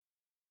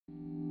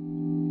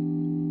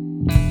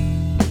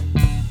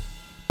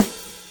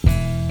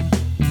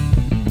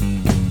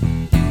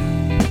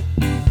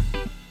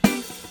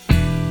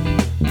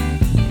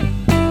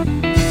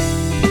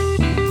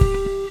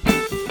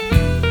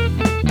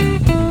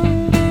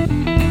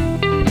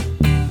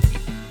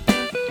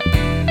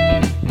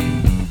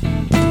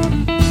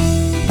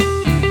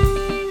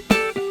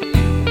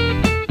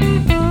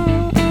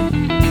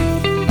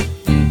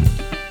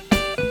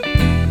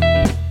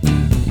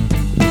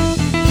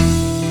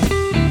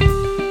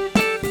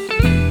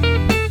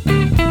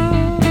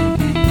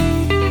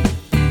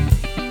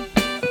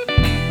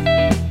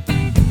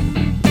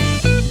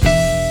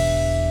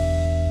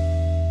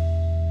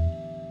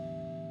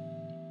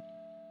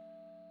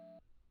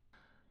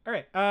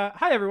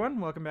Hi,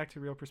 everyone. Welcome back to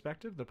Real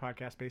Perspective, the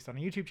podcast based on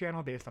a YouTube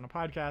channel, based on a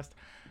podcast.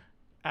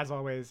 As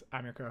always,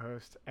 I'm your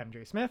co-host,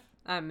 MJ Smith.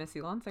 I'm Missy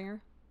Lonsinger.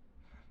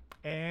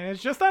 And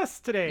it's just us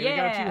today. Yeah. We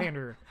got a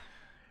two-hander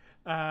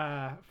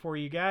for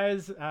you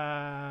guys.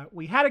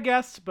 We had a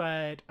guest,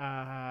 but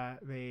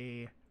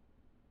they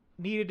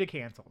needed to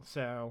cancel.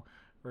 So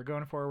we're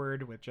going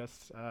forward with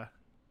just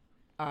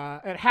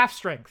at half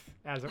strength,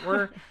 as it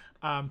were.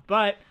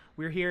 But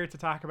we're here to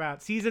talk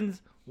about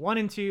seasons 1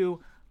 and 2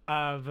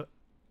 of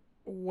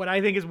what I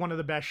think is one of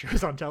the best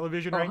shows on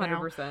television right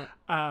 100%.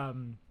 now.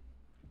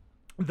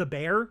 The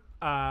Bear,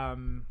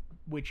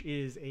 which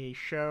is a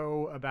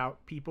show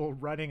about people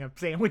running a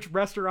sandwich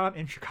restaurant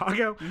in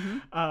Chicago.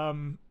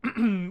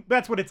 Mm-hmm.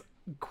 That's what it's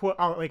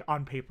like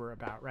on paper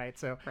about, right?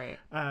 So Right.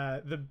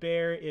 The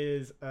Bear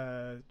is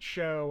a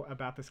show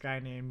about this guy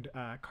named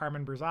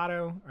Carmen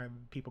Brazato, or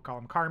people call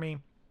him Carmy.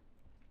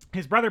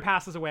 His brother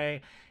passes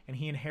away, and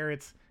he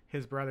inherits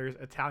his brother's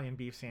Italian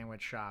beef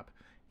sandwich shop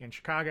in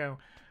Chicago.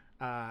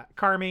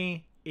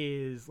 Carmy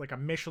is like a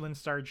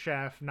Michelin-starred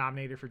chef,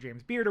 nominated for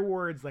James Beard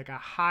Awards, like a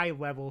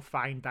high-level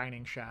fine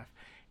dining chef.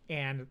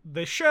 And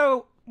the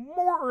show,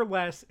 more or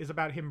less, is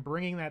about him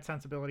bringing that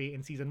sensibility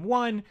in season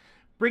 1,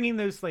 bringing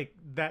those like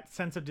that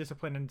sense of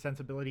discipline and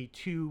sensibility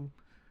to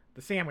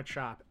the sandwich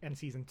shop. And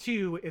season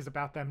 2 is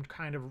about them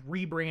kind of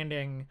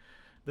rebranding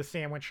the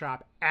sandwich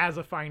shop as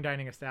a fine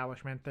dining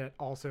establishment that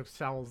also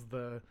sells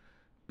the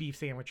beef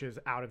sandwiches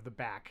out of the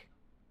back,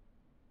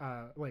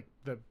 like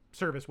the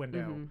service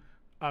window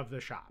of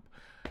the shop.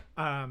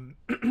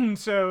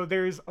 So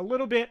there's a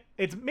little bit,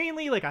 it's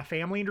mainly like a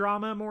family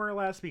drama, more or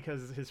less,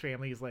 because his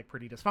family is like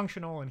pretty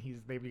dysfunctional, and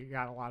they've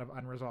got a lot of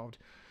unresolved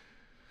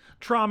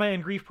trauma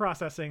and grief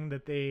processing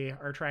that they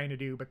are trying to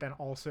do. But then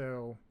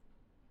also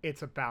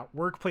it's about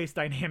workplace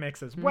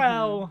dynamics as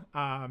well.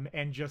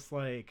 And just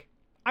like,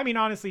 I mean,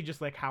 honestly,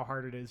 just like how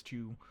hard it is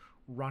to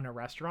run a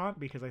restaurant,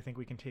 because I think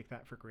we can take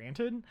that for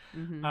granted.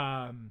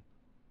 So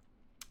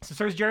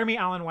stars Jeremy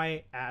Allen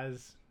White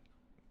as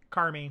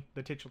Carmy,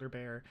 the titular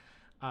bear.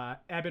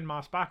 Eben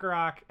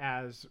Moss-Bacharach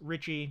as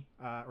Richie,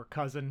 or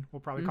Cousin. We'll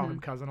probably call him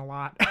Cousin a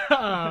lot.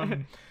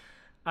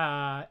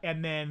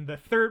 And then the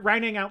third,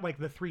 rounding out like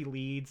the three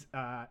leads.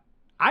 I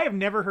have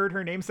never heard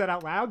her name said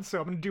out loud, so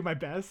I'm going to do my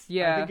best.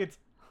 Yeah. I think it's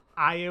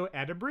Ayo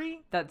Edebiri.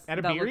 That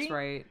looks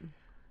right.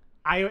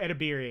 Ayo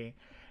Edebiri.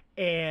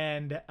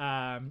 And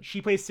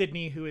she plays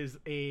Sydney, who is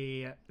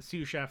a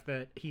sous chef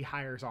that he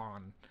hires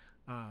on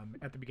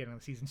at the beginning of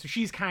the season. So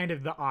she's kind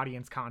of the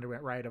audience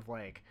conduit, right? Of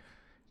like,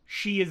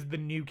 she is the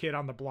new kid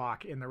on the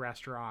block in the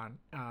restaurant.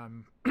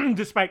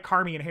 Despite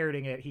Carmy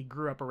inheriting it, he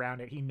grew up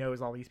around it. He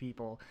knows all these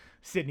people.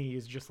 Sydney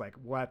is just like,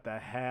 what the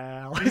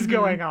hell is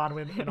going on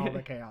in all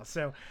the chaos?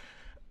 So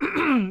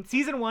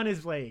season 1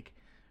 is like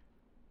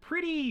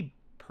pretty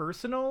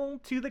personal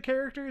to the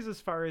characters,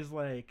 as far as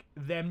like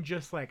them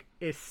just like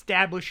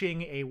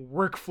establishing a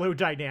workflow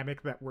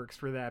dynamic that works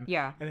for them.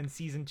 Yeah. And then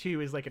season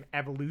 2 is like an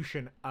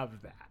evolution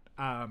of that.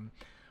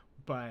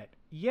 But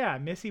yeah,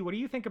 Missy, what do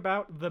you think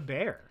about The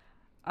Bear?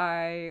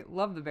 I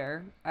love The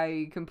Bear.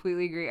 I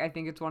completely agree. I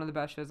think it's one of the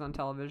best shows on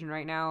television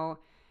right now.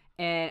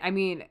 And I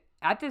mean,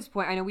 at this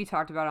point, I know we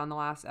talked about it on the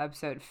last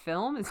episode,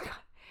 film is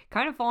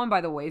kind of fallen by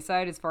the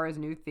wayside as far as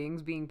new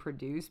things being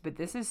produced, but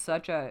this is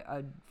such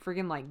a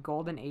friggin' like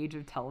golden age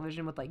of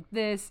television with like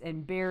this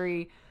and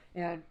Barry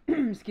and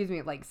excuse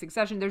me, like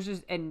Succession. There's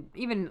just, and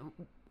even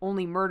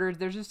Only Murders,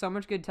 there's just so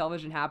much good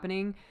television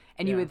happening,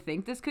 and you would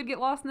think this could get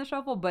lost in the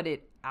shuffle, but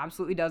it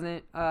absolutely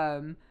doesn't.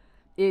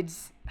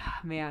 It's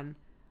man,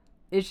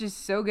 it's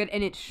just so good,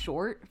 and it's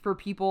short for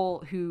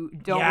people who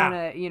don't want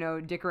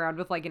to, dick around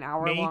with like an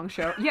hour-long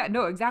show. Yeah,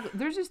 no, exactly.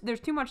 There's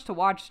too much to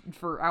watch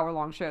for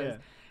hour-long shows.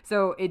 Yeah.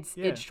 So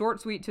it's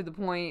short, sweet, to the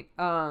point.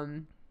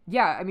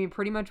 Yeah, I mean,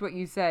 pretty much what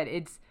you said.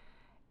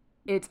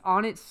 It's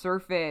on its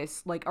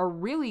surface like a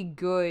really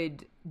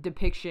good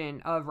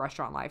depiction of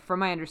restaurant life,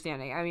 from my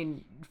understanding. I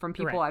mean, from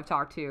people I've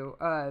talked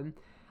to,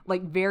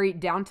 like very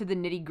down to the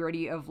nitty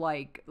gritty of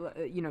like,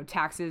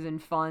 taxes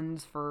and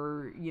funds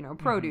for,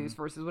 produce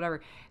versus whatever.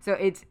 So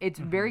it's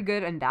very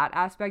good in that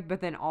aspect,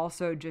 but then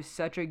also just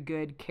such a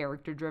good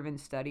character driven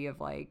study of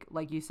like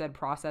you said,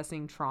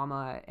 processing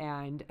trauma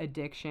and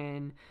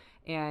addiction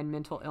and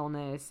mental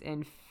illness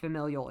and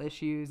familial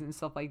issues and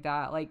stuff like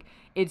that. Like,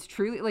 it's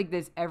truly like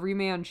this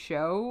everyman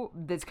show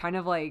that's kind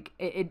of like,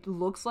 it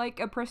looks like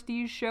a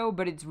prestige show,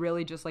 but it's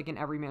really just like an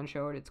everyman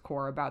show at its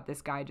core, about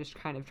this guy just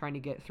kind of trying to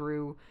get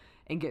through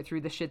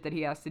the shit that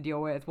he has to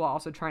deal with, while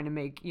also trying to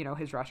make,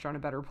 his restaurant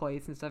a better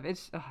place and stuff.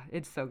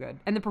 It's so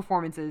good. And the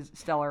performance is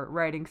stellar,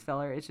 writing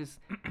stellar. It's just,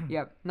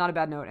 not a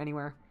bad note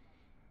anywhere.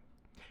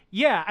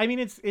 Yeah. I mean,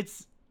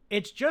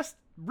 it's just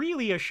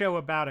really a show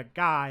about a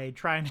guy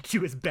trying to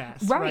do his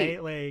best,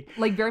 right?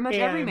 Like very much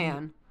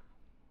everyman.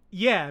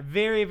 Yeah,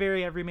 very,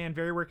 very everyman,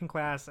 very working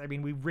class. I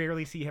mean, we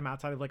rarely see him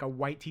outside of like a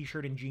white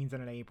t-shirt and jeans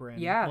and an apron.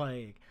 Yeah.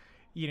 Like,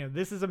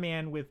 this is a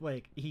man with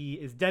like, he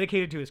is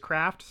dedicated to his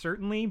craft,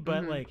 certainly,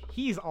 but like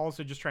he's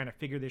also just trying to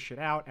figure this shit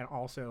out. And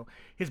also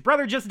his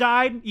brother just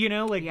died,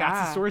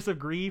 that's a source of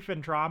grief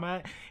and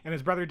trauma. And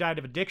his brother died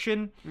of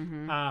addiction.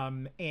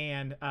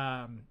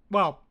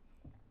 Well,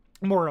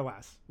 more or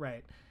less,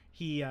 right?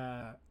 He,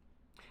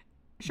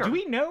 Sure. Do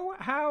we know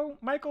how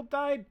Michael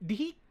died?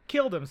 He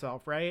killed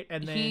himself, right?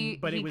 And then,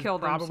 it was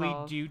probably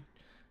himself.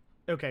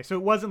 Okay, so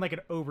it wasn't like an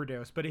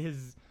overdose, but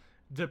his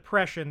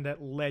depression that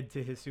led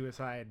to his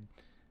suicide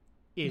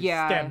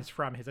stems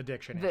from his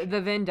addiction. The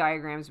Venn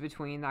diagrams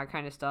between that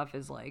kind of stuff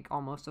is like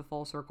almost a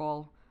full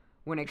circle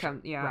when it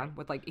comes, right.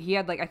 with like, he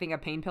had like, I think a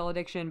pain pill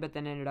addiction, but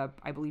then ended up,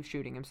 I believe,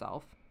 shooting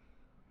himself.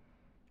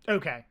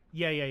 Okay.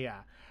 Yeah.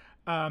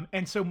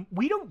 And so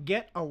we don't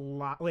get a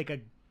lot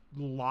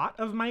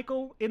of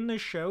Michael in the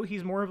show.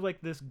 He's more of like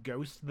this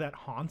ghost that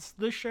haunts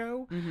the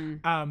show.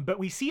 But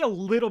we see a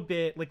little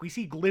bit, like we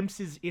see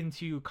glimpses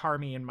into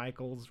Carmy and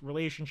Michael's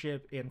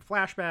relationship in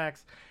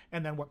flashbacks,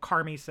 and then what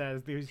Carmy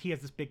says. He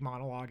has this big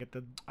monologue at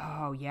the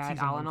at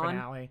Al-Anon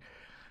finale.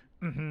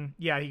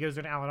 Yeah, he goes to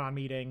an Al-Anon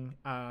meeting,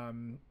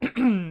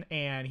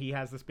 and he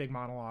has this big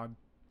monologue.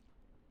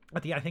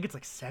 At the end, I think it's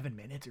like 7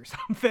 minutes or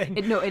something.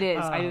 It is.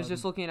 I was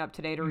just looking it up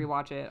today to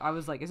rewatch it. I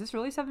was like, is this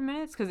really 7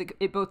 minutes? Because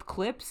it both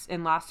clips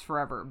and lasts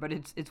forever, but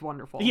it's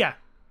wonderful. Yeah.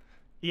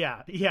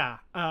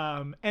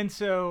 And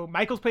so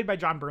Michael's played by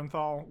John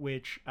Bernthal,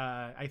 which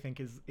I think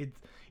it's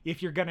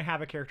if you're going to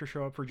have a character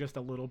show up for just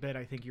a little bit,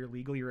 I think you're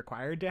legally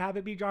required to have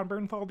it be John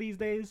Bernthal these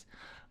days.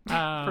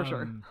 For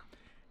sure.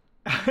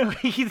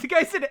 He's the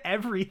guy's in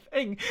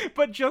everything,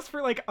 but just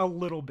for like a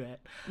little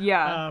bit.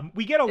 Yeah.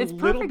 We get a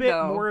little bit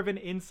though. more of an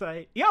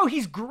insight.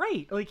 He's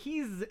great. Like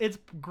it's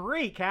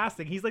great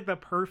casting. He's like the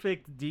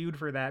perfect dude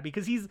for that,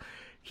 because he's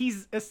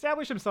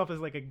established himself as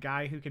like a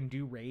guy who can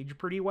do rage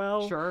pretty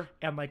well. Sure.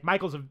 And like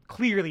Michael's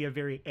clearly a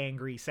very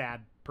angry,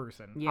 sad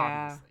person.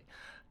 Yeah.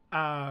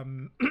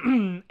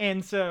 Obviously.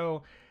 And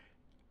so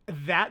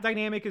that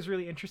dynamic is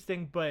really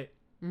interesting, but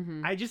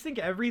I just think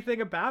everything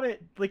about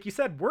it, like you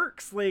said,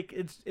 works. Like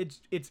it's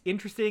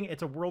interesting.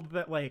 It's a world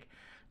that like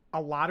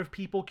a lot of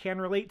people can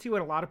relate to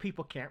and a lot of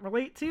people can't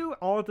relate to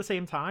all at the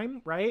same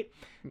time, right?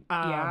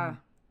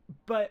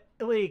 But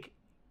like,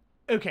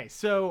 okay,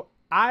 so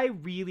I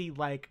really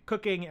like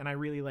cooking and I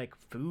really like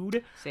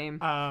food.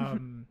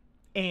 Same.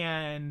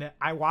 And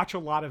I watch a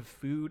lot of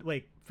food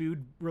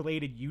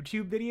related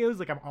YouTube videos.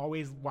 Like I'm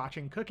always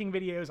watching cooking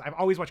videos. I've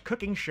always watched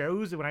cooking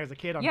shows when I was a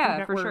kid on Food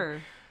Network. For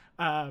sure.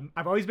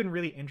 I've always been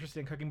really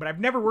interested in cooking, but I've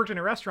never worked in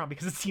a restaurant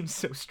because it seems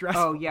so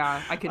stressful. Oh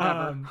yeah, I could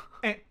never.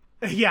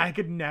 I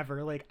could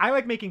never. Like, I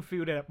like making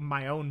food at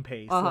my own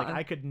pace. Like,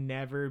 I could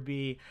never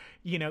be,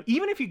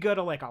 even if you go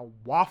to like a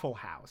Waffle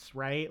House,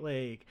 right?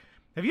 Like,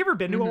 have you ever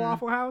been to a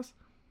Waffle House?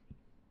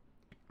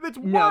 That's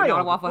wild. No,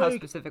 not a Waffle House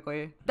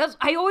specifically.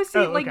 I always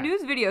see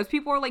news videos.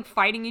 People are like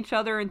fighting each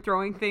other and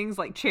throwing things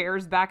like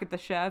chairs back at the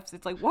chefs.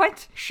 It's like,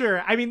 what?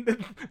 Sure. I mean,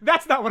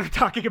 that's not what I'm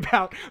talking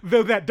about,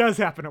 though that does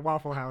happen at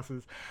Waffle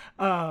Houses.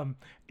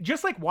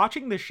 Just like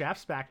watching the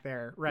chefs back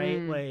there, right?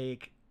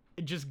 Like,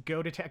 just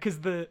go to town. Because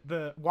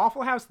the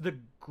Waffle House, the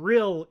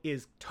grill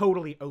is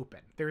totally open.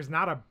 There's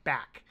not a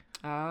back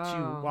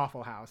to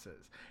Waffle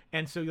Houses.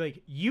 And so,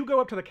 like, you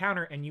go up to the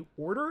counter and you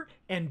order,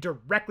 and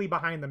directly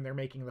behind them, they're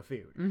making the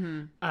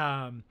food.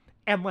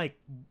 And, like,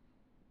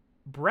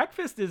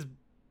 breakfast is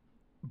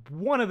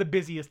one of the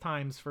busiest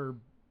times for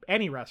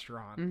any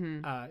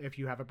restaurant if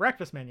you have a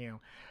breakfast menu.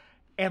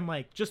 And,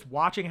 like, just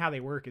watching how they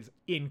work is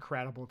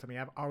incredible to me.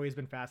 I've always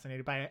been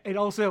fascinated by it. And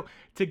also,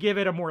 to give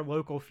it a more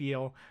local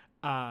feel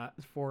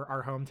for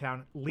our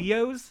hometown,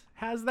 Leo's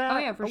has that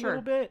a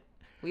little bit.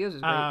 Leo's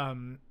is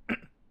great.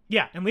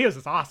 Yeah, and Leo's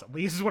is awesome.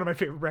 Leo's is one of my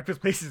favorite breakfast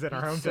places in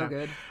our hometown. So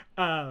good.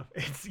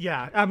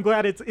 I'm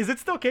glad is it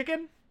still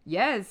kicking?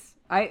 Yes.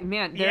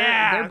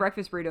 Their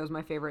breakfast burrito is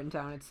my favorite in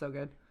town. It's so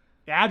good.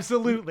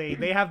 Absolutely.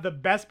 They have the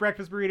best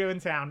breakfast burrito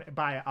in town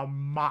by a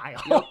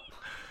mile.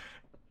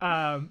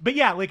 Yep. But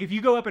yeah, like if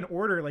you go up and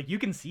order, like you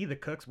can see the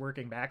cooks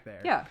working back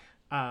there. Yeah.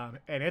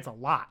 And it's a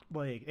lot.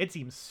 Like it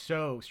seems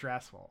so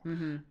stressful.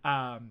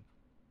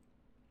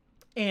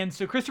 And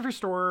so Christopher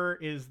Storer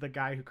is the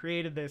guy who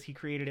created this. He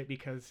created it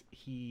because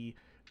he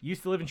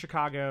used to live in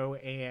Chicago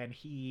and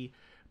he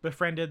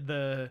befriended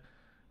the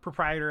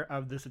proprietor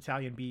of this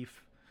Italian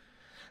beef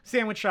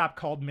sandwich shop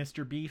called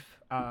Mr. Beef.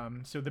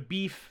 So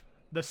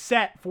the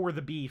set for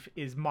the beef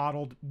is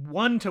modeled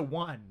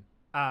 1-to-1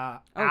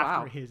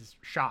 after his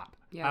shop.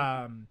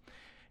 Yeah.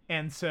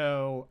 And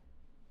so,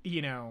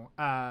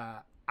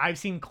 I've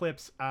seen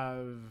clips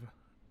of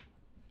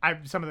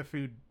some of the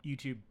food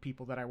YouTube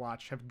people that I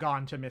watch have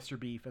gone to Mr.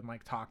 Beef and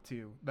like talked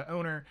to the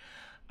owner.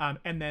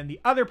 And then the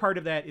other part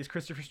of that is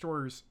Christopher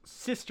Storer's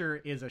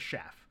sister is a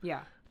chef.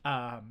 Yeah.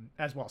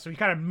 As well. So he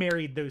kind of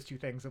married those two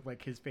things of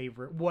like his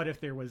favorite. What if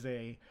there was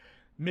a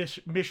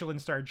Michelin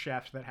starred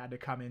chef that had to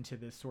come into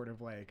this sort of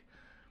like,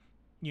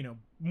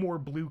 more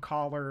blue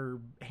collar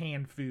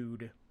hand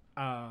food,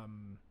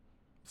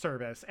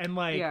 service and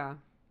like, yeah.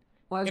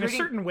 Well, in a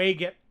certain way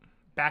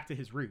back to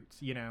his roots,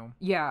 you know?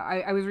 Yeah,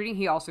 I was reading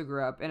he also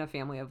grew up in a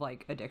family of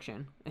like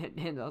addiction.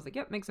 And I was like,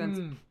 yep, makes sense.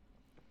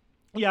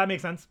 Yeah, it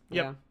makes sense.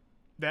 Yep. Yeah.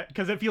 That,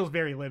 because it feels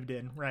very lived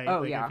in, right?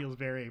 Oh, like, yeah. It feels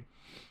very,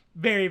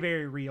 very,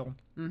 very real.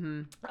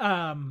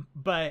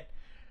 But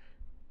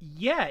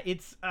yeah,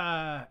 it's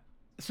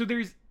so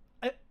there's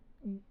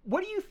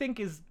what do you think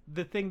is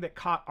the thing that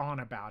caught on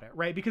about it,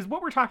 right? Because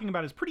what we're talking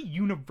about is pretty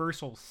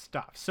universal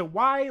stuff. So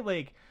why,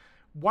 like,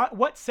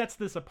 what sets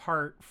this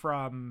apart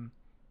from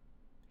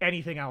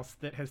anything else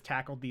that has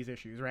tackled these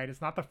issues, right? It's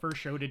not the first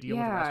show to deal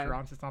with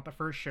restaurants. It's not the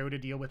first show to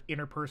deal with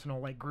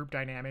interpersonal, like, group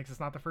dynamics. It's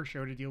not the first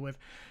show to deal with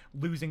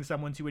losing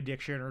someone to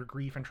addiction or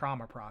grief and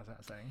trauma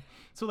processing.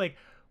 So, like,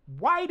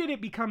 why did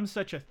it become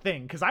such a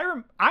thing? Because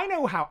I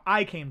know how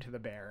I came to The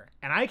Bear,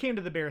 and I came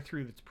to The Bear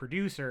through its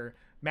producer,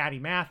 Maddie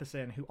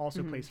Matheson, who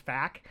also plays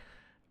Fack.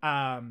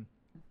 Because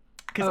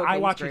I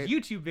watch his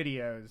YouTube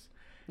videos.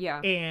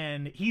 Yeah.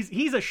 And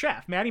he's a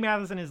chef. Maddie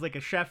Matheson is like a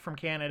chef from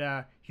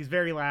Canada. He's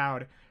very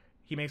loud.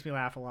 He makes me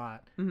laugh a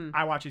lot.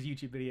 I watch his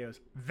YouTube videos.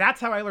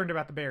 That's how I learned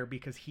about The Bear,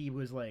 because he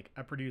was like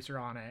a producer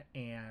on it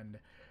and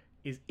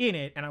is in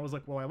it. And I was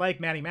like, well, I like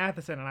Maddie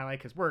Matheson and I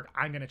like his work.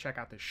 I'm going to check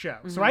out this show.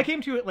 So I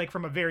came to it like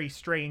from a very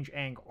strange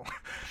angle.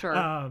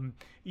 Sure.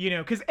 You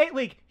know, because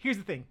like, here's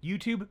the thing.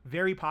 YouTube,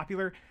 very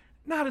popular.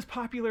 Not as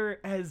popular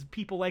as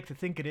people like to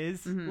think it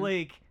is.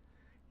 Like,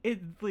 it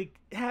like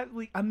have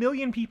like 1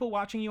 million people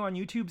watching you on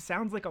YouTube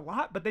sounds like a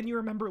lot, but then you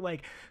remember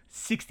like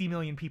 60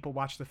 million people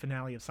watch the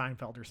finale of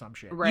Seinfeld or some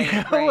shit. Right. You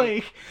know?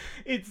 Right. Like,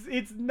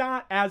 it's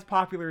not as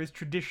popular as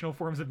traditional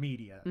forms of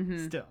media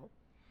still.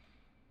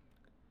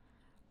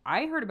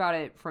 I heard about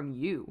it from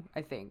you,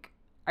 I think.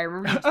 I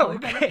remember you telling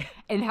me about it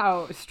and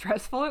how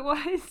stressful it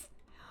was.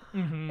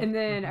 And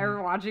then I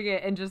remember watching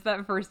it, and just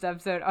that first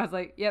episode, I was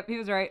like, yep, he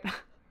was right.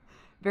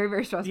 Very,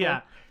 very stressful.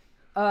 Yeah.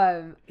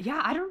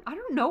 Yeah, I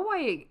don't know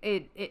why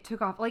it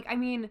took off. Like, I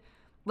mean,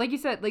 like you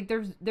said, like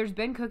there's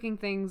been cooking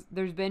things,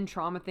 there's been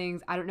trauma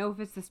things. I don't know if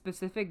it's the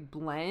specific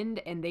blend,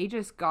 and they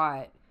just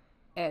got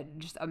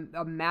just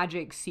a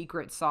magic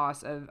secret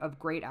sauce of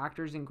great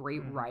actors and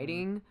great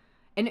writing.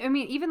 And I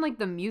mean, even like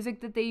the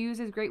music that they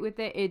use is great with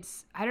it.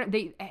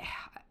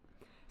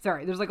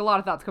 Sorry, there's like a lot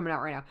of thoughts coming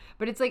out right now.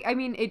 But it's like, I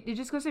mean, it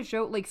just goes to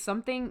show like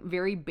something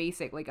very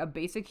basic, like a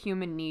basic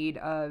human need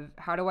of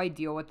how do I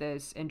deal with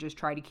this and just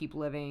try to keep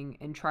living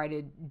and try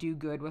to do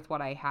good with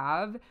what I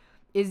have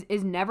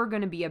is never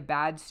going to be a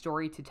bad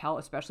story to tell,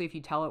 especially if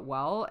you tell it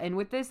well. And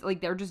with this, like,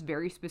 they're just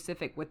very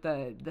specific with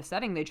the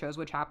setting they chose,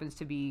 which happens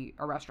to be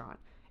a restaurant.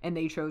 And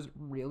they chose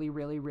really,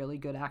 really, really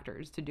good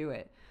actors to do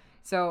it.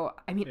 So,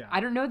 I mean, I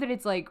don't know that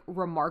it's like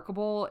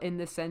remarkable in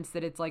the sense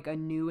that it's like a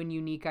new and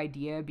unique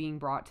idea being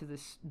brought to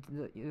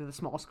the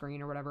small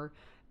screen or whatever,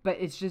 but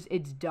it's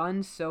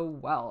done so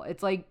well.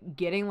 It's like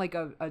getting like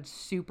a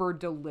super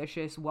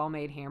delicious,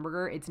 well-made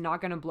hamburger. It's not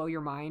going to blow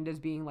your mind as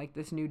being like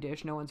this new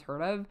dish no one's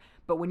heard of,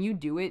 but when you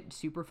do it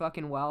super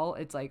fucking well,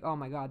 it's like, oh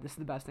my God, this is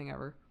the best thing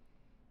ever.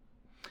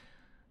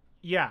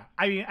 Yeah.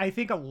 I mean, I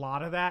think a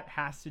lot of that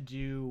has to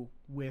do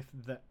with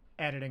the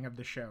editing of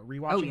the show.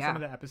 Rewatching some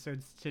of the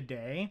episodes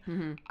today,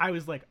 I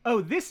was like,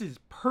 oh, this is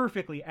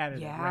perfectly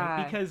edited,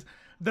 right? Because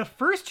the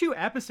first 2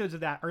 episodes of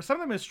that are some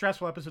of the most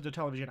stressful episodes of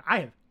television I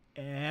have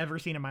ever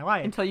seen in my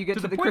life. Until you get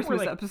to the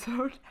Christmas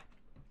episode.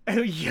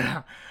 Oh,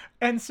 yeah.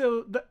 And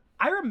so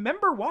I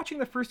remember watching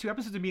the first 2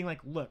 episodes and being like,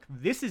 look,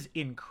 this is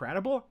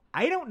incredible.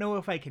 I don't know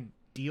if I can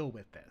deal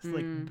with this.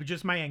 Like,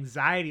 just my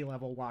anxiety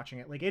level watching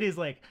it. Like, it is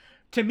like,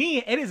 to me,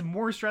 it is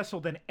more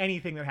stressful than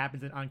anything that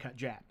happens in Uncut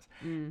Gems.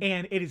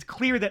 And it is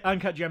clear that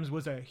Uncut Gems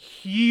was a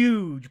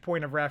huge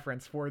point of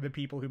reference for the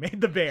people who made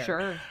The Bear.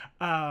 Sure.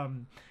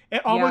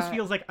 It almost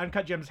feels like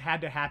Uncut Gems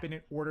had to happen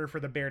in order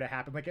for The Bear to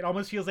happen. Like, it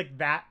almost feels like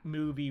that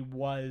movie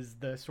was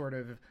the sort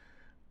of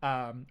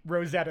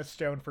Rosetta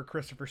Stone for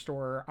Christopher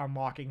Storer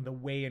unlocking the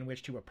way in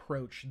which to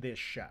approach this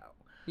show.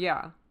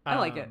 Yeah, I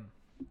like it.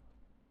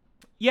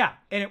 Yeah,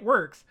 and it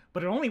works,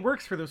 but it only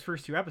works for those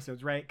first 2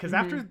 episodes, right? Because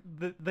after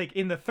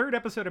in the 3rd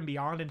episode and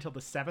beyond until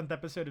the 7th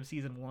episode of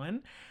season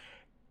 1,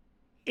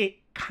 it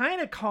kind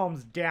of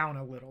calms down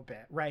a little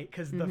bit, right?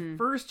 Because the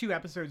first 2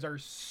 episodes are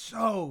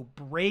so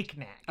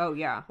breakneck. Oh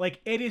yeah, like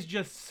it is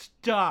just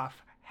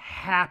stuff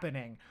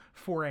happening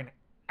for an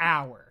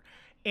hour,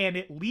 and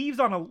it leaves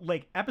on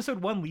episode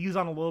 1 leaves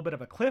on a little bit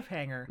of a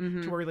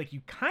cliffhanger to where like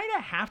you kind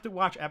of have to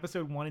watch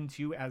episode 1 and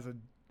 2 as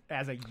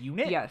a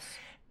unit. Yes,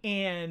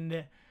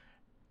 and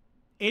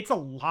it's a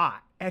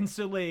lot. And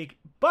so like,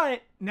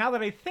 but now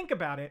that I think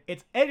about it,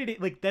 it's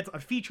edited, like that's a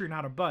feature,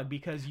 not a bug,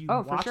 because you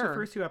watch the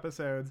first 2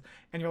 episodes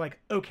and you're like,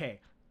 okay,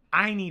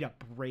 I need a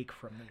break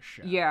from this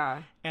show.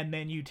 Yeah. And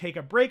then you take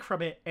a break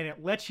from it and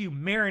it lets you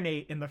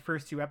marinate in the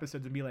first 2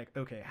 episodes and be like,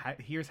 okay,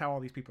 here's how all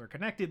these people are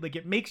connected. Like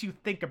it makes you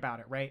think about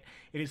it, right?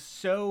 It is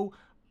so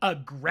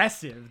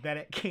aggressive that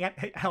it can't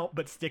help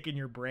but stick in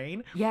your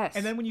brain. Yes.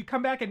 And then when you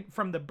come back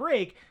from the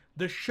break,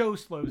 the show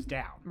slows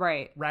down.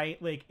 Right.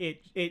 Like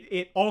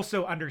it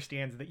also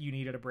understands that you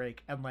needed a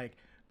break and like,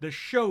 the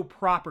show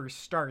proper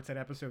starts at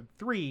episode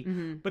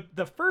 3, but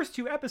the first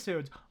 2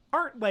 episodes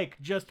aren't like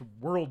just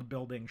world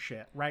building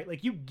shit, right?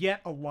 Like you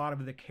get a lot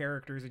of the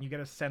characters and you get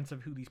a sense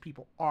of who these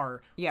people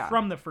are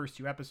from the first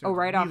 2 episodes. Oh,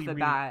 right off the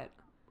bat.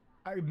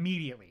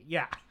 Immediately,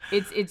 yeah.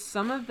 It's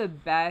some of the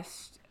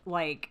best,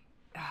 like,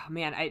 oh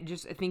man, I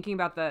just thinking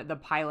about the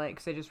pilot,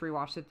 because I just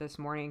rewatched it this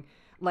morning.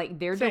 Like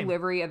their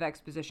delivery of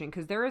exposition,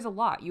 because there is a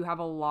lot. You have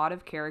a lot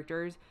of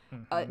characters.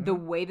 The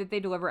way that they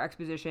deliver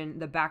exposition,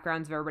 the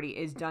backgrounds of everybody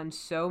is done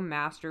so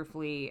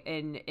masterfully,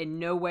 and in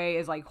no way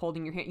is like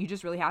holding your hand. You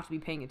just really have to be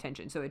paying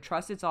attention. So it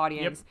trusts its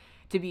audience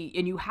to be,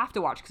 and you have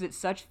to watch because it's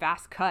such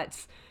fast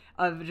cuts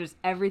of just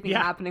everything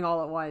happening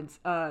all at once.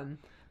 But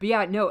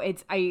yeah, no,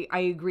 I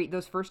agree.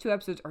 Those first 2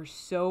 episodes are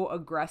so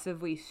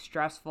aggressively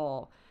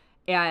stressful.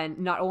 And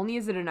not only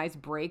is it a nice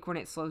break when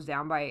it slows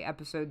down by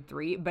episode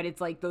 3, but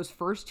it's like those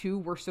first 2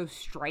 were so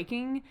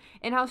striking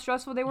in how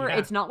stressful they were. Yeah.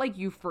 It's not like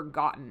you've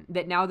forgotten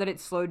that now that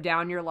it's slowed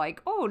down, you're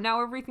like, oh,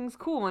 now everything's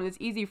cool and it's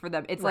easy for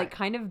them. It's like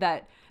kind of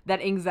that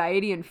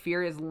anxiety and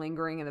fear is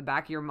lingering in the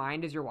back of your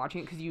mind as you're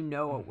watching it, because you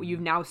know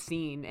you've now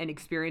seen and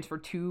experienced for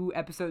 2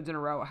 episodes in a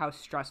row how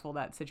stressful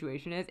that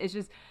situation is. It's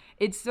just,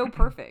 it's so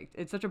perfect.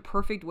 It's such a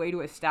perfect way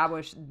to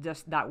establish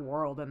just that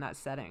world and that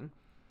setting.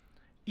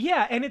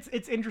 Yeah, and it's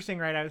interesting,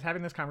 right? I was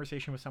having this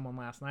conversation with someone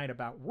last night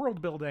about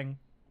world building,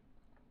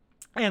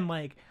 and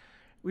like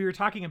we were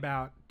talking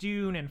about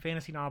Dune and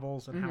fantasy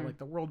novels and how like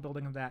the world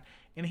building of that,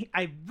 and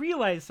I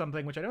realized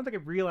something which I don't think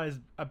I've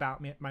realized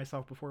about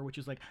myself before, which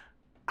is like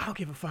I don't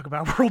give a fuck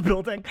about world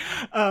building.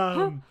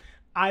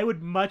 I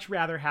would much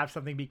rather have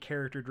something be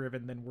character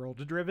driven than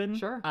world driven.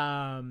 Sure.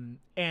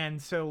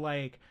 And so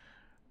like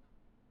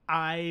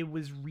I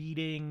was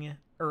reading,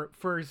 or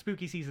for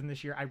spooky season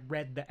this year, I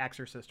read The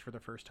Exorcist for the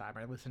first time.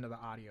 I listened to the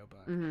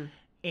audiobook.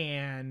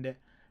 And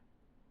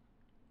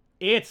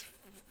it's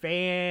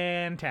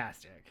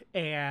fantastic.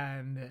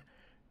 And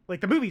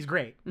like the movie's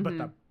great, but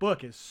the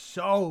book is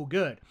so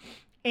good.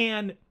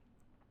 And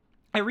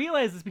I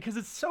realized this because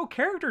it's so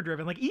character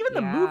driven. Like even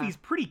the movie's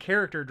pretty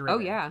character driven. Oh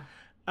yeah.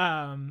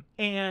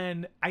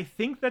 And I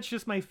think that's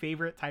just my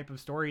favorite type of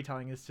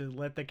storytelling, is to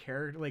let the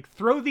character, like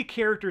throw the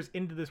characters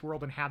into this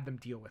world and have them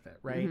deal with it.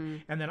 Right.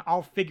 And then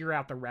I'll figure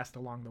out the rest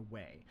along the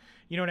way.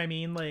 You know what I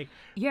mean? Like,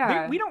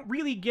 we don't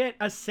really get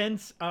a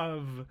sense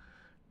of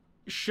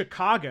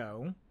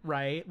Chicago,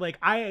 right? Like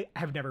I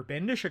have never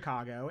been to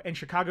Chicago, and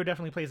Chicago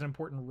definitely plays an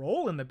important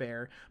role in The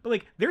Bear, but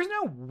like there's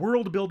no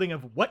world building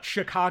of what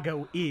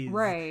Chicago is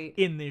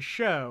in this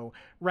show.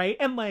 Right.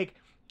 And like,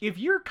 if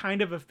you're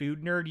kind of a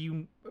food nerd,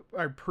 you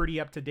are pretty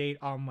up to date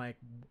on like,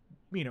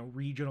 you know,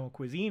 regional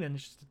cuisine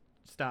and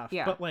stuff.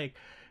 Yeah. But like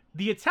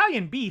the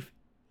Italian beef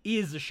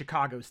is a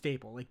Chicago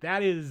staple. Like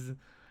that is,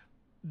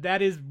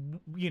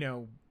 you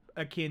know,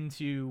 akin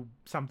to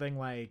something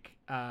like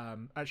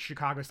a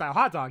Chicago style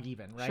hot dog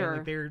even, right?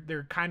 Sure. Like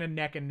they're kind of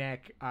neck and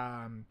neck,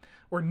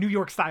 or New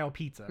York style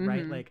pizza,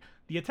 right? Like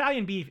the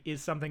Italian beef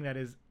is something that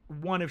is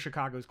one of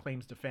Chicago's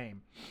claims to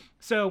fame.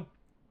 So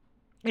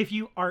if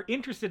you are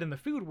interested in the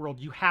food world,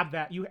 you have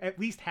that, you at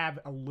least have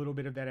a little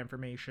bit of that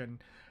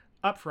information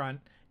up front,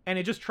 and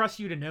it just trusts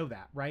you to know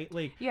that, right?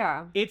 Like,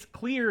 it's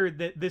clear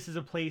that this is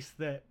a place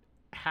that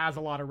has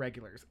a lot of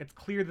regulars. It's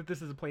clear that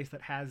this is a place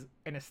that has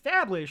an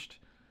established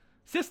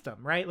system,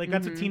 right? Like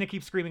that's what Tina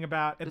keeps screaming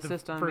about at the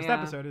system, first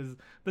episode, is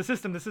the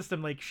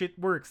system, like shit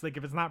works. Like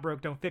if it's not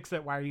broke, don't fix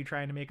it. Why are you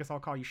trying to make us all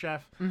call you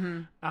chef?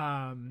 You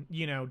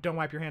know, don't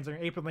wipe your hands on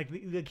your apron.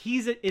 Like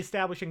he's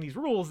establishing these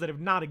rules that have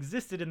not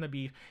existed in the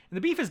beef, and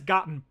the beef has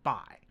gotten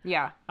by.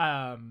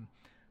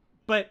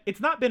 But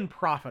it's not been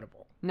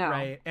profitable. No.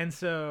 Right. And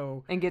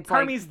so gets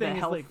Carmi's like thing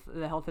is like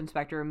the health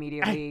inspector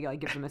immediately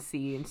like gives him a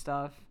C and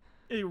stuff.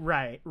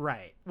 Right.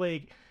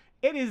 Like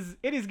it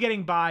is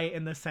getting by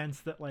in the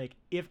sense that like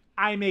if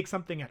I make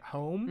something at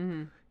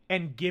home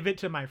and give it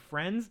to my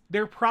friends,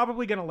 they're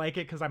probably going to like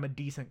it because I'm a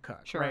decent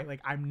cook, right?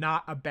 Like I'm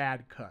not a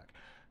bad cook.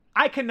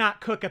 I cannot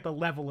cook at the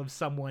level of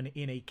someone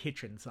in a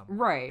kitchen somewhere.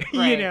 Right.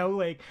 You know,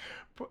 like,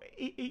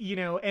 you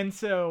know, and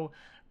so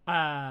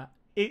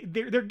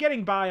they're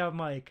getting by on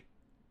like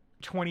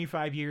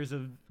 25 years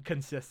of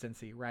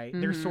consistency, right?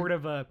 There's sort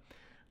of a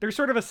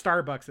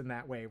Starbucks in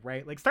that way,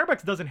 right? Like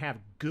Starbucks doesn't have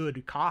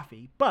good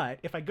coffee, but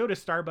if I go to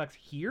Starbucks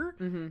here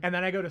and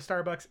then I go to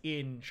Starbucks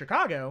in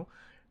Chicago,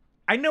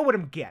 I know what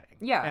I'm getting.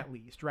 Yeah. At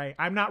least, right?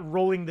 I'm not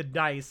rolling the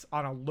dice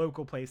on a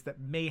local place that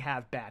may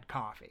have bad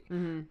coffee.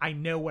 I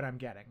know what I'm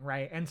getting,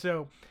 right? And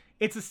so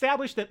it's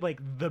established that like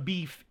the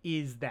beef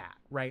is that,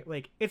 right?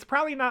 Like it's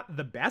probably not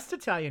the best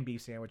Italian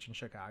beef sandwich in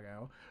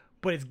Chicago,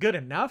 but it's good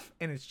enough,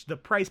 and the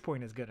price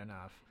point is good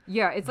enough.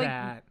 Yeah, it's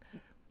like,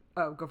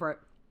 oh, go for it.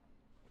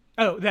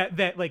 Oh,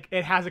 that like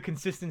it has a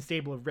consistent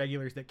stable of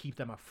regulars that keep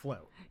them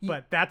afloat,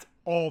 but that's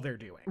all they're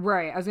doing.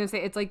 Right. I was gonna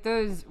say it's like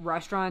those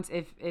restaurants.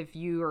 If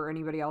you or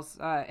anybody else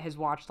has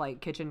watched like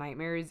Kitchen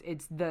Nightmares,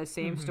 it's the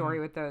same story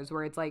with those,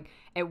 where it's like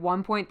at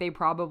one point they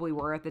probably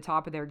were at the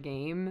top of their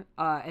game,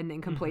 and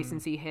then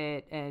complacency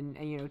hit, and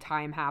you know,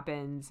 time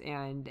happens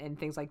and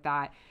things like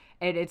that.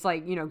 And it's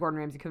like, you know, Gordon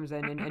Ramsay comes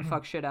in and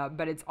fucks shit up,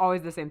 but it's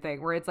always the same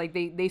thing where it's like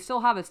they still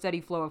have a steady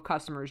flow of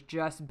customers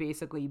just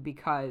basically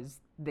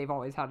because they've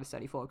always had a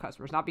steady flow of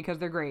customers, not because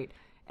they're great.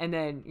 And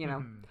then, you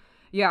know,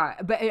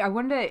 yeah. But I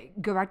wanted to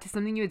go back to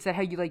something you had said,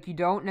 how you like, you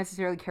don't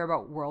necessarily care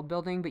about world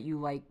building, but you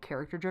like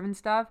character driven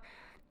stuff.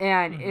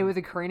 And it was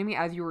occurring to me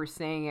as you were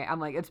saying it, I'm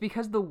like, it's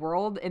because the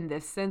world in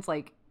this sense,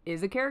 like,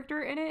 is a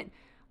character in it.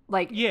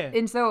 Like, yeah.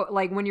 And so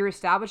like when you're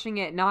establishing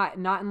it, not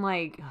in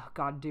like, oh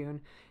God, Dune,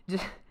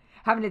 just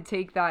having to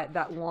take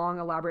that long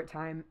elaborate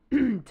time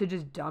to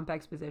just dump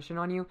exposition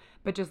on you,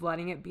 but just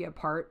letting it be a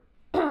part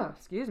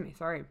excuse me,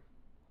 sorry,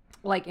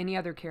 like any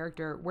other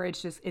character, where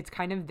it's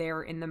kind of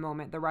there in the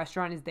moment. The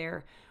restaurant is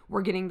there,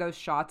 we're getting those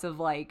shots of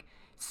like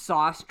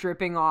sauce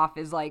dripping off,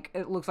 is like,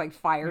 it looks like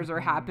fires are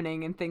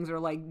happening and things are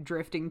like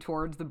drifting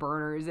towards the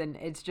burners, and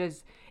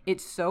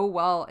it's so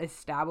well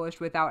established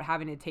without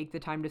having to take the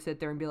time to sit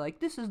there and be like,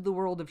 this is the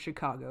world of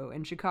Chicago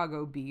and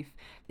Chicago beef.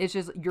 It's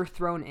just, you're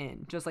thrown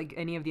in just like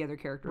any of the other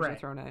characters are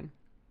thrown in,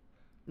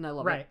 and I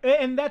love it.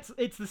 And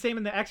it's the same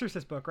in the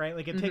Exorcist book, right?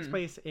 Like it takes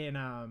place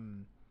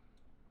in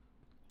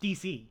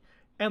DC,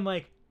 and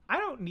like I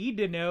don't need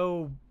to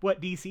know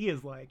what DC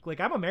is like. Like,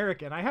 I'm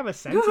American. I have a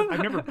sense of, I've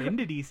never been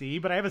to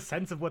DC, but I have a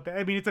sense of what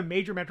I mean, it's a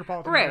major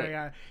metropolitan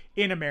area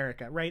in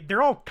America, right?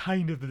 They're all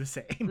kind of the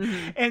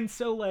same. And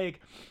so,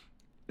 like,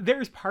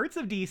 there's parts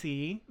of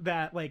DC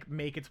that, like,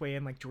 make its way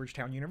in. Like,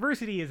 Georgetown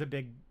University is a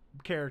big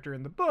character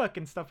in the book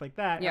and stuff like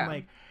that. Yeah. And,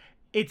 like,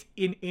 it's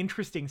an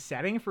interesting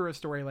setting for a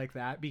story like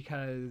that,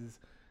 because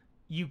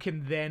you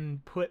can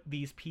then put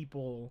these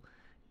people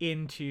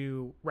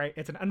into, right,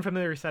 it's an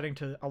unfamiliar setting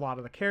to a lot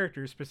of the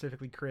characters,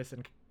 specifically Chris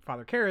and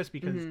Father Karras,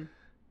 because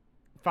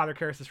Father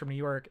Karras is from New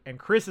York and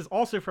Chris is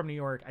also from New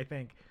York, I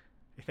think,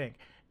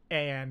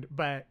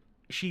 but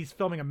she's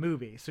filming a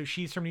movie, so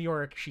she's from New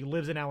York, she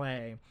lives in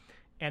LA,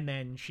 and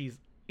then she's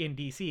in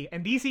DC,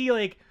 and DC,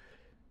 like,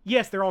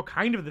 yes, they're all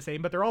kind of the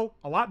same, but they're all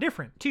a lot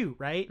different too,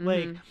 right?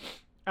 Like,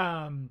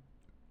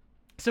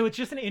 so it's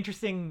just an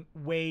interesting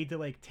way to,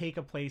 like, take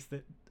a place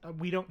that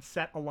we don't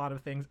set a lot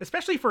of things,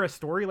 especially for a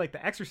story like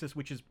The Exorcist,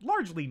 which is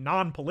largely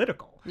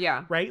non-political.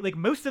 Yeah. Right? Like,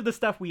 most of the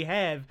stuff we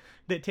have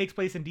that takes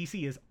place in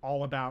DC is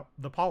all about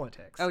the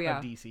politics of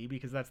DC,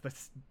 because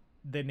that's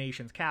the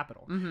nation's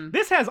capital.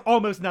 This has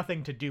almost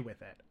nothing to do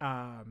with it.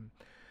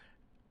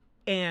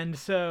 And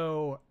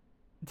so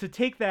to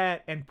take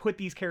that and put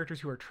these characters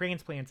who are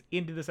transplants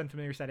into this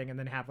unfamiliar setting and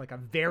then have, like, a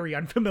very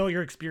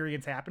unfamiliar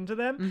experience happen to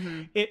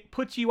them, it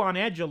puts you on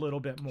edge a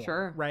little bit more.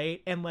 Sure.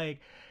 Right? And, like,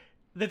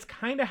 that's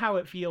kind of how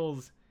it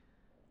feels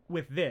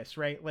with this,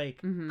 right? Like,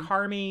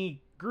 Carmy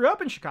grew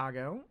up in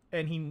Chicago,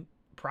 and he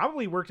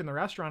probably worked in the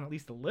restaurant at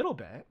least a little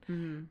bit,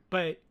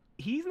 but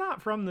he's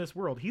not from this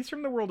world. He's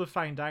from the world of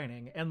fine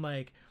dining. And,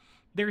 like,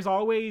 there's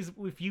always,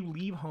 if you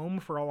leave home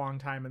for a long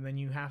time and then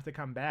you have to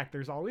come back,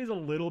 there's always a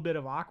little bit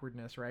of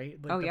awkwardness, right?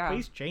 Like, the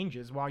place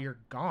changes while you're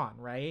gone,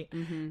 right?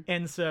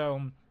 And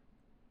so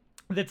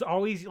that's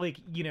always, like,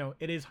 you know,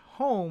 it is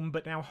home,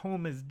 but now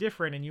home is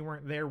different, and you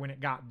weren't there when it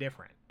got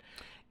different.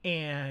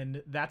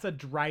 And that's a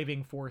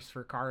driving force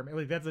for Carmy.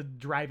 Like, that's a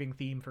driving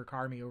theme for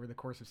Carmy over the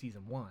course of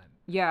season 1.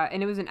 Yeah,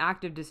 and it was an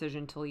active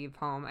decision to leave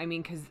home. I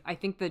mean, because I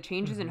think the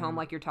changes in home,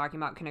 like you're talking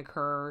about, can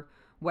occur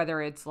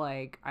whether it's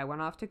like, I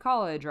went off to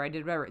college or I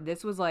did whatever.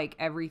 This was like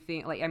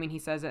everything. Like, I mean, he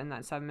says it in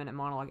that 7-minute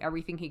monologue.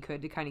 Everything he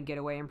could to kind of get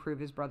away and prove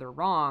his brother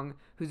wrong,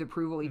 whose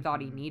approval he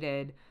thought he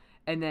needed.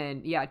 And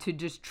then, yeah, to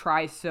just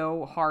try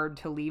so hard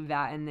to leave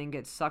that and then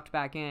get sucked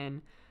back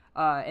in.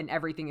 And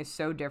everything is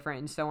so different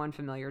and so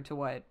unfamiliar to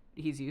what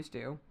he's used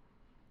to.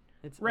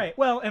 It's right.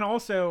 Well, and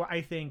also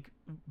I think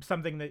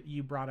something that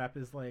you brought up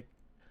is, like,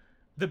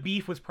 the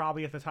beef was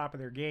probably at the top of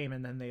their game,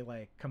 and then they,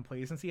 like,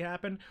 complacency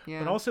happened. Yeah.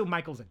 But also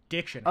Michael's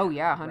addiction. Oh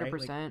yeah, 100%.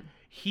 Right? Like,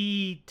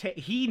 he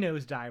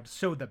nosedived,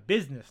 so the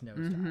business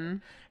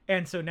nosedived.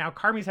 And so now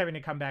Carmy's having to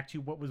come back to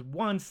what was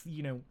once,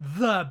 you know,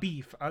 the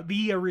beef,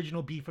 the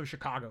original beef of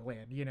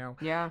Chicagoland, you know,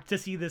 to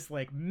see this,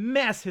 like,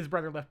 mess his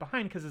brother left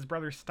behind because his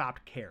brother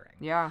stopped caring.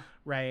 Yeah.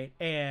 Right.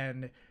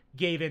 And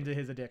gave into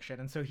his addiction.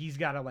 And so he's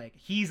got to, like,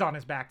 he's on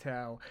his back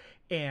toe,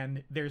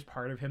 and there's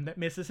part of him that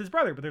misses his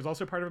brother, but there's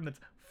also part of him that's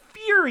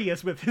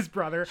furious with his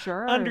brother.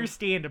 Sure.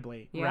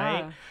 Understandably. Yeah.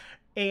 Right.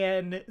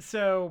 And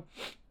so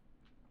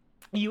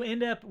you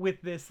end up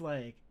with this,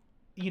 like,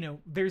 you know,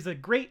 there's a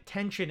great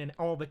tension in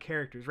all the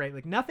characters, right?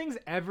 Like, nothing's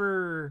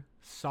ever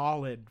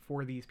solid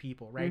for these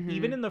people, right?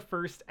 Even in the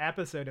first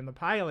episode in the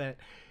pilot,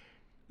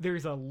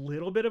 there's a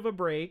little bit of a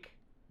break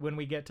when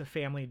we get to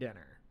family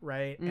dinner,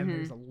 right? And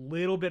there's a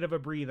little bit of a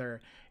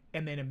breather,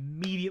 and then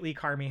immediately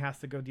Carmy has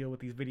to go deal with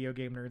these video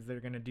game nerds that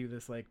are going to do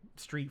this, like,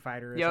 Street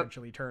Fighter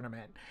essentially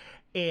tournament,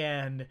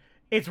 and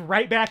it's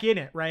right back in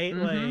it, right?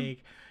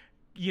 Like,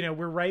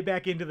 we're right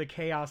back into the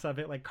chaos of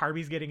it. Like,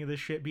 Carby's getting the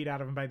shit beat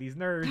out of him by these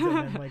nerds,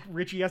 and then like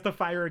Richie has to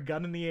fire a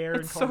gun in the air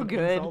and call them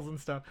incels and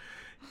stuff.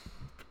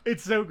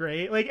 It's so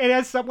great. Like, and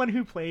as someone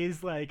who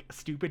plays like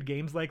stupid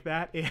games like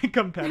that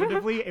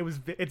competitively,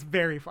 it's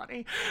very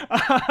funny.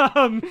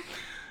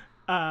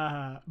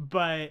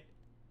 But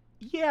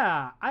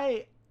yeah,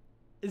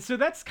 so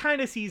that's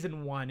kind of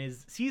season one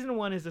is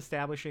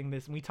establishing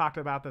this, and we talked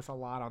about this a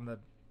lot on the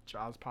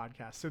Jaws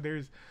podcast. So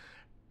there's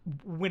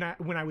when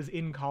I was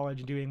in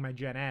college doing my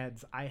gen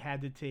eds, I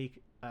had to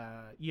take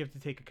you have to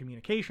take a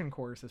communication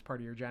course as part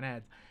of your gen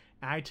eds.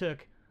 And I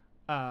took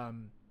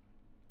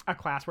a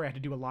class where I had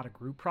to do a lot of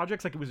group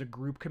projects. Like, it was a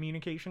group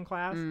communication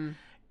class,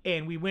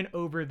 and we went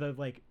over the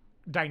like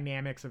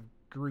dynamics of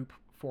group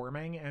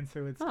forming. And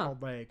so it's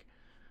called like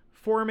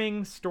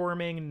forming,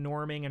 storming,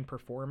 norming, and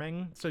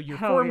performing. So you're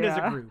formed as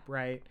a group,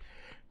 right?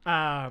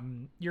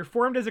 You're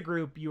formed as a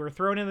group. You are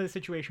thrown into the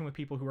situation with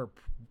people who are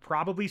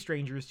probably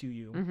strangers to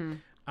you,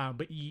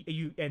 but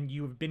you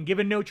have been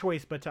given no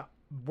choice but to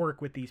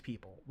work with these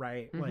people,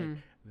 right? Like,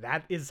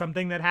 that is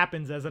something that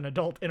happens as an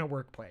adult in a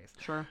workplace.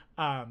 Sure.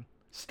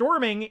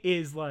 Storming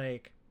is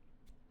like,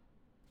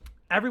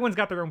 everyone's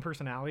got their own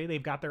personality.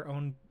 They've got their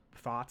own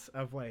thoughts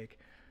of like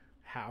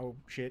how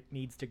shit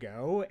needs to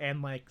go,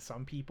 and like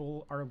some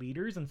people are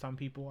leaders and some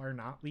people are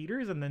not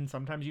leaders, and then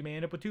sometimes you may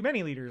end up with too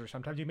many leaders, or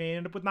sometimes you may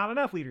end up with not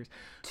enough leaders.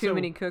 Too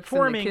many cooks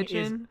in the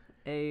kitchen.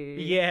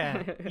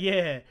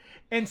 Yeah.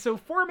 And so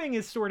forming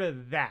is sort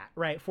of that,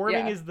 right?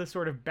 Forming is the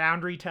sort of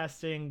boundary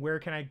testing. Where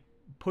can I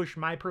push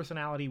my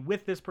personality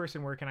with this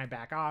person? Where can I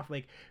back off?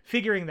 Like,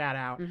 figuring that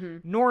out.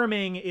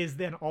 Norming is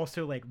then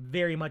also like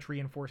very much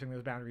reinforcing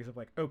those boundaries of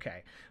like,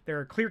 okay, there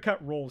are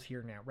clear-cut roles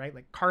here now, right?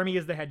 Like, Carmy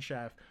is the head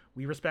chef.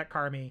 We respect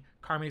Carmy.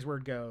 Carmy's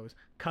word goes.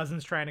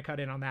 Cousin's trying to cut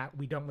in on that.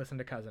 We don't listen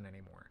to Cousin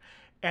anymore.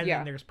 And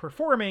then there's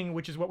performing,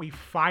 which is what we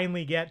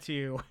finally get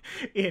to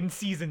in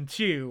season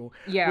 2,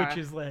 which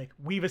is like,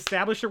 we've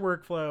established a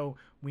workflow.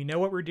 We know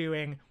what we're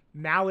doing.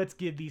 Now let's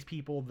give these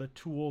people the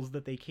tools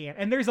that they can.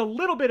 And there's a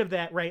little bit of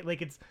that, right?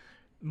 Like, it's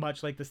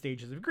much like the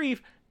stages of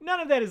grief. None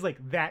of that is like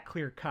that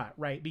clear cut,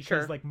 right?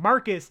 Because like,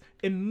 Marcus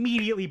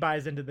immediately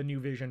buys into the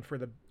new vision for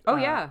the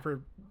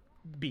for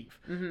beef,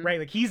 right?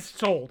 Like, he's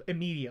sold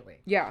immediately.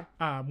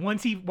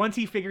 Once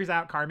he figures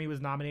out Carmy was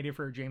nominated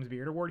for a James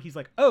Beard Award, he's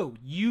like, oh,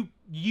 you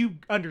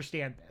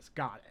understand this,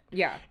 got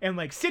it. And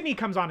like, Sydney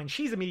comes on and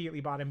she's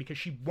immediately bought in because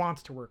she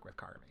wants to work with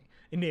Carmy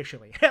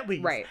initially, at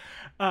least, right?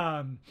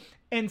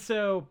 And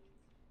so,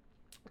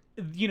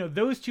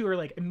 those two are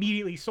like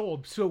immediately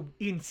sold. So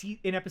in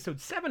episode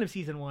 7 of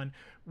season 1,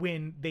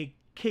 when they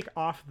kick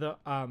off the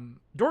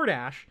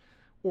DoorDash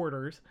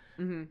orders,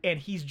 and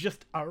he's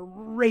just a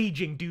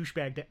raging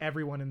douchebag to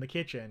everyone in the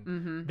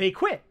kitchen, they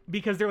quit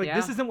because they're like,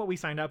 this isn't what we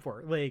signed up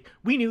for. Like,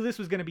 we knew this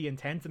was going to be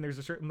intense, and there's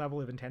a certain level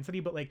of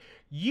intensity, but like,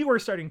 you are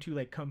starting to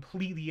like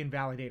completely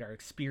invalidate our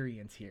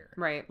experience here,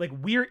 right? Like,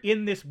 we're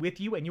in this with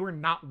you, and you are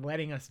not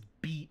letting us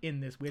be in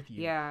this with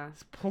you.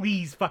 So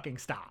please fucking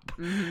stop.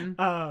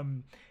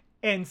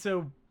 And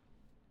so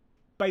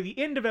by the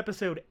end of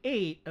episode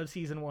 8 of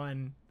season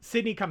 1,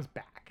 Sydney comes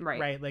back.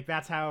 Right? Like,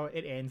 that's how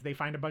it ends. They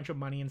find a bunch of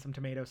money and some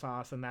tomato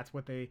sauce, and that's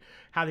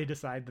how they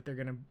decide that they're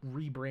going to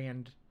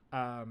rebrand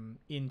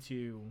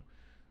into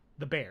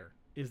The Bear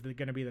is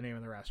going to be the name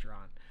of the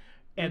restaurant.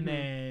 And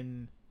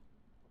then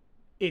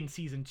in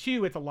season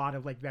 2, it's a lot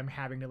of like them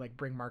having to like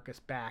bring Marcus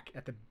back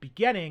at the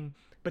beginning,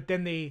 but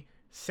then they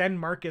send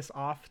Marcus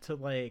off to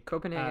like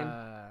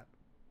Copenhagen.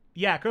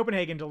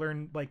 Copenhagen to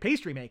learn like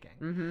pastry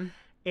making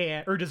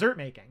or dessert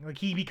making. Like,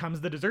 he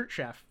becomes the dessert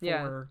chef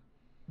for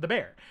The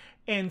Bear.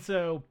 And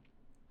so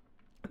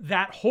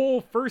that whole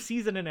first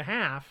season and a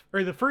half,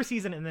 or the first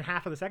season and then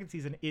half of the second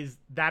season, is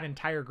that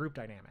entire group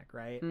dynamic,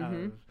 right?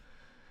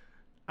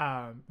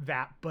 Of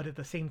that. But at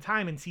the same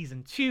time, in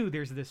season 2,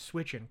 there's this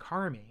switch in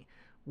Carmy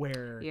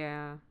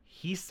where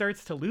he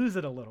starts to lose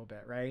it a little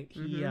bit, right?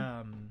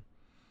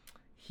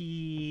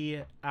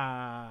 He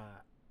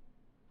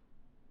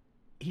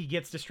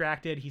gets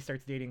distracted. He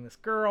starts dating this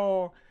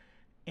girl,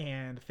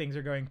 and things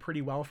are going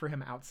pretty well for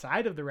him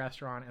outside of the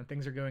restaurant, and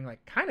things are going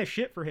like kind of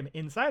shit for him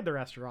inside the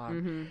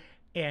restaurant.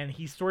 And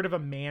he's sort of a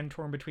man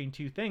torn between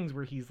two things,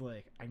 where he's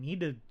like, I need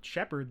to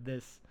shepherd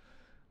this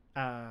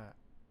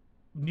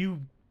new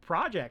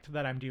project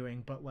that I'm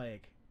doing, but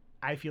like,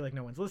 I feel like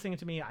no one's listening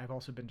to me. I've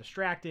also been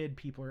distracted.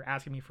 People are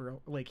asking me for,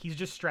 like, he's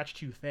just stretched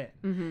too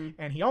thin.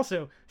 And he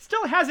also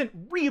still hasn't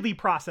really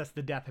processed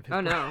the death of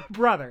his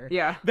brother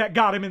that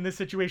got him in this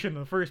situation in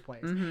the first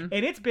place. And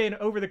it's been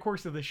over the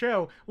course of the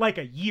show like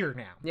a year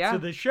now. So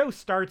the show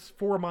starts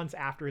 4 months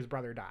after his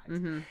brother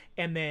dies.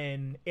 And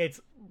then it's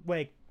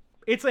like,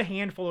 it's a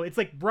handful, it's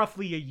like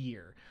roughly a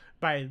year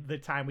by the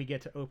time we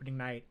get to opening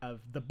night of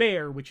The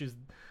Bear, which is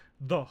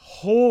the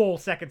whole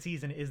second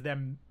season is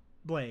them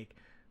like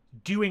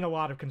doing a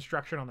lot of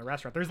construction on the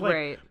restaurant. There's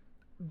like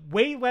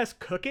way less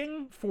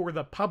cooking for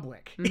the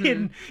public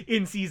in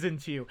season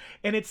 2.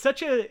 And it's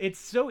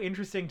so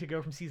interesting to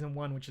go from season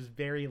 1, which is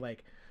very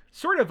like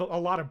sort of a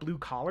lot of blue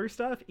collar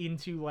stuff,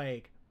 into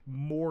like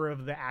more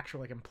of the actual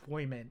like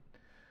employment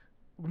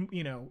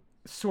you know,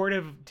 sort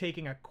of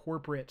taking a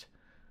corporate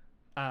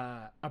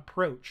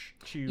approach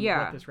to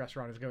what this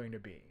restaurant is going to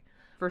be.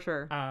 For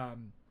sure.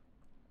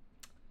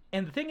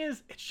 And the thing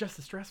is, it's just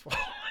as stressful.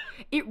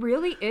 It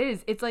really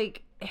is. It's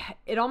like,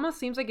 it almost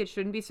seems like it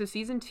shouldn't be. So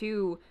season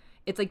 2,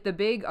 it's like the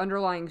big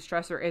underlying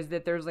stressor is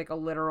that there's like a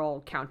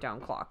literal countdown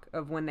clock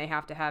of when they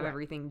have to have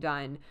everything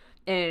done.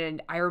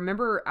 And I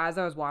remember as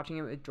I was watching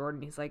it with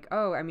Jordan, he's like,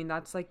 oh, I mean,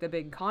 that's like the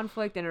big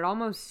conflict. And it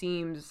almost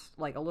seems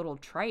like a little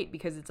trite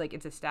because it's like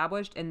it's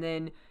established and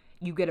then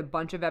you get a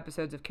bunch of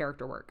episodes of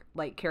character work.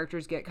 Like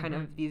characters get kind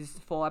of these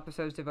full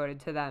episodes devoted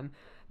to them.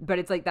 But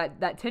it's like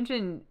that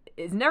tension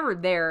is never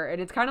there.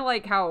 And it's kind of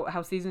like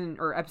how season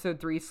or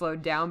episode 3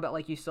 slowed down, but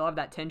like you still have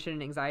that tension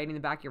and anxiety in the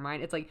back of your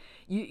mind. It's like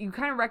you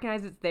kind of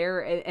recognize it's there.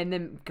 And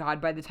then,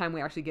 God, by the time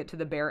we actually get to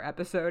the bear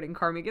episode and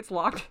Carmi gets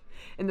locked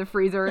in the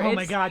freezer. Oh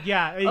my God.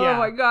 Yeah. Oh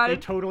my God. They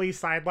totally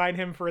sideline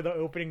him for the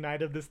opening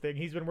night of this thing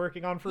he's been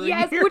working on for a year.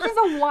 Yes, which is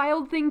a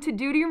wild thing to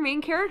do to your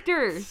main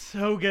character.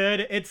 So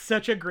good. It's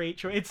such a great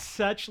show. It's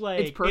such like,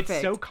 it's perfect.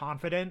 It's so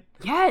confident.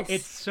 Yes.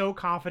 It's so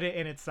confident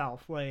in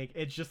itself. Like,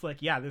 it's just like,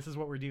 yeah, this is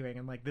what we're doing.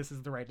 And like, this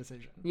is the right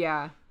decision.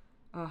 Yeah.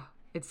 Oh,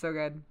 it's so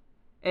good.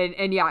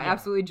 And yeah,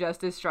 absolutely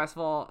just as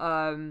stressful.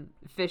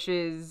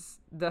 Fish's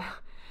the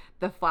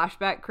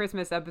flashback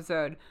Christmas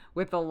episode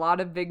with a lot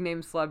of big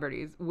name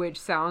celebrities, which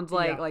sounds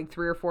like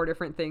 3 or 4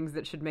 different things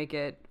that should make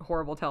it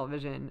horrible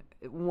television.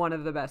 One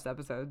of the best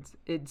episodes.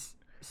 It's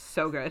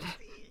so good.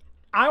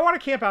 I want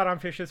to camp out on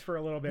Fish's for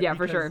a little bit. Yeah,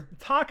 for sure.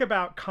 Talk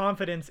about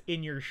confidence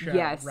in your show,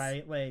 yes.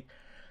 right? Like,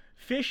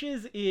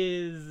 Fish's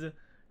is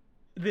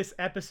this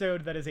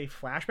episode that is a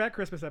flashback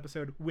Christmas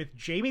episode with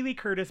Jamie Lee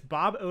Curtis,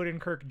 Bob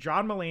Odenkirk,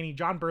 John Mulaney,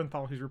 John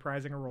Bernthal, who's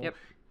reprising a role,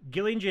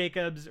 Gillian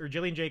Jacobs,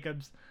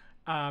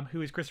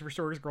 who is Christopher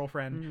Story's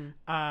girlfriend.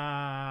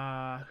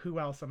 Who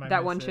else am I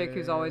That missing? one chick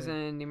who's always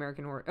in the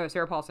American Horror. Oh,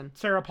 Sarah Paulson.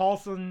 Sarah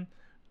Paulson.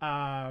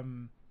 I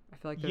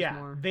feel like there's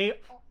more. They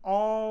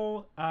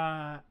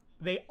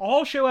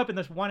all show up in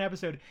this one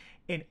episode,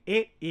 and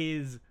it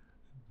is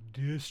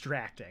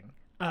distracting.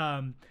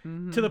 To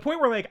the point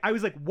where like I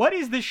was like, what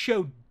is this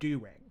show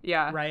doing?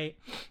 Yeah. Right.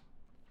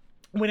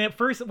 When it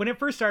first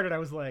started, I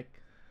was like,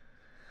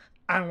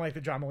 I don't like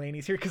that John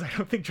Mulaney's here because I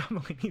don't think John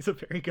Mulaney's a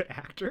very good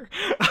actor.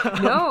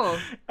 No.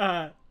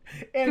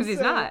 Because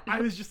he's not.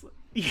 I was just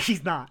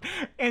he's not.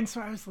 And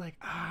so I was like,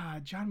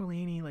 John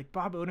Mulaney, like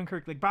Bob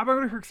Odenkirk. Like Bob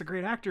Odenkirk's a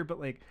great actor, but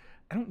like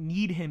I don't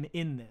need him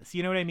in this.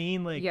 You know what I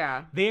mean? Like,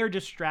 they are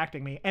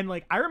distracting me. And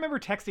like, I remember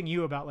texting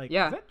you about like, is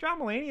that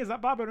John Mulaney? Is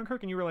that Bob Odenkirk?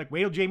 And you were like,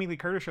 wait till Jamie Lee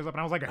Curtis shows up.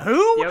 And I was like,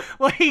 who? Yep.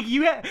 Like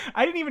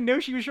I didn't even know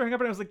she was showing up.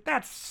 And I was like,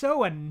 that's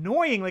so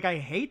annoying. Like, I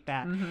hate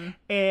that.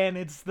 And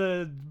it's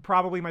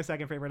probably my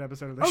second favorite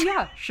episode of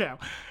the show.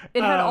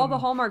 It had all the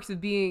hallmarks of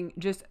being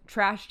just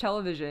trash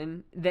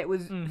television that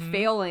was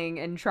failing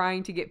and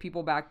trying to get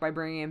people back by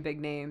bringing in big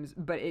names.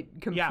 But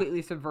it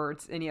completely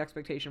subverts any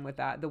expectation with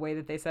that. The way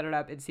that they set it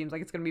up, it seems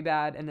like it's going to be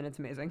bad. And then it's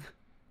amazing.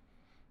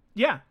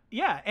 Yeah,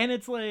 and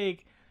it's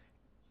like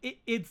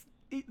it's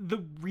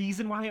the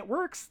reason why it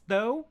works,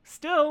 though,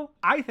 still,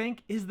 I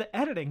think, is the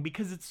editing,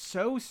 because it's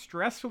so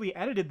stressfully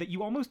edited that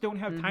you almost don't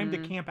have time to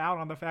camp out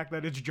on the fact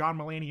that it's John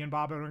Mulaney and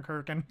Bob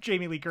Odenkirk and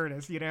Jamie Lee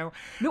Curtis, you know?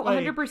 No,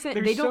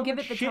 100%. They don't give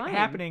it the shit time.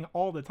 Happening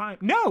all the time.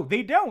 No,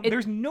 they don't.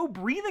 There's no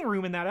breathing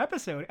room in that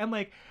episode. And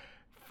like,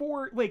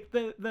 for like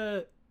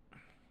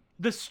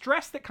the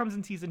stress that comes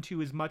in season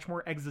 2 is much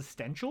more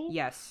existential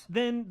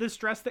than the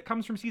stress that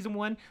comes from season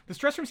 1. The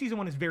stress from season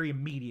 1 is very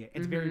immediate.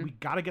 It's very, we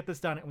got to get this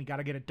done and we got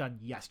to get it done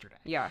yesterday.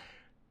 Yeah.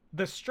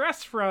 The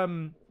stress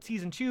from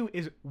season 2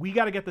 is we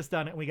got to get this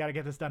done and we got to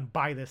get this done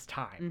by this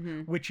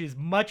time, which is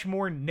much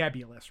more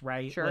nebulous,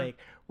 right? Sure. Like,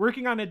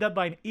 working on a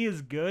deadline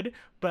is good,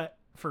 but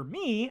for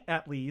me,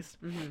 at least,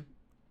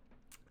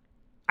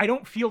 I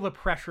don't feel the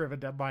pressure of a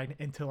deadline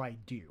until I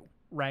do.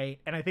 Right.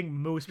 And I think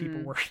most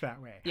people work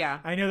that way. Yeah.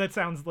 I know that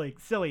sounds like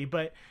silly,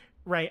 but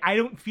I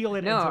don't feel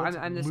it until it's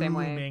I'm the same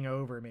way. Looming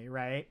over me.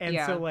 Right. And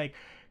so like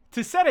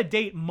to set a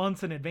date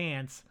months in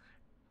advance,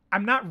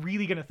 I'm not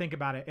really going to think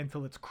about it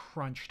until it's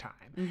crunch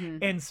time.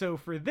 And so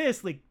for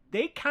this, like,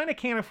 they kind of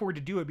can't afford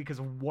to do it because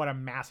of what a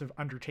massive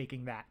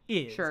undertaking that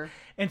is. Sure.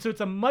 And so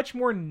it's a much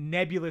more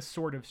nebulous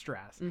sort of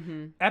stress.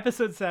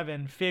 Episode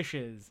 7,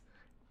 Fishes,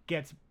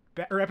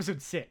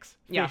 episode 6,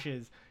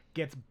 Fishes,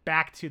 gets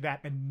back to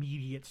that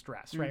immediate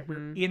stress, right?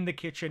 We're in the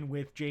kitchen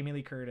with Jamie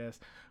Lee Curtis.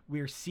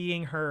 We're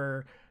seeing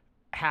her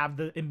have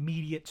the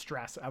immediate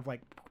stress of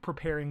like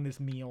preparing this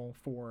meal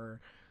for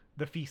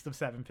the Feast of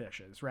Seven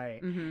Fishes,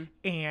 right?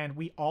 And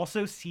we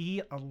also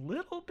see a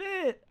little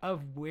bit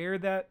of where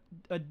that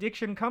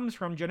addiction comes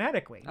from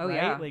genetically, right?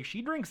 Yeah. Like,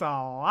 she drinks a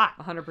lot.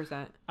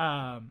 100%.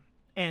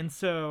 And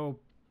so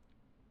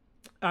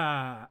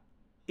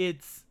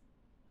it's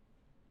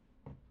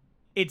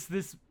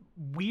this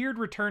weird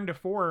return to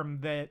form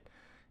that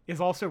is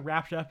also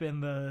wrapped up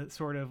in the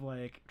sort of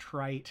like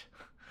trite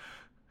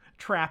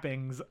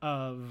trappings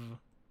of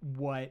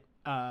what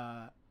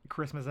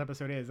Christmas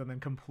episode is, and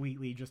then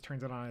completely just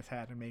turns it on its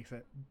head and makes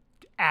it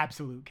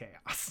absolute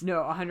chaos. No,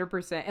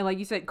 100%. And like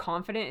you said,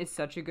 confident is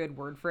such a good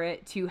word for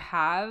it. To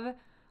have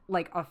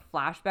like a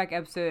flashback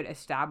episode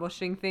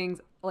establishing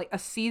things like a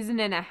season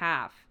and a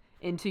half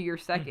into your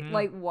second,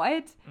 like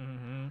what?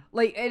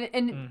 Like,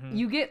 and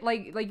you get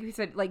like you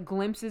said, like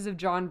glimpses of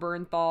John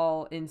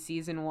Bernthal in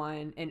season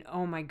 1, and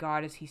oh my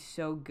God, is he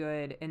so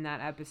good in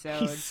that episode?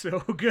 He's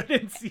so good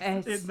in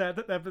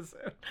that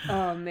episode.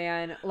 Oh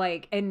man,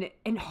 like and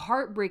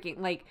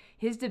heartbreaking. Like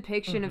his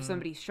depiction of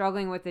somebody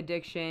struggling with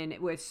addiction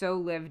was so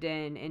lived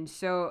in, and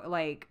so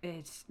like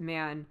it's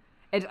man.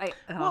 It's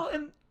well,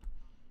 and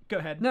go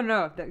ahead.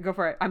 No, go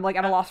for it. I'm like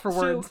at a loss for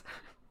words. So,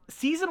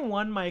 season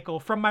 1, Michael,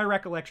 from my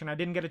recollection, I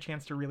didn't get a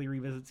chance to really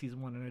revisit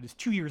season 1, and it is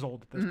 2 years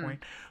old at this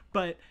point.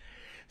 But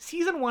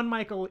season 1,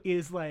 Michael,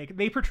 is like,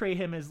 they portray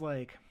him as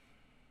like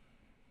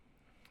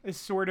a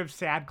sort of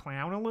sad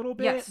clown a little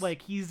bit. Yes.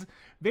 Like, he's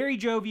very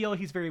jovial,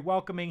 he's very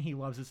welcoming,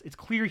 it's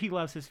clear he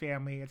loves his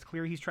family, it's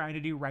clear he's trying to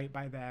do right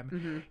by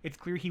them, it's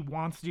clear he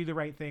wants to do the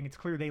right thing, it's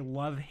clear they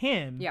love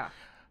him. Yeah.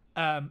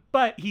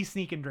 But he's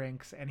sneaking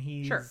drinks, and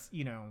he's, Sure.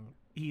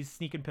 He's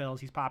sneaking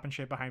pills, he's popping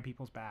shit behind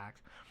people's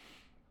backs.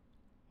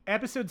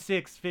 Episode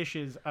 6,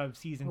 Fishes, of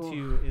season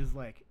 2 is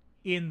like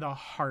in the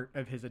heart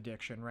of his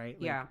addiction, right?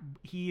 Like, yeah.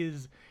 He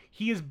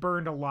has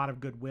burned a lot of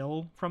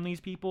goodwill from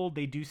these people.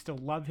 They do still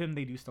love him.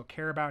 They do still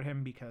care about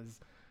him because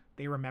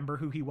they remember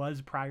who he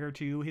was prior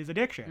to his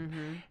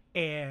addiction.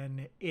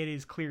 And it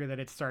is clear that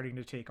it's starting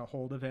to take a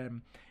hold of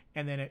him.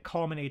 And then it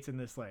culminates in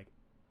this like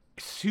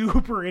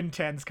super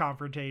intense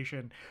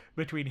confrontation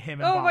between him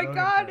and Bob my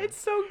God, Odenkirk. it's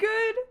so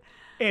good.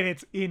 And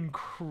it's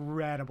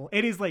incredible.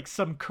 It is like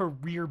some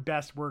career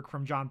best work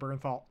from John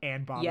Bernthal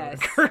and Bob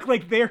Odenkirk.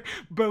 Like they're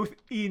both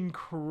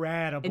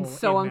incredible. It's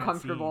so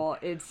uncomfortable.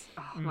 It's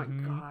my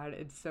God,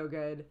 it's so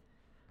good.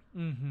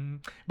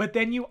 But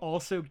then you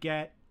also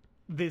get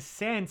this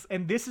sense,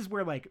 and this is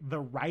where like the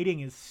writing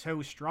is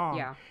so strong.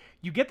 Yeah.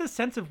 You get the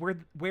sense of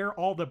where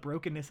all the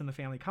brokenness in the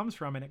family comes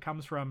from, and it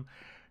comes from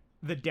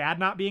the dad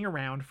not being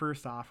around,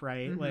 first off,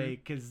 right?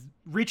 Like, because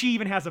Richie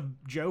even has a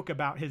joke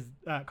about his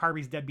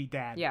Carby's deadbeat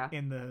dad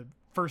in the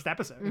first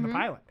episode, in the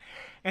pilot.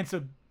 And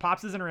so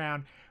Pops isn't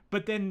around.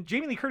 But then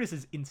Jamie Lee Curtis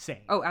is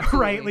insane. Oh, absolutely.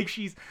 Right? Like,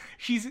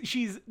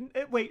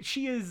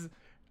 she is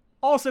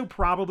also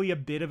probably a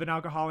bit of an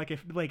alcoholic,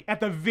 if like at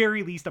the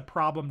very least a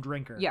problem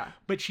drinker. Yeah.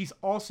 But she's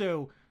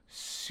also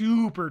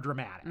super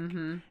dramatic.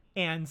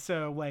 And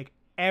so like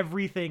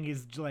everything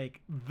is like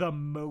the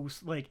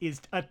most like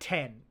is a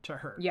 10 to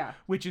her. Yeah.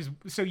 Which is,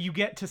 so you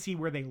get to see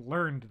where they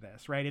learned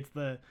this, right? It's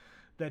the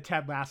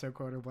Ted Lasso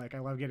quote of like, I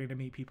love getting to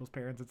meet people's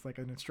parents. It's like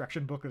an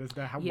instruction booklet as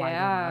to how why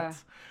they're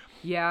nuts.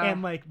 Yeah.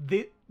 And like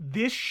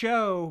this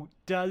show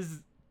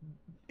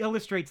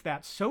illustrates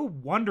that so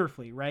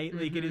wonderfully, right?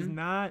 Like it is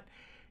not,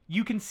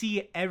 you can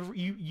see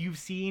you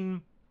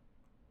see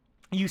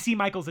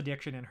Michael's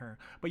addiction in her,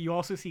 but you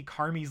also see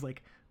Carmy's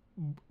like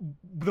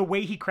the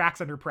way he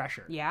cracks under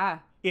pressure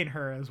in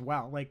her as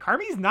well. Like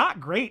Carmy's not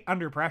great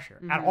under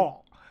pressure at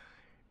all.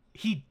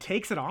 He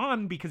takes it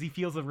on because he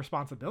feels a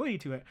responsibility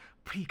to it,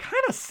 but he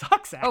kind of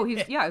sucks at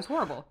it. It's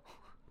horrible.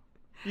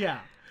 Yeah.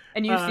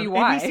 And you see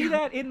why. And you see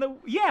that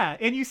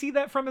and you see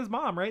that from his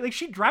mom, right? Like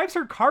she drives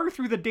her car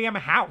through the damn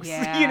house,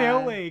 you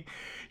know, like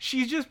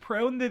she's just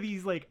prone to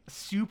these like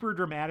super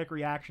dramatic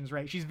reactions,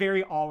 right? She's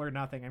very all or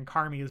nothing, and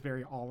Carmy is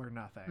very all or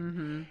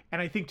nothing.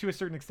 And I think to a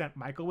certain extent,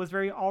 Michael was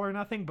very all or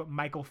nothing, but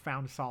Michael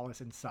found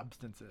solace in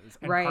substances,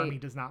 and Carmy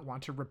does not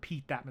want to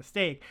repeat that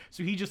mistake.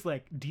 So he just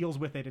like deals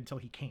with it until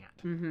he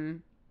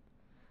can't.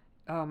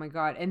 Oh my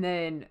God. And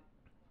then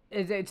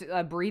it's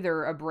a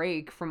breather, a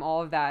break from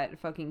all of that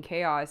fucking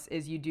chaos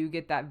is you do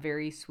get that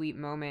very sweet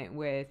moment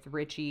with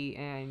Richie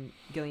and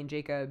Gillian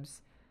Jacobs,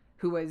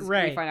 who was,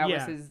 we find out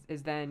was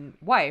his then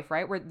wife,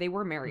 right? Where they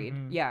were married.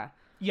 Yeah.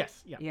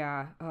 Yes. Yeah.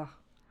 Yeah. Ugh.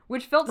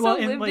 Which felt so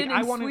lived in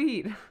and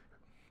sweet.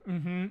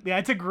 Yeah,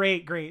 it's a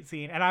great, great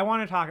scene. And I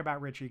want to talk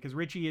about Richie because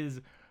Richie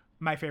is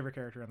my favorite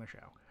character on the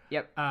show.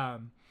 Yep.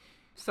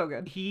 So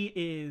good.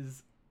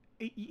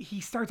 He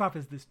starts off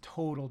as this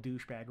total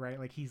douchebag, right?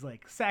 Like he's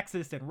like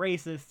sexist and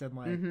racist and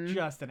like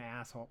just an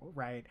asshole,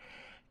 right?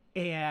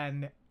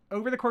 And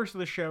over the course of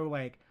the show,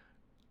 like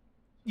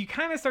you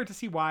kind of start to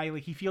see why.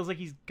 Like he feels like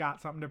he's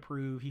got something to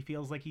prove. He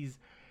feels like he's,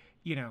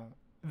 you know,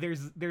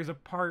 there's a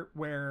part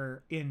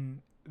where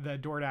in the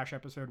DoorDash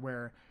episode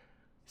where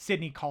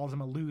Sydney calls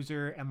him a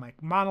loser and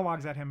like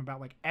monologues at him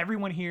about like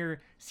everyone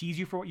here sees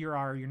you for what you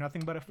are. You're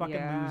nothing but a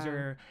fucking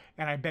loser.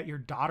 And I bet your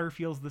daughter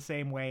feels the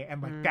same way.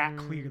 And like that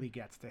clearly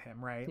gets to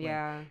him, right?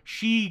 Yeah.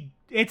 Like,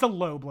 it's a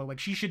low blow. Like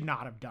she should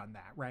not have done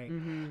that, right?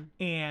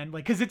 And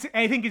like, cause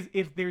I think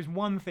if there's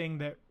one thing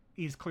that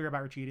is clear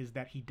about Richie, it is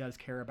that he does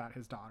care about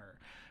his daughter,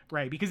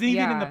 right? Because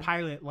even in the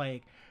pilot,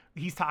 like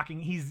he's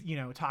talking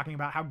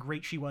about how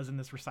great she was in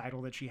this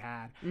recital that she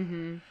had.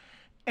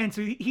 And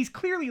so he's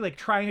clearly like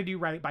trying to do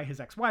right by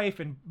his ex-wife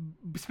and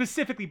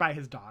specifically by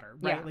his daughter,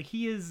 right? Yeah. Like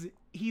he's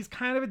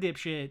kind of a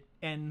dipshit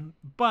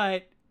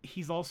but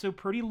he's also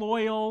pretty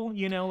loyal,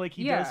 you know, like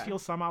he does feel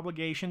some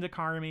obligation to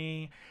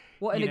Carmy.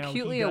 Well, and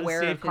acutely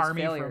aware of his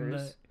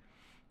failures.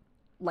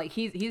 like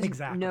he's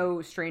Exactly.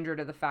 no stranger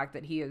to the fact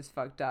that he is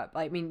fucked up.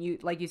 I mean, you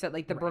like you said,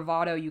 like the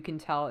bravado you can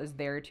tell is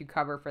there to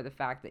cover for the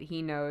fact that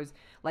he knows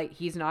like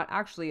he's not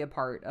actually a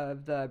part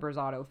of the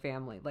Brazado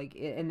family. Like,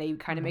 and they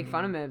kind of make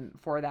fun of him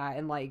for that.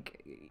 And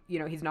like, you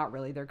know, he's not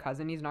really their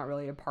cousin. He's not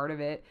really a part of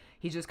it.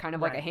 He's just kind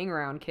of like a hang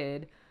around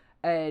kid.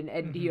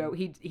 And you know,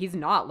 he's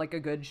not like a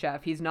good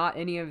chef. He's not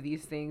any of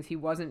these things. He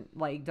wasn't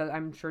like,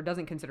 I'm sure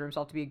doesn't consider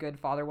himself to be a good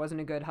father,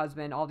 wasn't a good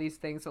husband, all these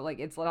things. So like,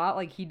 it's not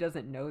like he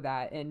doesn't know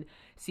that. And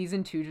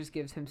season 2 just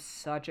gives him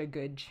such a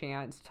good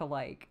chance to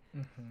like,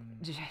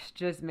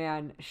 just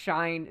man,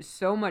 shine.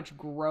 So much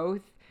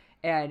growth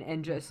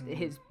and just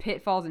his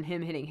pitfalls and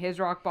him hitting his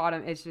rock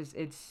bottom.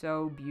 It's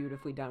so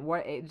beautifully done.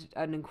 It's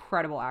an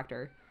incredible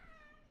actor.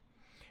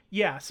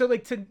 Yeah. So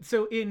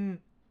in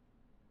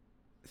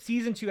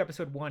season 2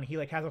 episode 1, he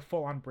like has a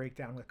full-on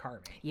breakdown with Carmi.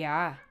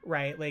 Yeah.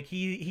 Right? Like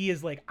he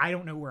is like, I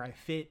don't know where I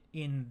fit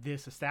in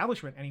this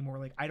establishment anymore.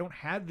 Like, I don't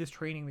have this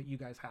training that you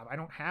guys have. I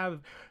don't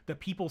have the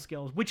people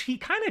skills, which he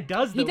kind of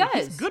does though. He does.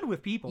 He's good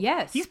with people.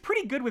 Yes. He's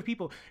pretty good with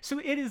people. So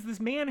it is this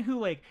man who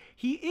like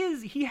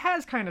he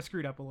has kind of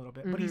screwed up a little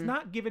bit, but he's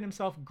not given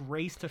himself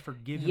grace to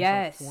forgive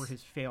himself for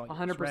his failures.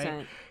 100%.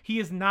 Right? He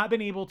has not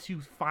been able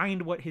to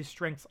find what his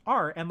strengths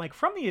are. And like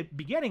from the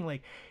beginning,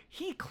 like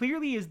he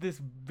clearly is this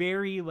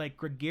very like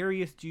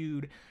gregarious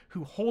dude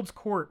who holds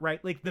court,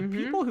 right? Like the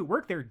people who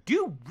work there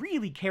do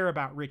really care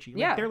about Richie.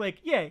 Like, they're like,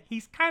 yeah,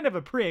 he's kind of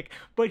a prick,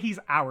 but he's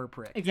our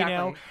prick, exactly. You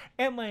know?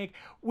 And like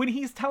when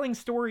he's telling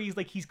stories,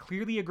 like he's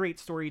clearly a great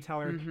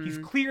storyteller. He's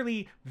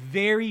clearly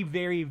very,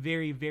 very,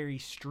 very, very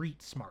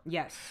street smart.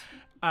 Yes.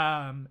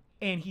 And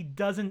he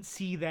doesn't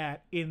see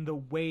that in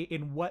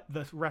what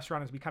the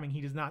restaurant is becoming.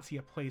 He does not see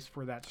a place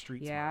for that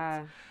street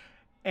smart.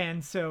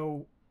 And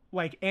so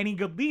like any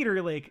good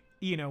leader, like,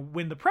 you know,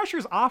 when the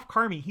pressure's off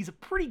Carmi, he's a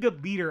pretty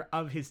good leader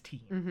of his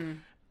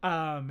team.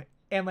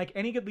 And like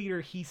any good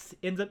leader, he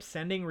ends up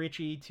sending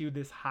Richie to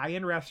this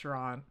high-end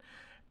restaurant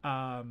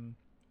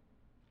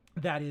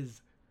that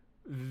is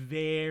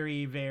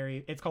very,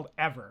 very, it's called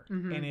Ever.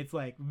 And it's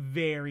like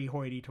very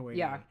hoity-toity.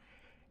 Yeah.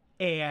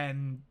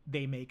 And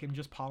they make him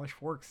just polish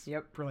forks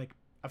for like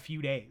a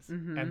few days.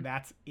 And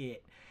that's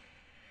it.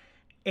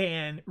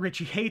 And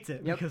Richie hates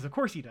it because of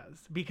course he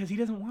does, because he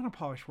doesn't want to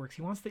polish forks.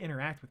 He wants to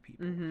interact with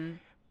people.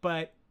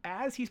 But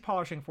as he's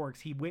polishing forks,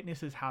 he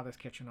witnesses how this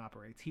kitchen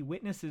operates. He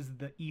witnesses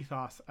the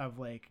ethos of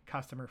like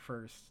customer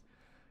first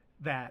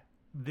that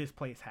this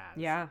place has.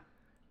 Yeah.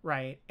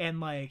 Right. And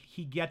like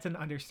he gets an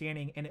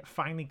understanding, and it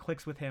finally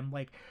clicks with him,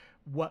 like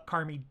what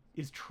Carmi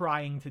is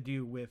trying to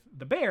do with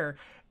the bear.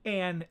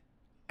 And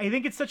I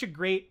think it's such a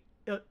great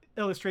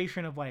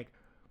illustration of like,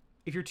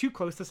 if you're too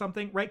close to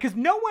something, right? Because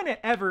no one at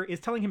Ever is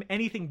telling him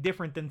anything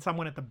different than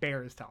someone at the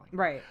Bear is telling him.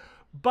 Right.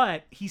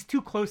 But he's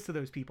too close to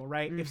those people,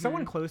 right? If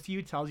someone close to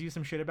you tells you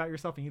some shit about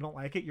yourself and you don't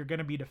like it, you're going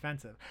to be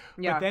defensive.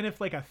 Yeah. But then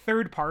if like a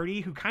third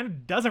party who kind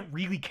of doesn't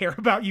really care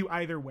about you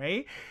either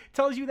way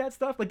tells you that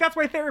stuff, like that's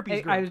why therapy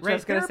is great. I was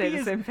just going to say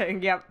the same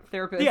thing. Yep.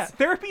 Therapist. Yeah.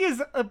 Therapy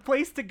is a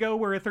place to go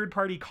where a third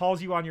party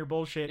calls you on your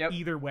bullshit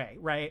either way,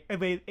 right?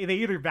 And they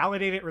either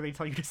validate it or they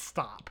tell you to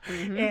stop.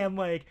 And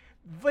like,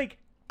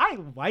 I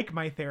like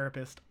my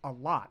therapist a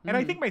lot. And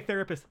I think my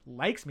therapist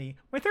likes me.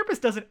 My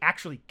therapist doesn't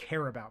actually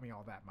care about me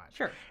all that much.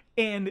 Sure.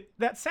 And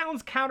that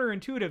sounds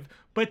counterintuitive,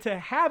 but to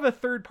have a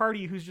third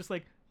party who's just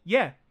like,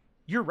 yeah,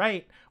 you're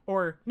right,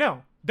 or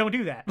no, don't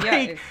do that. Yeah,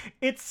 like,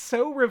 it's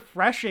so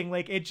refreshing.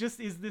 Like, it just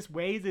is this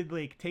way to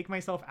like take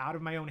myself out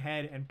of my own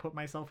head and put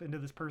myself into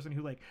this person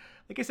who like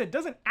I said,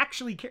 doesn't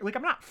actually care. Like,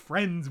 I'm not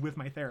friends with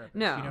my therapist.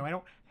 No. You know, I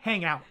don't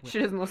hang out with She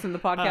doesn't listen to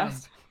the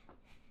podcast.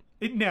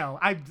 No,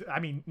 I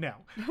mean, no,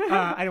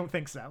 I don't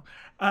think so.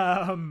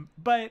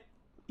 But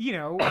you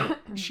know,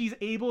 she's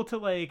able to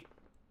like,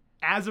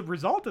 as a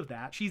result of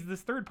that, she's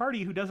this third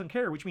party who doesn't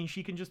care, which means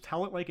she can just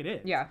tell it like it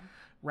is. Yeah.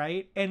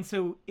 Right. And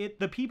so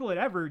the people at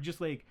Ever just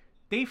like,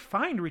 they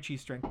find Richie's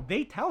strength.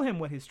 They tell him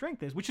what his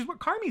strength is, which is what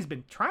Carmi's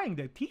been trying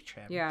to teach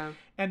him. Yeah.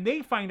 And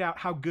they find out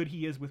how good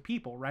he is with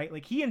people, right?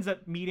 Like he ends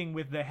up meeting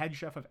with the head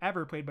chef of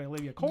Ever, played by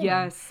Olivia Colman.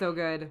 Yes, so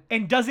good.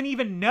 And doesn't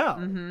even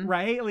know,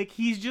 right? Like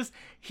he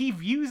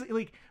views,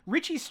 like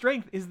Richie's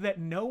strength is that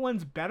no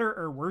one's better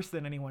or worse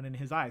than anyone in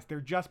his eyes. They're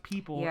just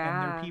people,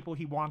 and they're people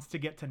he wants to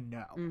get to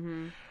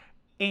know.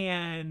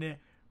 And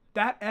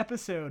that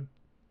episode,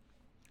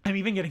 I'm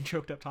even getting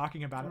choked up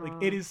talking about it.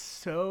 Like it's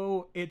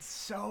so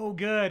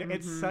good.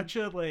 It's such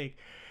a like,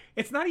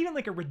 it's not even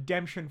like a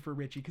redemption for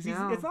Richie, because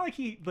it's not like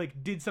he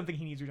like did something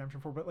he needs redemption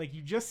for, but like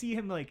you just see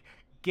him like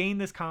gain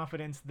this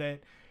confidence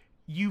that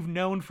you've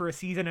known for a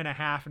season and a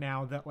half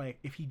now, that like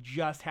if he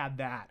just had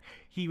that,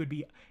 he would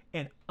be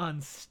an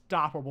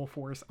unstoppable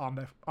force on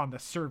the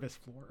service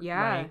floor.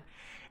 Yeah. Right?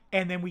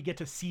 And then we get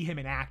to see him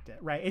enact it,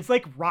 right? It's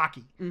like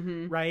Rocky,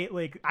 right?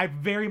 Like I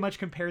very much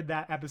compared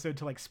that episode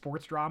to like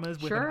sports dramas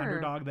with an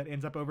underdog that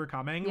ends up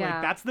overcoming. Yeah.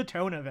 Like that's the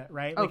tone of it,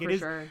 right? Like it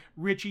is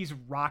Richie's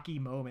Rocky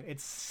moment.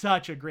 It's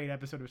such a great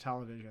episode of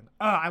television.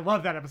 Oh, I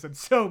love that episode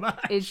so much.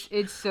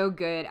 It's so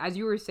good. As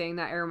you were saying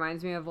that, it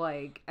reminds me of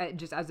like,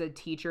 just as a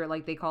teacher,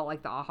 like they call it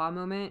like the aha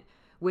moment,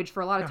 which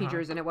for a lot of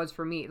teachers, and it was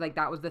for me, like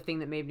that was the thing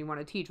that made me want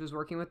to teach, was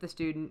working with the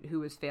student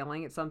who was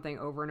failing at something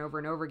over and over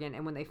and over again.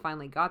 And when they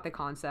finally got the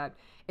concept,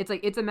 it's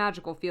like, it's a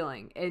magical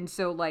feeling. And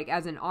so like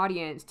as an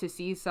audience, to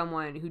see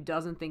someone who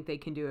doesn't think they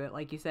can do it,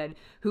 like you said,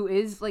 who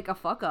is like a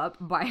fuck up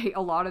by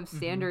a lot of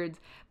standards,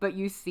 but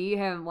you see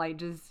him like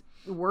just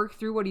work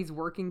through what he's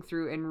working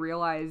through and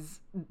realize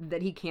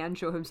that he can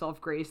show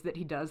himself grace, that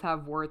he does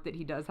have worth, that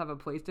he does have a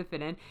place to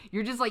fit in.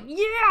 You're just like,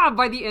 yeah,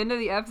 by the end of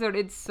the episode,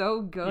 it's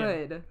so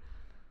good.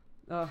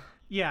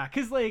 Yeah,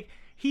 because like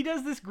he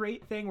does this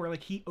great thing where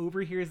like he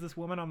overhears this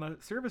woman on the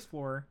service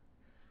floor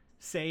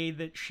say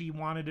that she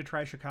wanted to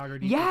try Chicago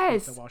deep dish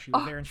pizza while she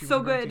was there, and she so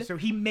was going good. to. So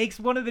he makes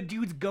one of the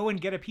dudes go and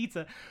get a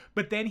pizza,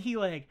 but then he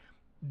like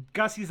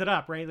gussies it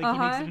up, right? Like he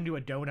makes it into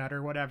a donut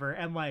or whatever,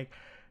 and like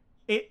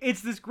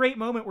it's this great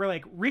moment where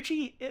like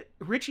Richie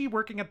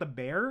working at the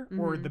Bear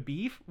or the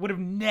Beef would have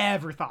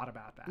never thought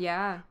about that.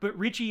 Yeah. But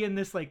Richie in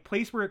this like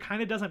place where it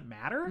kind of doesn't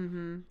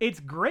matter,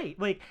 it's great.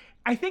 Like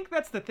I think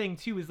that's the thing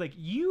too, is like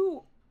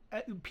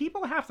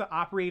people have to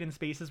operate in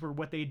spaces where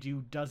what they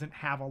do doesn't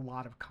have a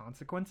lot of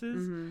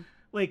consequences.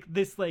 Like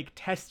this like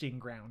testing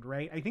ground,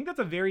 right? I think that's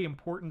a very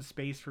important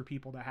space for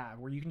people to have,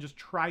 where you can just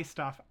try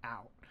stuff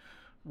out,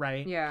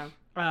 right? Yeah.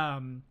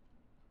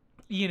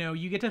 You know,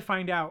 you get to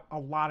find out a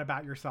lot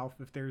about yourself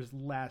if there's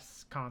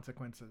less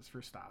consequences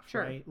for stuff,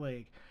 right?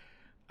 Like,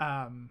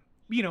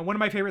 you know, one of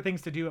my favorite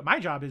things to do at my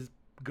job is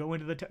go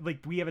into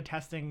we have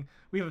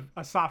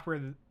a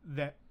software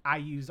that I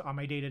use on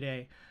my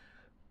day-to-day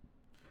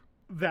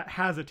that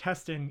has a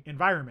testing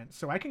environment.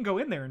 So I can go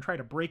in there and try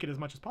to break it as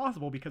much as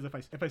possible, because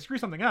if I screw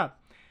something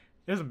up,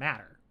 it doesn't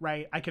matter,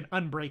 right? I can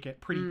unbreak it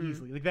pretty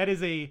easily. Like that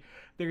is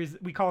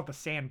we call it the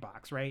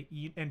sandbox, right?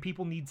 And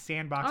people need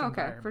sandbox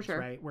environments, for sure.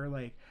 Right? Where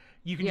like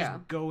you can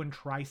just go and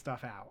try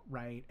stuff out,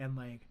 right? And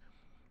like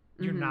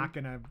you're not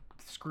gonna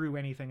screw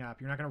anything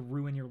up. You're not gonna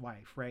ruin your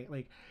life, right?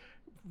 Like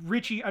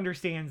Richie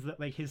understands that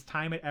like his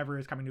time at Ever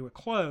is coming to a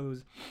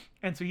close,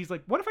 and so he's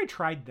like, what if I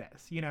tried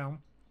this, you know?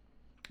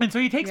 And so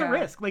he takes a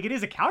risk. Like it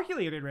is a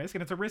calculated risk,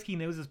 and it's a risk he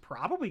knows is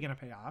probably going to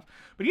pay off,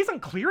 but he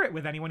doesn't clear it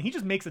with anyone. He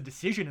just makes a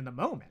decision in the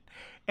moment.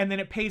 And then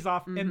it pays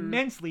off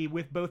immensely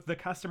with both the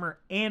customer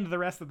and the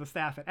rest of the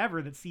staff at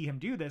Ever that see him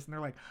do this. And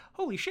they're like,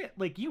 holy shit,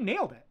 like you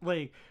nailed it.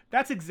 Like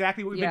that's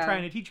exactly what we've been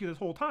trying to teach you this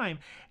whole time.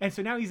 And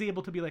so now he's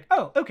able to be like,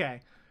 oh, okay,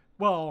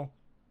 well,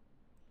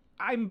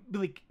 I'm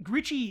like,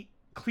 Richie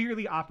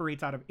clearly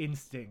operates out of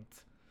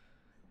instinct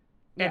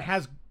and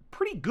has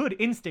pretty good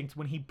instincts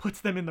when he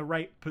puts them in the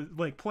right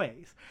like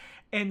place.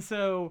 And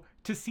so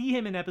to see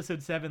him in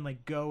episode 7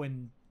 like go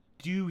and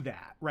do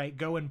that, right,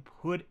 go and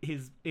put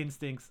his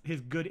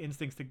good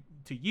instincts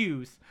to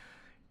use,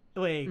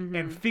 like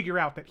and figure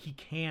out that he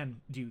can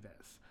do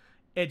this,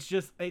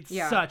 it's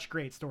such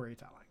great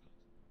storytelling.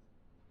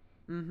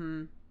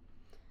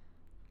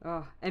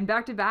 Oh, and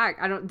back to back,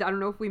 I don't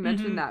know if we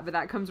mentioned that, but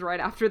that comes right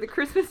after the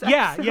Christmas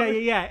episode.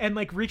 Yeah. And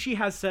like Richie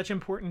has such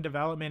important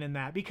development in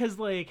that, because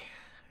like,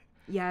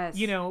 yes,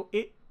 you know,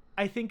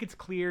 I think it's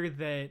clear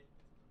that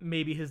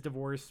maybe his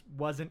divorce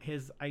wasn't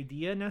his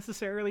idea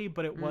necessarily,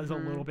 but it was a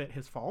little bit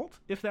his fault,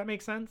 if that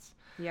makes sense.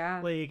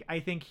 Yeah. Like,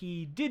 I think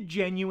he did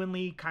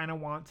genuinely kind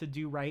of want to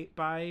do right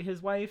by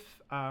his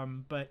wife,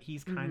 but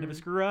he's kind of a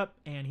screw up,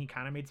 and he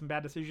kind of made some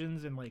bad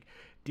decisions and like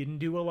didn't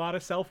do a lot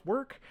of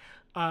self-work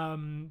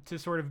to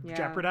sort of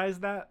jeopardize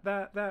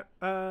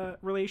that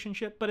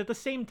relationship. But at the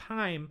same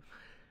time,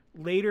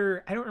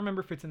 later, I don't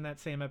remember if it's in that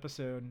same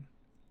episode,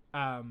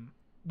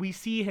 we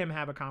see him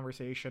have a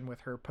conversation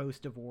with her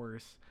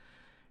post-divorce,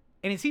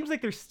 and it seems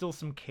like there's still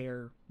some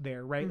care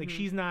there, right? Like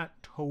she's not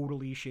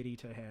totally shitty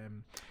to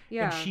him.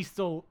 Yeah. And she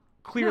still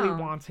clearly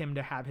wants him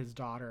to have his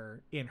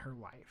daughter in her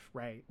life,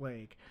 right?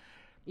 Like,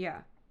 yeah.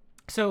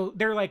 So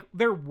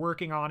they're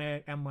working on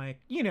it, and like,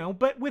 you know,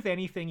 but with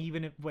anything,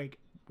 even if like,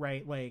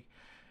 right, like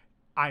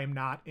I am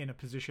not in a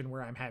position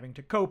where I'm having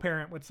to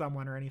co-parent with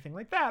someone or anything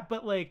like that,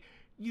 but like,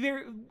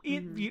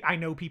 I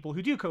know people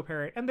who do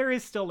co-parent, and there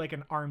is still like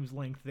an arm's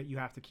length that you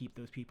have to keep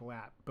those people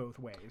at both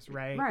ways,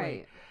 right?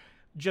 Like,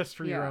 just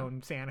for your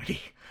own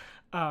sanity.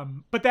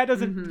 But that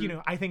doesn't, you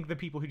know, I think the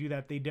people who do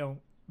that, they don't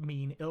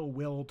mean ill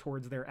will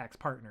towards their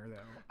ex-partner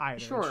though either.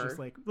 Sure. It's just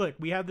like, look,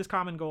 we have this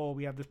common goal,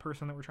 we have this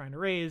person that we're trying to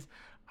raise,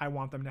 I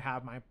want them to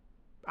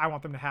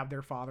have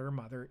their father or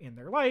mother in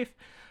their life.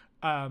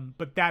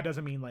 But that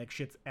doesn't mean like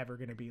shit's ever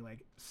going to be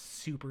like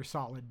super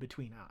solid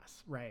between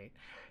us, right?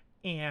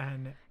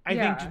 And I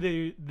think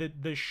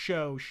the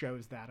show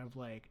shows that, of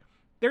like,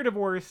 they're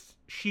divorced,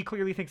 she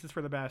clearly thinks it's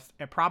for the best,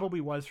 it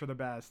probably was for the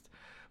best,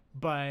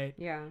 but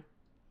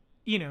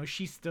you know,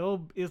 she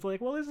still is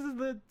like, well, this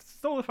is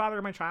still the father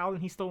of my child,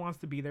 and he still wants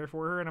to be there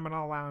for her, and I'm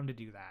gonna allow him to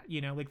do that,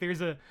 you know? Like there's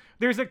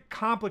a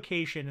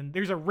complication, and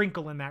there's a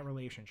wrinkle in that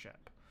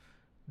relationship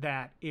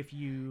that if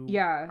you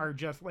are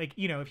just like,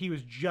 you know, if he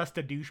was just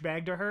a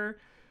douchebag to her,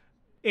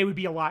 it would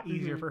be a lot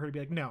easier for her to be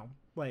like, no,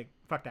 like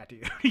fuck that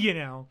dude. You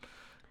know?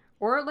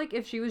 Or like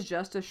if she was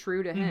just a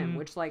shrew to him,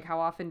 which like how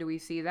often do we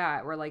see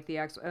that? Where like the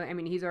ex, I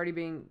mean, he's already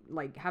being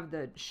like have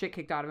the shit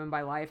kicked out of him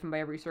by life and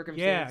by every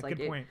circumstance. Yeah, like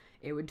good point.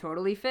 It would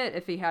totally fit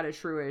if he had a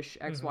shrewish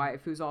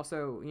ex-wife who's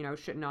also, you know,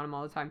 shitting on him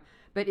all the time.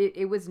 But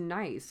it was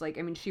nice. Like,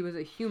 I mean, she was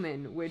a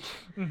human, which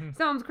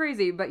sounds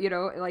crazy, but, you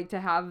know, like to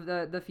have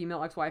the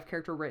female ex-wife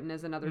character written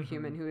as another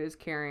human who is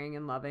caring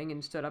and loving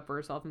and stood up for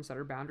herself and set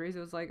her boundaries. It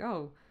was like,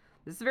 oh,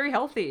 this is very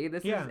healthy.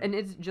 And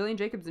it's Gillian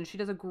Jacobs, and she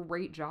does a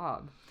great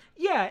job.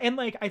 Yeah, and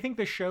like I think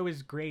the show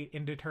is great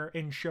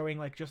in showing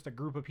like just a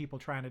group of people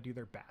trying to do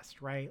their best,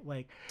 right?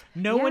 Like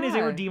no one is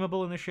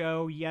irredeemable in the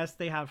show. Yes,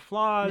 they have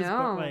flaws,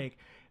 but like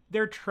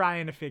they're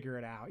trying to figure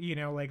it out. You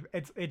know, like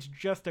it's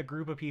just a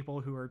group of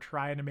people who are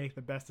trying to make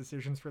the best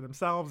decisions for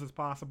themselves as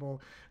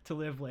possible to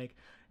live like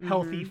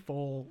healthy,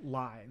 full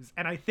lives.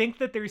 And I think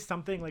that there's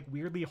something like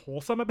weirdly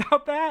wholesome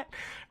about that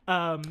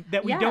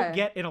that we don't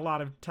get in a lot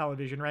of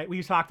television, right?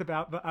 We talked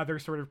about the other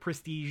sort of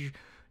prestige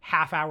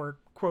half-hour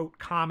quote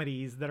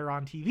comedies that are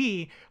on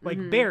TV, like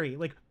Barry.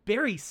 Like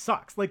Barry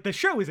sucks. Like the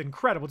show is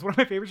incredible. It's one of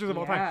my favorite shows of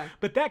all time.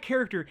 But that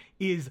character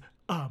is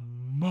a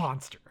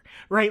monster,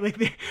 right? Like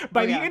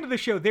by the end of the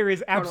show, there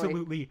is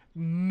absolutely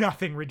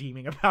nothing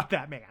redeeming about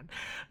that man.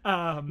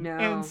 No.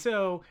 And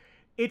so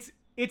it's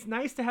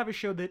nice to have a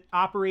show that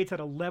operates at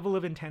a level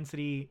of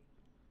intensity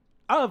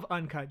of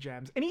Uncut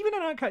Gems. And even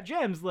in Uncut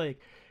Gems, like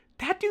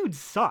that dude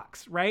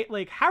sucks, right?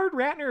 Like Howard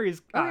Ratner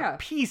is a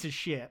piece of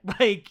shit.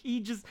 Like he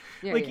just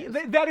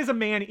that is a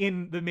man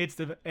in the midst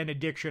of an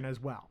addiction as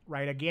well,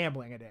 right? A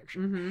gambling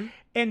addiction.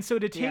 And so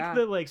to take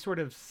the like sort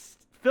of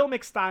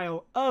filmic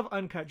style of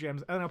Uncut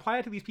Gems and apply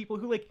it to these people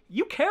who like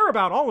you care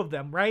about all of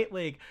them, right?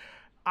 Like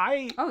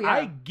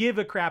I give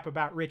a crap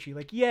about Richie.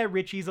 Like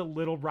Richie's a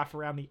little rough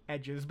around the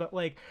edges, but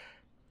like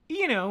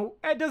you know,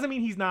 that doesn't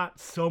mean he's not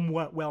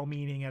somewhat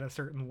well-meaning at a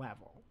certain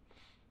level.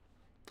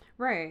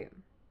 Right.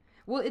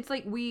 Well, it's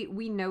like we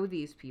know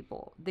these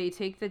people. They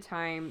take the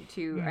time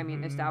to, I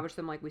mean, establish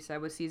them, like we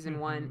said, with season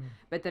one,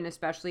 but then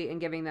especially in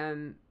giving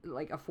them,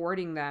 like,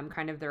 affording them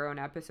kind of their own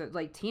episodes.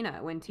 Like Tina,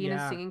 when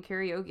Tina's singing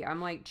karaoke,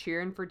 I'm, like,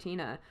 cheering for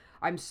Tina.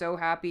 I'm so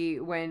happy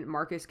when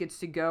Marcus gets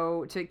to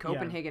go to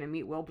Copenhagen and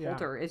meet Will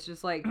Poulter. It's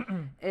just like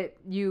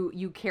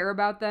you care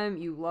about them,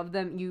 you love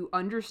them, you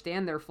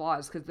understand their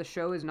flaws because the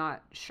show is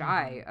not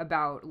shy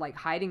about like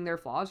hiding their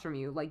flaws from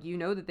you. Like you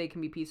know that they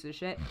can be pieces of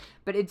shit,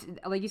 but it's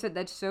like you said,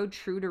 that's so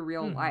true to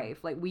real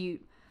life. Like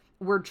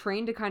we're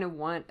trained to kind of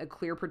want a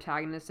clear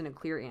protagonist and a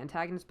clear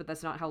antagonist, but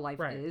that's not how life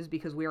is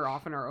because we are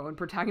often our own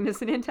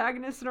protagonists and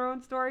antagonists in our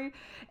own story.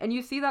 And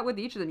you see that with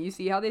each of them. You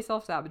see how they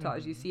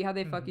self-sabotage. You see how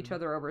they fuck each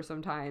other over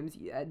sometimes.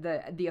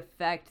 The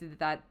effect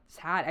that's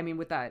had, I mean,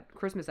 with that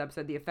Christmas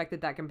episode, the effect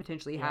that can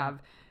potentially have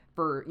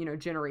for, you know,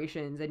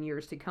 generations and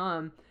years to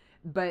come.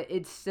 But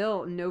it's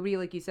still, nobody,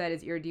 like you said,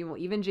 is irredeemable.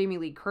 Even Jamie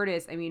Lee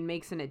Curtis, I mean,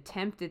 makes an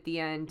attempt at the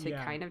end to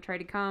kind of try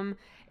to come.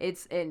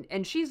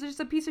 And she's just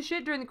a piece of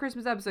shit during the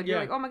Christmas episode. You're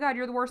like, oh my God,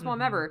 you're the worst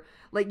mom ever.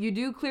 Like, you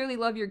do clearly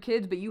love your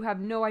kids, but you have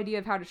no idea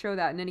of how to show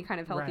that in any kind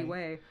of healthy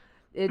way.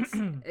 It's,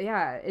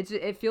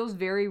 it feels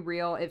very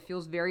real. It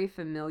feels very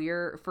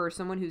familiar for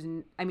someone who's,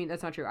 I mean,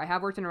 that's not true. I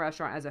have worked in a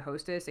restaurant as a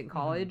hostess in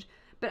college,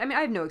 but I mean,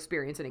 I have no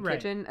experience in a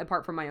kitchen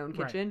apart from my own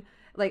kitchen.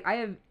 Like I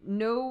have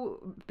no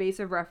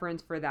base of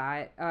reference for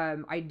that.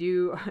 I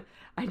do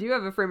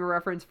have a frame of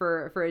reference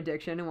for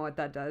addiction and what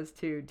that does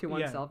to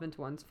oneself and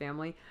to one's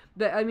family.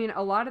 But I mean,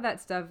 a lot of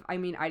that stuff, I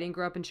mean, I didn't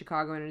grow up in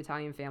Chicago in an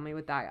Italian family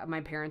with that.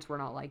 My parents were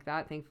not like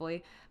that,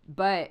 thankfully.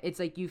 But it's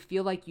like you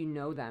feel like you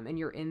know them and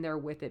you're in there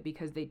with it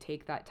because they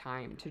take that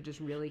time to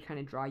just really kind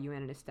of draw you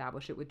in and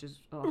establish it with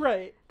just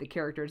the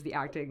characters, the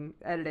acting,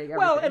 editing, everything.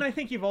 Well, and I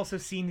think you've also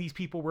seen these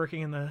people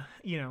working in the,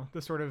 you know,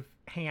 the sort of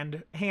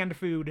hand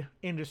food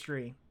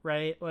industry,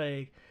 right?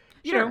 Like,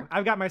 you know,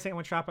 I've got my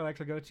sandwich shop I like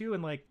to go to,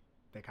 and like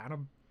they're kind of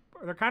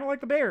like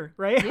the Bear,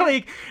 right?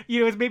 Like, you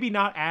know, it's maybe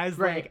not as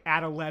like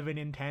at 11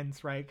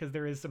 intense, right? Because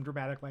there is some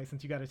dramatic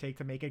license you got to take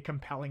to make a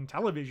compelling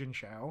television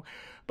show,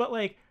 but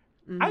like.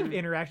 I've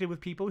interacted with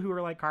people who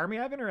are like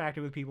Carmi. I've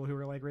interacted with people who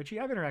are like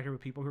Richie. I've interacted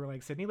with people who are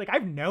like Sydney. Like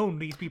I've known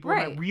these people in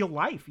my real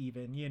life,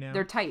 even, you know.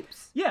 They're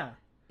types. Yeah,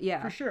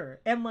 for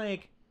sure. And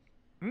like,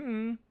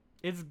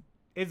 it's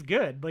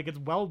good. Like it's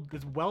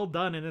well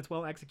done and it's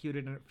well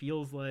executed, and it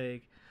feels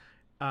like,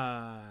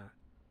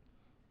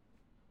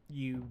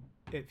 you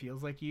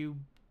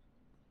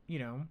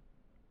know,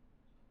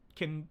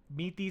 can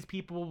meet these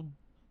people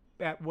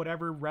at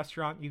whatever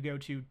restaurant you go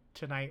to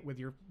tonight with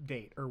your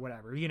date or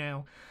whatever, you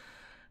know.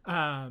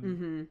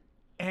 And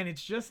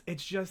it's just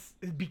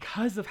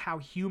because of how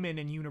human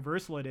and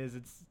universal it is,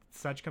 it's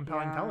such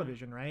compelling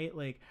television, right?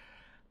 Like,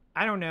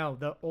 I don't know,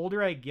 the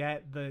older I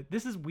get,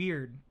 this is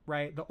weird,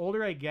 right? The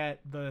older I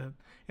get, and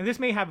this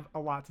may have a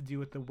lot to do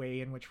with the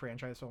way in which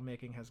franchise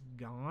filmmaking has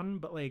gone,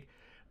 but like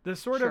the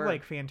sort of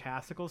like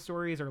fantastical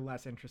stories are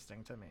less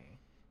interesting to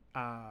me.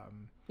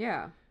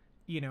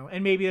 You know,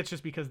 and maybe that's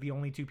just because the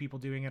only two people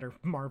doing it are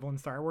Marvel and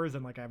Star Wars,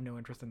 and like I have no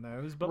interest in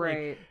those. But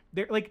like,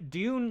 they're like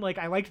Dune. Like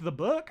I liked the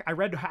book. I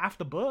read half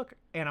the book,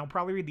 and I'll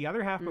probably read the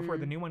other half before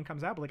the new one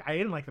comes out. But like I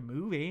didn't like the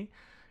movie.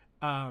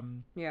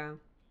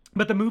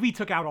 But the movie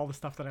took out all the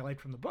stuff that I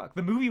liked from the book.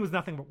 The movie was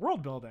nothing but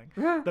world building.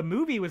 The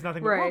movie was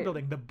nothing but world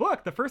building. The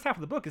book, the first half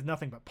of the book is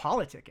nothing but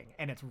politicking,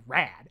 and it's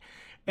rad.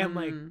 And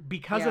like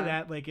because of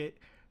that, like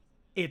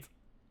it's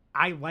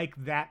I like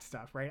that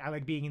stuff, right? I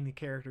like being in the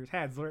characters'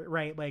 heads,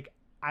 right? Like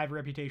I have a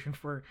reputation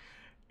for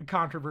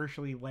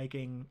controversially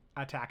liking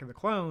Attack of the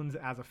Clones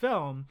as a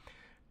film,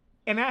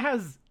 and that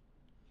has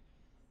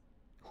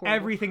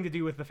everything to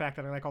do with the fact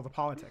that I like all the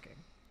politicking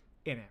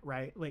in it,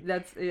 right? Like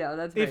that's very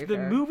if the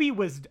fair. movie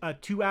was a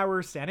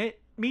 2-hour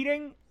Senate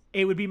meeting,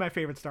 it would be my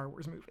favorite Star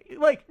Wars movie.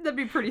 Like that'd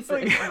be pretty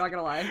sick. Like, I'm not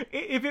gonna lie.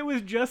 If it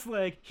was just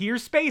like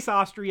here's Space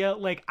Austria,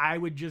 like I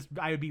would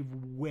be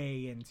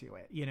way into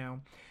it, you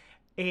know.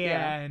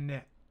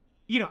 And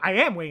you know, I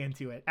am way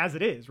into it as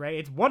it is, right?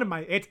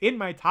 It's in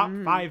my top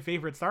 5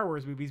 favorite Star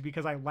Wars movies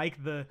because I like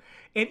and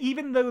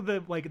even though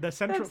the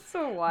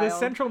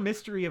central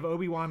mystery of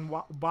Obi-Wan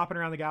bopping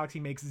around the galaxy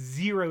makes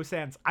 0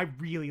 sense, I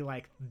really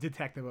like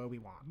Detective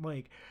Obi-Wan.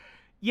 Like,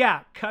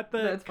 yeah, cut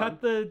the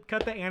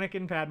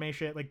Anakin Padme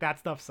shit, like that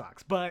stuff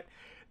sucks, but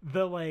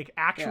the like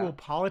actual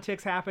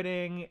politics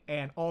happening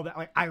and all that,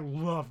 like I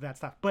love that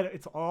stuff, but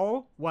it's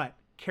all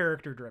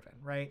character driven,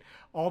 right?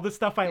 All the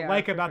stuff I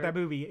like about that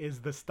movie is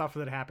the stuff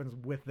that happens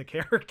with the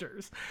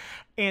characters.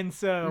 And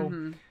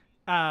so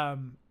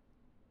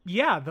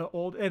the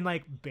old and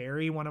like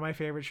Barry, one of my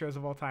favorite shows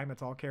of all time,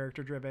 it's all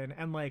character driven.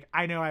 And like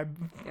I know I've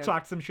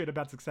talked some shit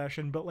about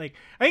Succession, but like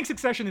I think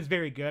Succession is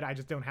very good. I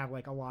just don't have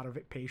like a lot of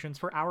patience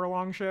for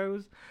hour-long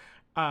shows.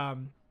 But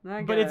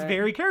it's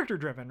very character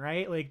driven,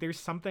 right? Like there's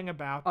something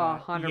about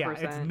that. 100%. Yeah,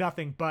 it's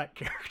nothing but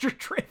character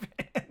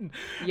driven.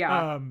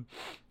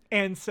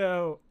 And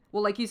so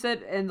well, like you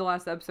said in the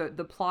last episode,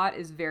 the plot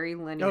is very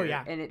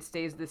linear and it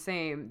stays the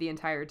same the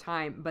entire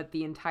time, but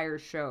the entire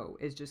show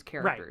is just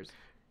characters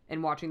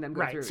and watching them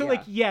go through. So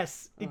like,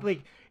 yes,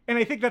 like, and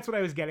I think that's what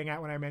I was getting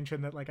at when I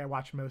mentioned that, like, I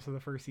watched most of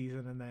the first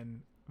season and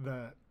then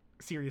the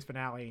series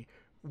finale,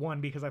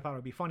 1, because I thought it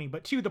would be funny,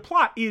 but 2, the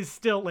plot is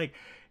still like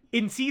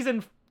in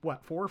season, 4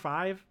 or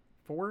 5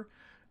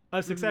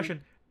 of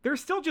Succession, they're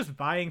still just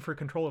vying for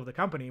control of the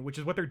company, which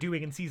is what they're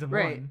doing in season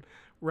 1.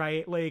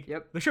 Right? Like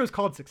the show's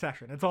called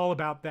Succession. It's all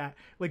about that.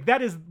 Like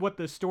that is what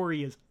the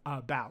story is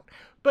about.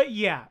 But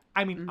yeah,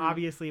 I mean,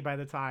 obviously by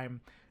the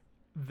time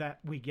that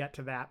we get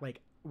to that, like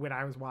when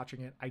I was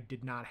watching it, I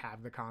did not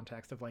have the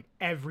context of like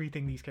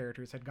everything these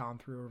characters had gone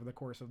through over the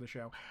course of the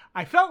show.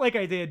 I felt like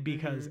I did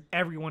because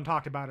everyone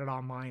talked about it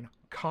online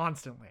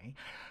constantly.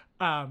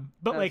 But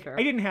that's like fair.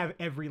 I didn't have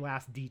every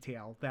last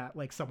detail that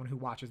like someone who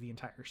watches the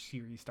entire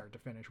series start to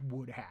finish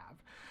would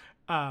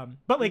have.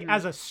 But like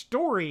as a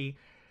story,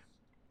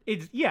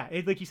 it's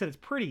like you said, it's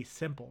pretty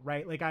simple,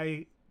 right? Like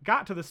I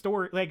got to the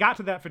story, like got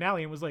to that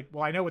finale and was like,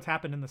 well, I know what's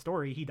happened in the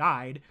story. He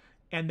died,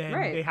 and then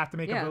they have to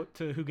make a vote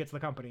to who gets the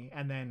company,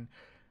 and then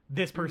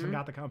this person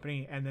got the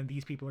company, and then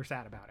these people are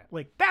sad about it.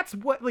 Like that's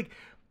what, like,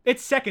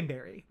 it's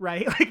secondary,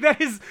 right? Like that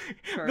is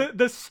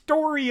the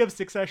story of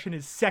Succession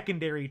is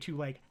secondary to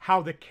like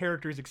how the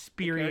characters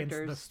experience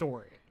the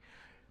story.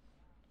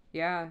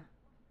 Yeah.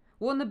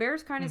 Well, and the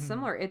Bear's kind of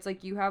similar. It's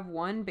like you have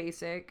one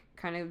basic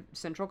kind of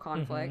central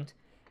conflict,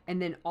 and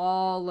then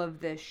all of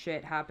this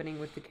shit happening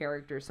with the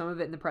characters. Some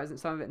of it in the present,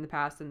 some of it in the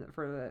past, and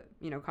for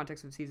the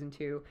context of season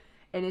 2,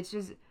 and it's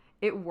just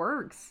it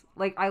works.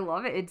 Like I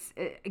love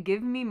it.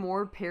 Give me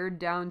more pared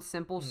down,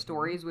 simple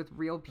stories with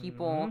real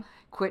people.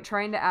 Quit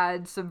trying to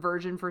add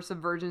subversion for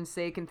subversion's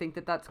sake and think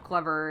that that's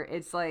clever.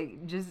 It's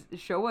like just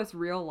show us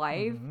real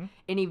life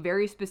in a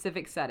very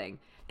specific setting.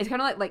 It's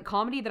kind of like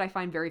comedy that I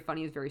find very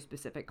funny is very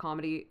specific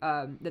comedy.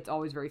 That's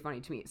always very funny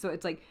to me. So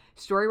it's like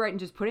story write and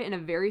just put it in a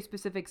very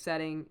specific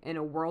setting in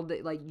a world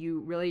that like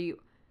you really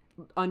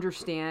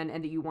understand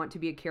and that you want to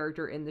be a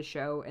character in the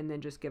show, and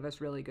then just give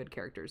us really good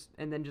characters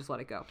and then just let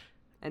it go.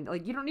 And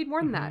like you don't need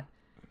more than that.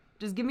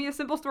 Just give me a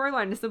simple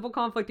storyline, a simple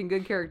conflict, and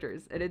good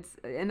characters,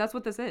 and that's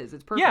what this is.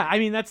 It's perfect. Yeah, I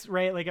mean that's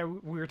right. Like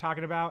we were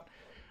talking about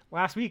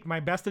last week,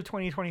 my best of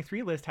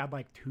 2023 list had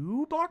like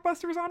 2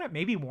 blockbusters on it,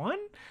 maybe 1.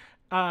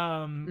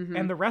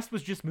 And the rest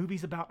was just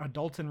movies about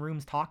adults in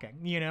rooms talking,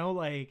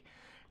 like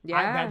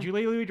that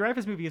Julia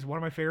Louis-Dreyfus movie is one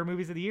of my favorite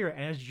movies of the year.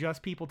 And it's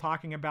just people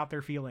talking about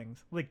their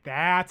feelings. Like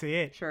that's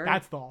it. Sure.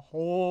 That's the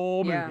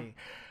whole movie.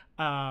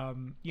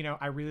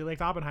 I really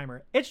liked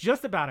Oppenheimer. It's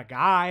just about a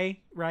guy,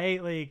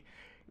 right? Like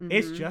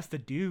it's just a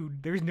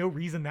dude. There's no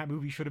reason that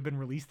movie should have been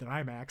released in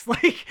IMAX.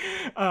 Like,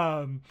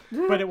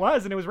 but it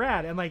was, and it was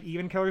rad. And like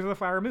even Killers of the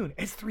Flower Moon,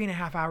 it's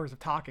 3.5 hours of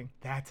talking.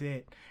 That's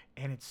it.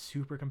 And it's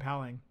super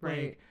compelling.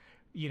 Right.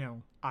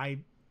 Like,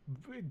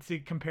 to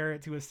compare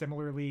it to a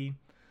similarly,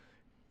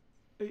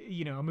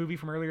 a movie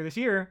from earlier this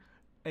year,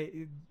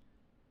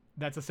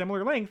 that's a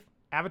similar length,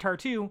 Avatar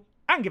 2,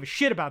 I don't give a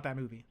shit about that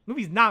movie. The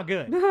movie's not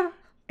good.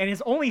 And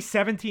it's only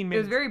 17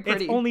 minutes. It was very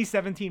pretty. It's only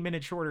 17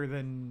 minutes shorter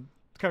than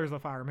Killers of the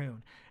Flower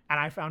Moon. And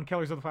I found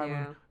Killers of the Flower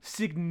Moon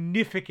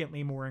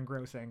significantly more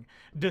engrossing,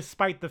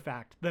 despite the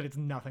fact that it's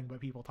nothing but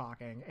people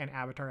talking. And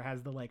Avatar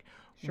has the like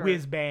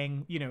whiz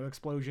bang,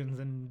 explosions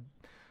and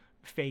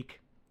fake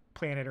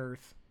planet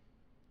Earth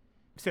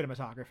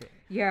cinematography.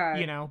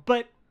 Yeah.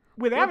 But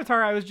with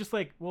Avatar, I was just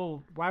like,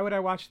 well, why would I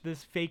watch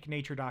this fake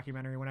nature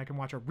documentary when I can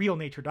watch a real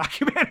nature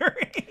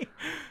documentary?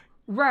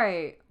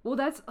 Right. Well,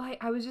 that's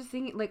I was just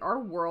thinking, like, our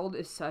world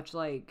is such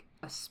like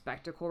a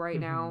spectacle right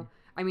now.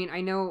 I mean,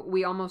 I know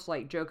we almost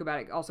like joke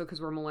about it also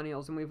because we're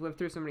millennials and we've lived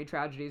through so many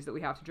tragedies that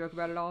we have to joke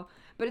about it all.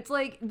 But it's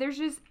like there's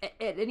just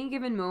at any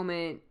given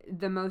moment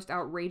the most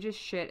outrageous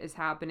shit is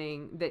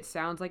happening that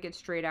sounds like it's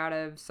straight out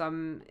of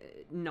some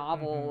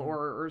novel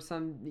or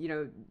some, you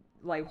know,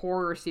 like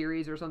horror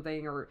series or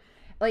something, or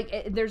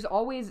like there's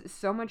always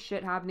so much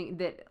shit happening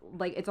that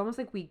like it's almost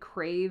like we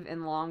crave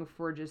and long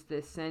for just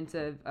this sense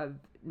of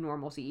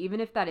normalcy, even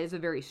if that is a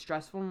very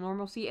stressful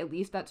normalcy. At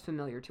least that's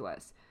familiar to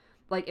us.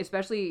 Like,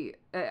 especially,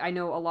 I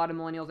know a lot of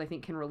millennials, I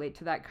think, can relate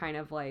to that kind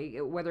of, like,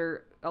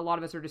 whether a lot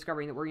of us are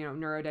discovering that we're, you know,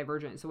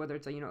 neurodivergent. So whether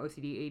it's, like, you know,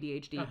 OCD,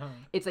 ADHD,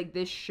 it's like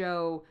this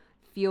show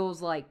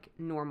feels like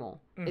normal.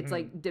 It's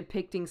like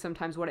depicting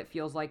sometimes what it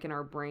feels like in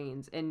our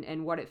brains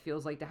and what it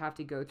feels like to have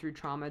to go through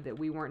trauma that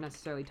we weren't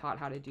necessarily taught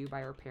how to do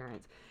by our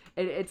parents.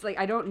 It's like,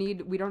 we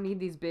don't need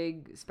these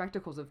big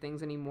spectacles of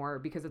things anymore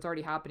because it's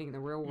already happening in the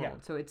real world.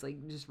 Yeah. So it's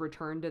like, just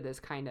return to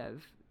this kind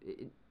of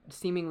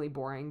seemingly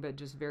boring but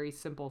just very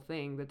simple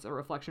thing that's a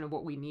reflection of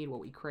what we need, what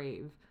we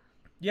crave.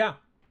 Yeah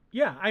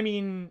I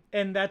mean,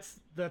 and that's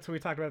what we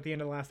talked about at the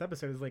end of the last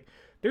episode, is like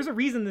there's a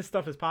reason this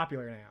stuff is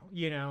popular now,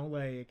 you know,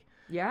 like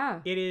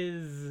it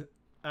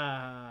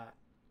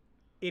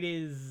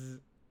is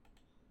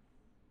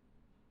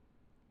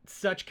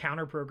such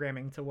counter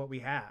programming to what we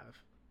have,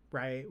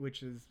 right?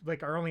 Which is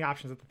like our only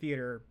options at the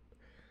theater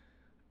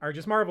are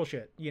just Marvel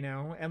shit, you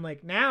know. And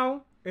like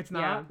now it's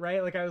not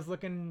right. Like I was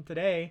looking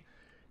today,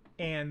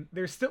 and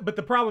there's still, but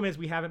the problem is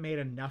we haven't made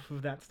enough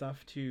of that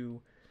stuff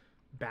to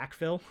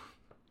backfill.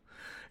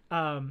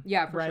 For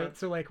right. Sure.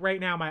 So like right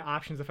now, my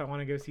options, if I want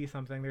to go see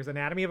something, there's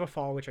Anatomy of a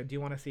Fall, which I do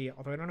want to see.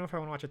 Although I don't know if I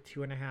want to watch a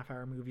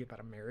 2.5-hour movie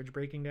about a marriage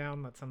breaking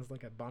down. That sounds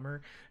like a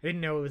bummer. I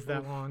didn't know it was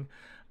that long.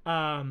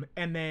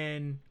 And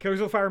then Killers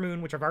of the Flower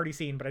Moon, which I've already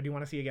seen, but I do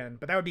want to see again.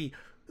 But that would be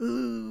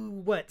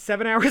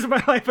 7 hours of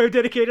my life I've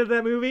dedicated to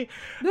that movie.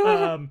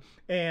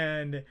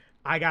 And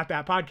I got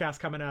that podcast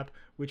coming up,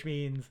 which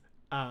means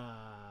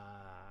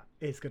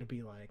it's gonna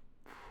be like,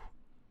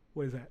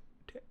 what is that,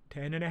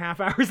 10.5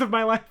 hours of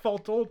my life all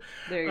told.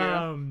 There you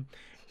go.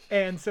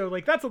 And so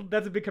like that's a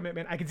big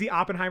commitment. I can see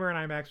Oppenheimer in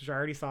IMAX, which I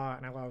already saw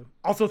and I love.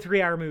 Also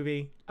 3-hour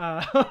movie.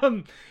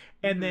 And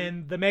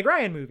then the Meg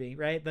Ryan movie,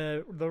 right?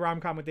 The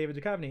rom-com with David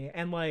Duchovny.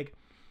 And like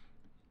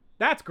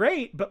that's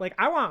great, but like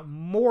I want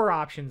more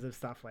options of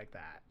stuff like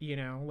that, you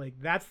know? Like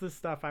that's the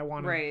stuff I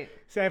want. Right.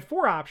 So I have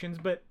 4 options,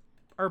 but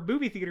our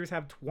movie theaters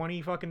have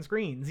 20 fucking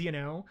screens, you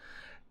know?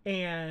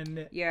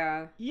 And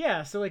yeah,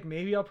 so like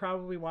maybe I'll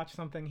probably watch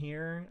something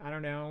here. I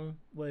don't know.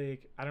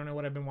 Like I don't know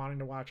what I've been wanting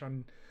to watch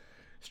on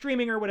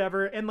streaming or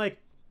whatever. And like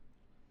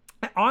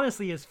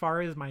honestly, as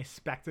far as my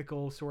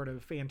spectacle sort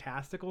of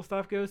fantastical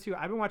stuff goes too,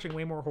 I've been watching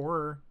way more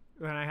horror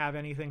than I have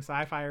anything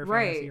sci-fi or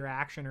fantasy or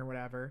action or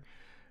whatever.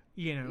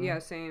 You know. Yeah,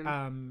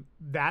 same.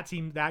 That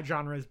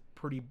genre is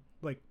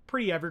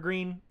pretty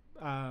evergreen.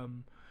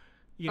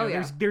 You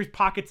know, there's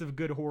pockets of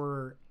good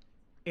horror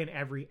in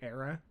every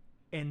era.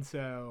 And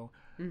so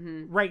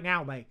right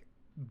now, like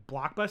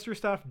blockbuster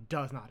stuff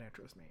does not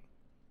interest me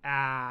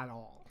at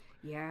all.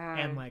 Yeah.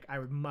 And like I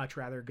would much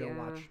rather go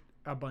watch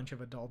a bunch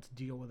of adults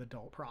deal with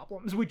adult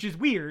problems, which is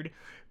weird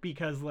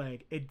because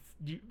like it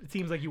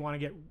seems like you want to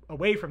get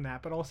away from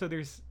that, but also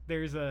there's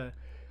a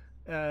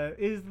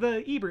is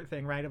the Ebert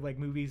thing, right? Of like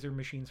movies are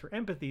machines for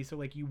empathy. So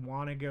like you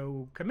want to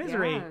go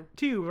commiserate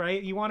too,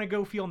 right? You want to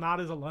go feel not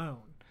as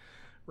alone,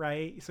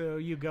 right? So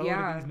you go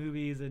to these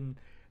movies and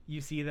you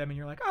see them and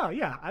you're like, oh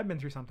yeah, I've been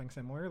through something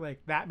similar.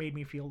 Like that made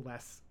me feel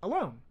less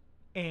alone.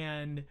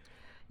 And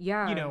you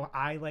know,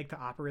 I like to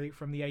operate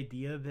from the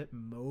idea that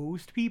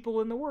most people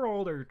in the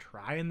world are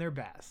trying their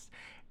best.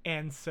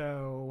 And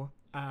so,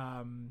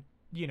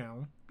 you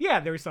know,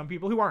 there's some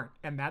people who aren't,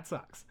 and that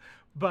sucks.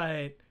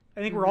 But I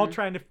think we're all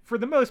trying to, for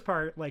the most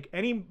part, like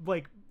any,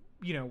 like,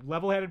 you know,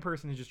 level-headed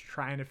person is just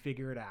trying to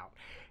figure it out.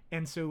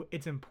 And so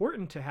it's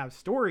important to have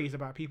stories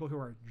about people who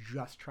are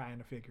just trying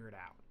to figure it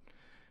out.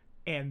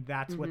 And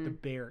that's what The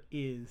Bear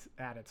is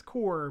at its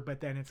core,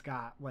 but then it's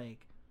got like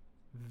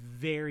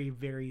very,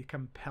 very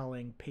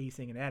compelling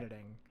pacing and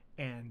editing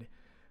and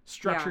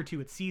structure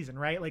to its season,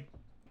 right? Like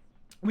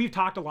we've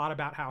talked a lot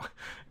about how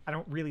I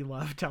don't really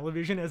love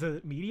television as a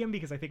medium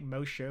because I think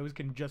most shows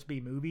can just be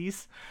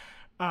movies.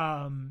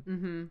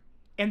 And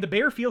The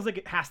Bear feels like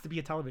it has to be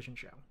a television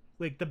show.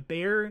 Like The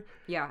Bear,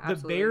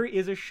 The Bear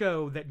is a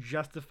show that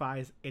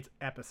justifies its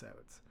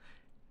episodes.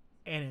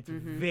 And it's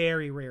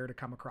very rare to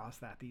come across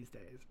that these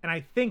days. And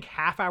I think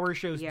half-hour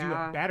shows do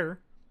it better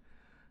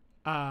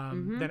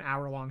than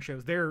hour-long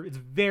shows. It's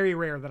very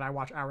rare that I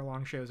watch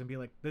hour-long shows and be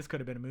like, this could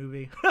have been a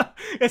movie.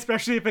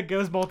 Especially if it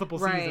goes multiple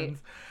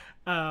seasons.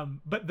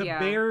 But The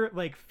Bear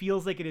like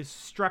feels like it is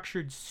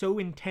structured so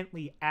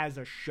intently as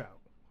a show.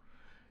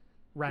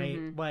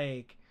 Right?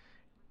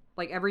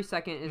 Like every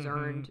second is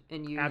earned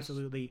and used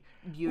absolutely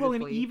beautifully.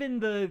 Well, and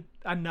even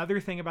another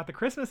thing about the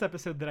Christmas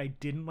episode that I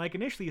didn't like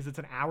initially is it's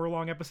an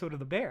hour-long episode of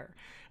The Bear,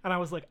 and I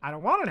was like, I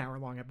don't want an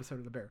hour-long episode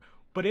of The Bear,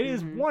 but it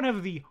is one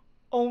of the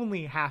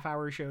only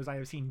half-hour shows I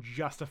have seen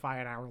justify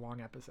an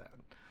hour-long episode.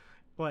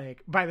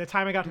 Like, by the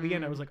time I got to the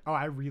end, I was like, oh,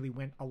 I really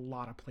went a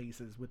lot of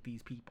places with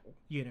these people,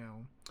 you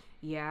know?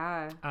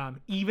 Yeah.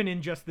 Even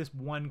in just this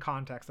one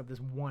context of this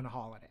one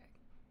holiday.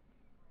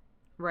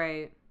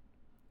 Right.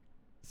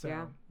 So,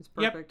 yeah, it's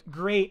perfect. Yep,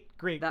 great.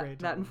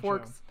 That and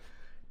Forks.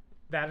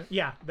 That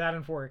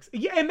and Forks.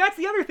 Yeah, and that's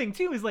the other thing,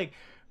 too, is, like,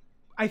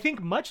 I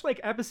think much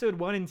like episode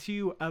 1 and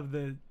 2 of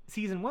the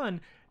season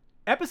 1,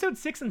 episode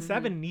 6 and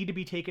 7 need to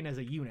be taken as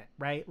a unit,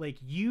 right? Like,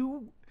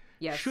 you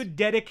should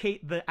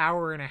dedicate the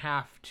hour and a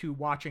half to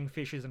watching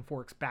Fishes and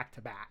Forks back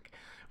to back,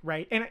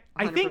 right? And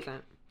I think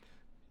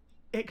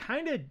it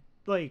kind of,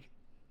 like,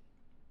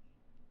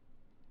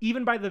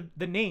 even by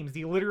the names,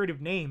 the alliterative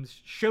names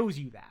shows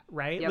you that,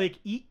 right? Yep.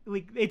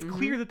 Like it's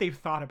clear that they've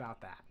thought about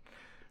that,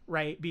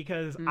 right?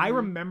 Because I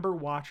remember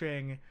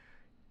watching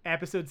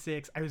episode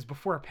 6. I was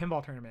before a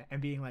pinball tournament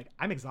and being like,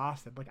 I'm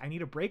exhausted. Like, I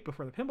need a break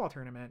before the pinball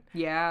tournament.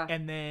 Yeah.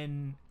 And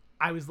then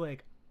I was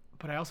like,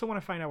 but I also want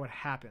to find out what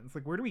happens.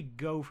 Like, where do we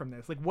go from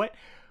this? Like, what,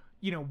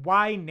 you know,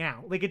 why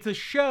now? Like, it's a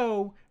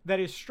show that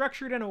is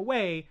structured in a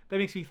way that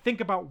makes me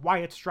think about why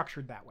it's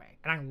structured that way.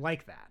 And I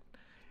like that.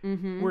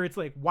 Where it's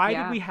like, why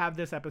did we have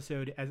this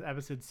episode as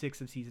episode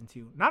 6 of season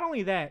 2? Not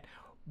only that,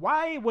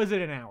 why was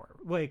it an hour?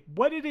 Like,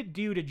 what did it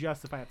do to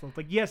justify itself?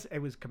 Like, yes, it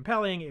was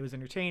compelling, it was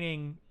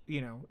entertaining,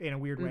 you know, in a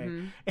weird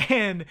way.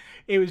 And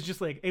it was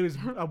just like, it was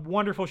a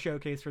wonderful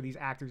showcase for these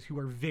actors who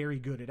are very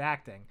good at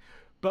acting.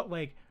 But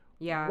like,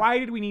 why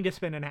did we need to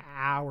spend an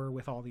hour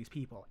with all these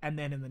people? And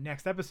then in the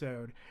next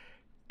episode,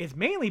 it's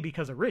mainly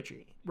because of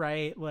Richie,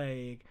 right?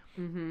 Like,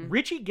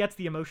 Richie gets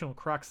the emotional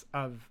crux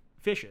of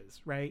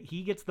Fishes, right?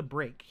 He gets the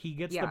break, he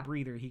gets the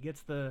breather, he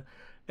gets the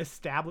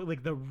established,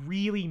 like, the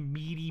really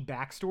meaty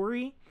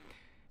backstory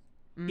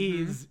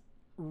is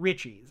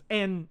Richie's.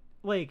 And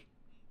like,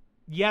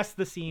 yes,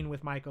 the scene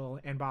with Michael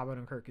and Bob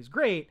Odenkirk is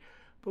great,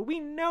 but we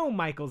know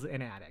Michael's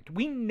an addict.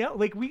 We know,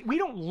 like, we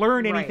don't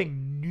learn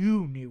anything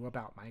new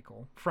about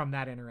Michael from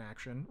that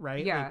interaction,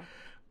 right? Yeah. Like,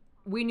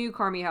 we knew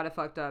Carmi had a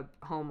fucked up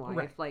home life.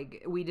 Right.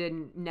 Like, we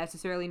didn't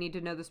necessarily need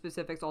to know the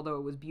specifics, although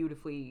it was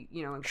beautifully,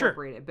 you know,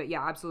 incorporated. Sure. But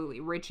yeah,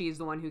 absolutely. Richie is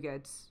the one who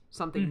gets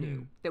something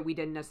new that we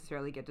didn't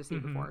necessarily get to see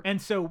before.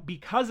 And so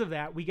because of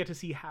that, we get to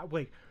see how,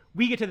 like,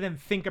 we get to then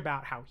think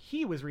about how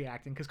he was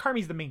reacting, because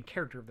Carmi's the main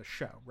character of the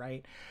show,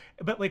 right?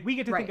 But like, we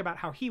get to think about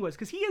how he was,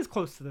 because he is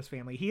close to this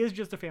family. He is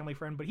just a family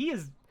friend, but he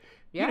is,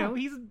 you know,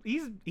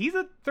 he's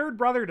a third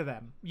brother to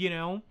them, you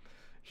know?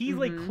 He's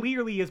like,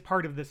 clearly is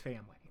part of this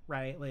family,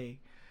 right? Like,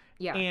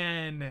 yeah.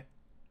 And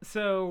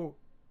so,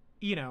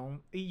 you know,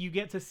 you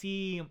get to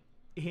see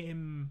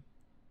him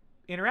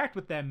interact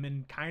with them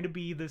and kind of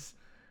be this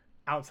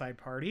outside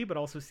party, but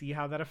also see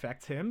how that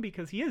affects him,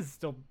 because he is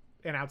still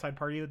an outside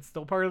party that's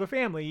still part of the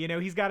family. You know,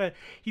 he's got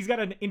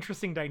an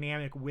interesting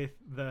dynamic with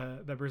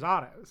the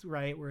Brazados,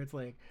 right? Where it's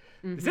like,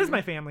 this is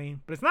my family,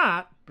 but it's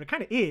not, but it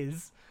kind of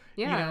is.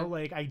 Yeah. You know,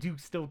 like, I do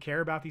still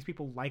care about these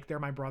people like they're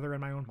my brother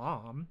and my own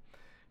mom,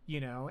 you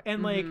know?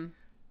 And like,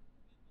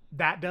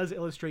 that does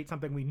illustrate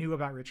something we knew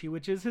about Richie,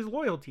 which is his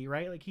loyalty,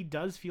 right? Like, he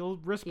does feel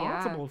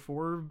responsible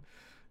for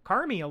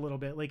Carmi a little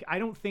bit. Like, I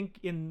don't think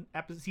in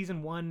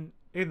season 1,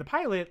 in the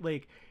pilot,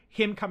 like,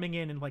 him coming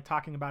in and like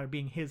talking about it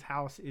being his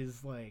house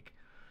is like,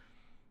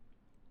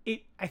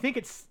 I think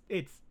it's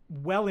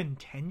well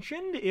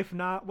intentioned, if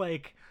not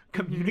like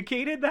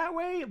communicated that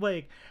way.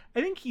 Like,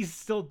 I think he's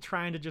still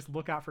trying to just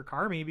look out for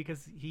Carmi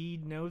because he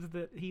knows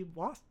that he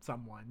lost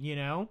someone, you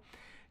know?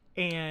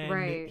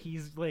 And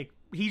he's like,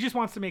 he just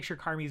wants to make sure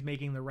Carmi's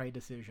making the right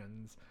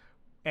decisions,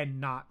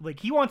 and not like,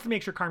 he wants to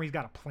make sure Carmi's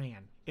got a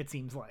plan, it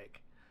seems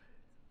like.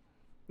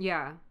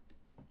 Yeah.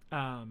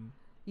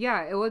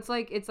 Yeah, it's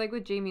like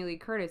with Jamie Lee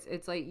Curtis.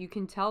 It's like, you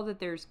can tell that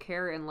there's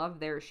care and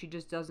love there. She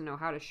just doesn't know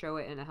how to show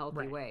it in a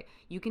healthy way.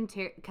 You can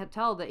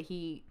tell that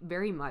he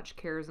very much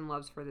cares and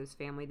loves for this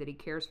family, that he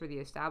cares for the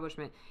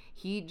establishment.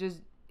 He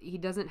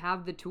doesn't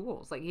have the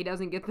tools. Like, he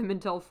doesn't get them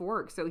until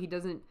Fork, so he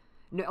doesn't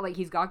know, like,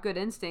 he's got good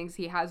instincts,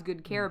 he has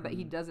good care, but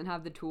he doesn't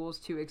have the tools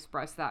to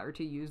express that or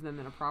to use them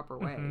in a proper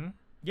way.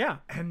 Yeah,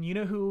 and you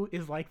know who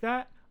is like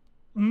that?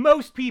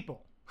 Most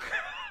people.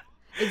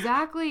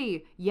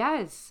 Exactly.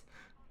 Yes.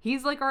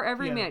 He's like our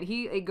everyman.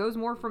 It goes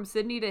more from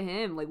Sydney to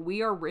him. Like,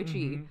 we are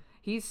Richie.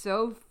 He's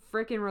so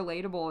freaking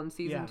relatable in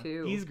season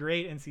 2. He's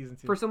great in season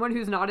 2. For someone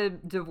who's not a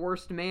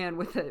divorced man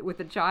with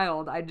a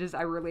child,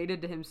 I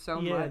related to him so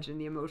much, and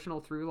the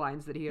emotional through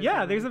lines that he has.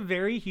 Yeah, there's a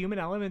very human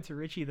element to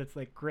Richie that's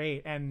like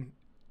great, and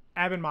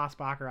Eben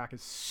Moss-Bacharach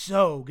is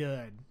so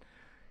good.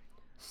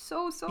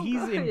 So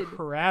he's good.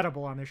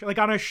 Incredible on this show. Like,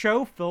 on a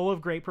show full of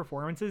great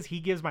performances, he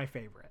gives my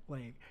favorite.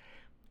 Like,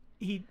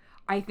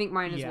 I think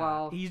mine as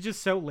well. He's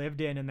just so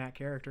lived in that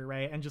character,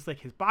 right? And just like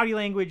his body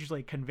language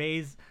like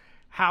conveys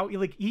how,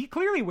 like, he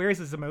clearly wears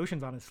his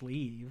emotions on his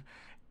sleeve,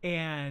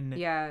 and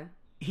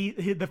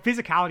the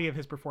physicality of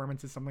his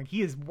performance is something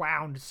he is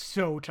wound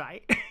so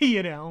tight,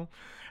 you know.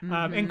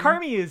 And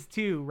Carmi is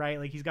too, right?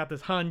 Like he's got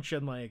this hunch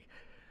and like,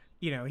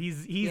 you know,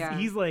 he's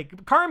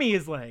like Carmi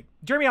is like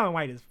Jeremy Allen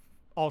White is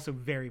also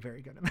very,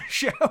 very good in the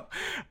show.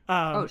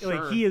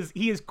 Like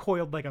he is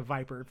coiled like a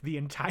viper the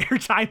entire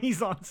time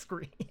he's on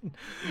screen.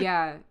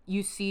 Yeah,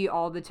 you see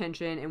all the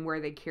tension and where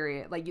they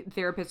carry it. Like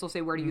therapists will say,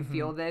 "Where do you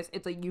feel this?"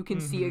 It's like you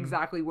can see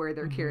exactly where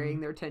they're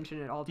carrying their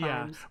tension at all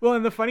times. Yeah. Well,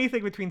 and the funny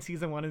thing between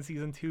season 1 and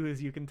season 2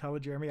 is you can tell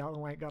that Jeremy Allen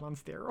White got on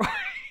steroids.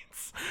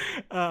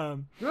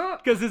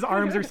 Because his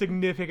arms are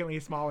significantly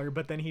smaller,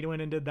 but then he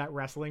went and did that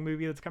wrestling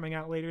movie that's coming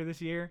out later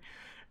this year.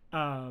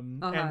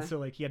 And so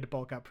like he had to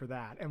bulk up for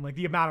that, and like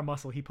the amount of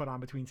muscle he put on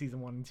between season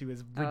 1 and 2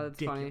 is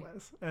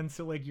ridiculous. And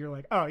so like you're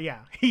like, oh yeah,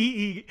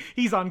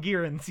 he's on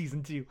gear in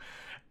season 2.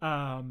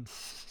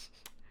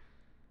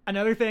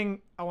 Another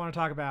thing I want to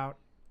talk about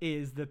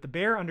is that the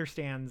bear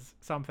understands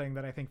something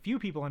that I think few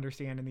people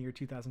understand in the year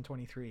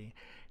 2023,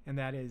 and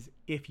that is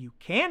if you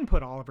can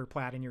put Oliver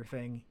Platt in your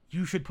thing,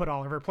 you should put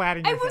Oliver Platt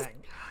in your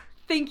thing.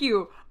 Thank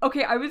you.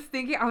 Okay, I was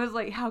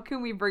like, how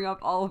can we bring up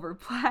Oliver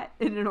Platt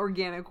in an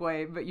organic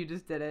way? But you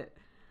just did it.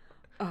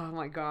 Oh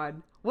my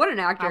God. What an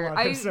actor. I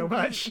love him so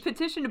much.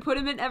 Petition to put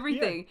him in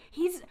everything. Yeah.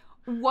 He's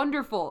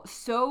wonderful.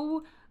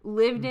 So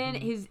lived in.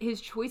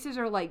 His choices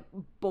are like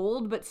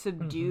bold but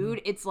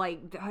subdued. It's like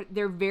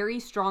they're very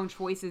strong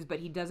choices, but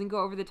he doesn't go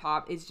over the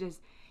top. It's just,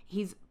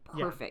 he's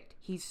perfect.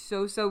 Yeah. He's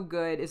so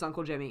good as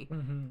Uncle Jimmy.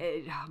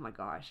 Oh my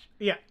gosh.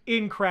 Yeah,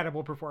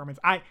 incredible performance.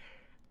 I've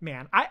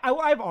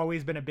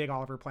always been a big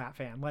Oliver Platt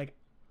fan. Like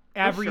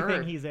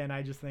everything he's in,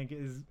 I just think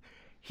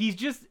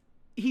he's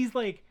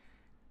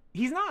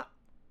not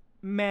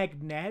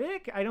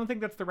magnetic. I don't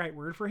think that's the right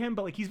word for him,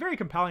 but like he's very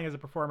compelling as a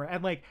performer,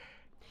 and like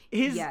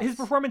his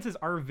performances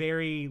are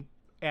very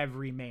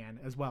everyman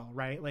as well,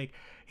 right? Like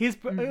his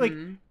like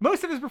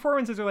most of his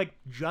performances are like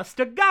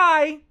just a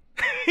guy.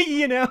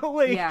 You know,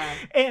 like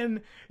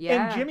and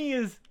Jimmy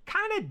is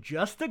kind of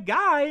just a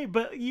guy,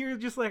 but you're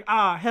just like,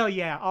 hell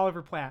yeah,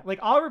 Oliver Platt. Like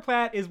Oliver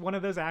Platt is one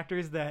of those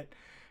actors that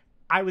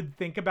I would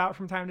think about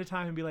from time to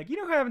time and be like, you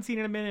know who I haven't seen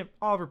in a minute?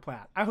 Oliver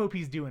Platt. I hope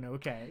he's doing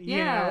okay. You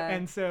know?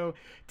 And so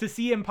to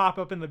see him pop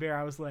up in The Bear,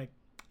 I was like,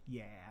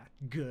 yeah,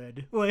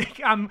 good.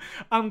 Like I'm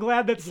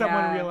glad that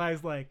someone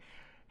realized like,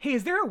 hey,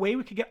 is there a way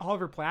we could get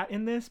Oliver Platt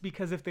in this?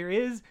 Because if there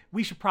is,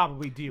 we should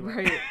probably do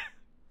it.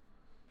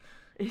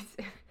 Right.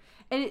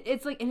 And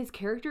it's like, and his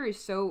character is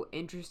so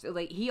interesting.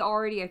 Like he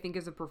already, I think,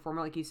 as a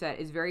performer, like you said,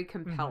 is very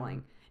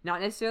compelling.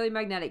 Not necessarily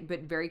magnetic,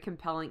 but very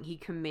compelling. He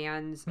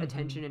commands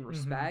attention and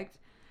respect.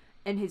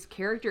 And his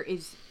character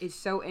is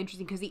so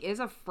interesting because he is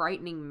a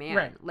frightening man.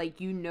 Right.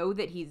 Like you know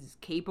that he's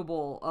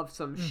capable of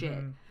some shit,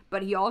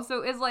 but he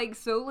also is like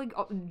so like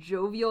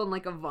jovial and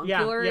like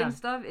avuncular and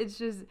stuff. It's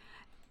just,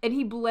 and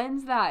he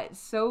blends that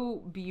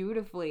so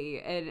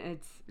beautifully, and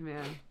it's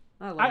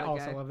I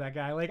also love that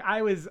guy. Like I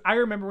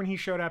remember when he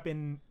showed up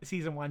in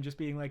season 1 just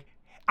being like,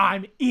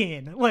 I'm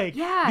in. Like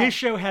this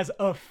show has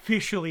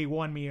officially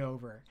won me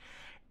over.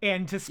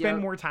 And to spend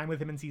more time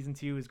with him in season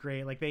 2 is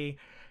great. Like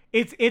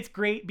it's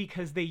great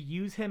because they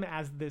use him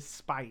as this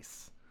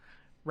spice,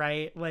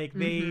 right? Like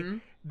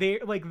they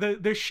like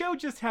the show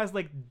just has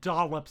like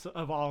dollops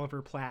of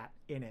Oliver Platt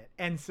in it.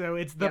 And so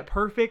it's the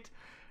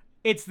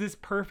it's this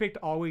perfect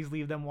always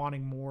leave them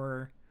wanting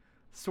more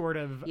sort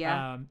of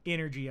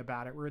energy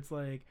about it, where it's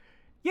like,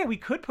 yeah, we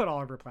could put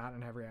Oliver Platt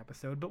in every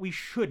episode, but we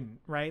shouldn't,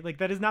 right? Like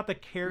that is not the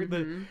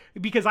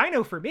because I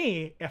know for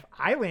me, if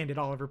I landed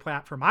Oliver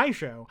Platt for my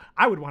show,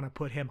 I would want to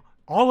put him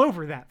all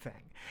over that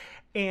thing.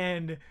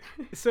 And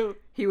so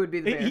he would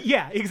be the man.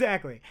 Yeah,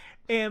 exactly.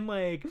 And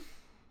like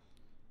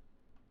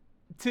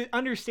to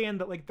understand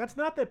that like that's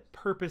not the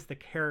purpose the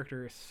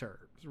character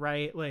serves,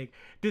 right? Like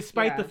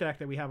despite the fact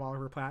that we have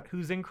Oliver Platt,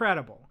 who's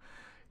incredible,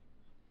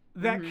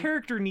 that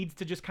character needs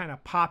to just kind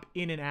of pop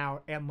in and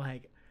out and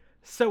like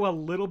sow a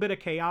little bit of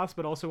chaos,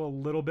 but also a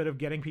little bit of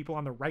getting people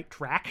on the right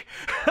track.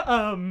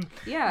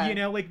 You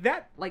know, like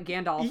that, like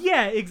Gandalf.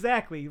 Yeah,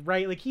 exactly.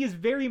 Right. Like he is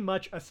very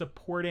much a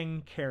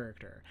supporting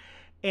character.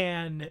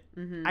 And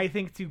I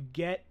think to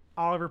get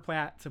Oliver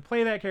Platt to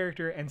play that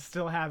character and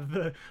still have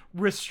the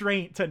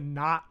restraint to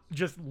not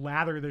just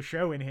lather the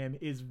show in him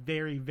is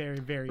very, very,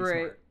 very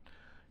smart.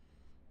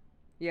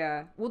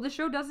 Yeah. Well, the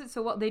show does it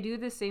so well. They do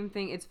the same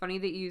thing. It's funny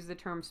that you use the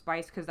term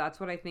spice because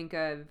that's what I think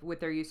of with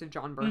their use of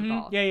John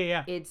Bernthal.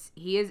 Yeah.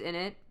 He is in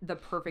it the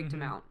perfect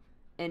amount.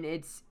 And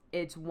it's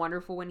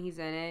wonderful when he's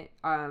in it.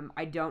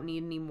 I don't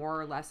need any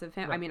more or less of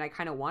him. Right. I mean, I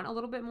kind of want a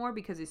little bit more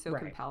because he's so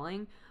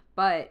compelling.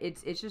 But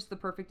it's just the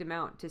perfect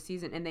amount to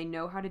season. And they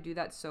know how to do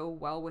that so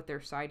well with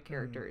their side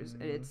characters.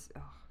 And it's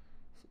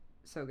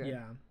so good.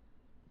 Yeah.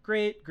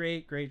 Great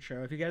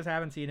show. If you guys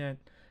haven't seen it,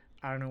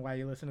 I don't know why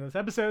you listen to this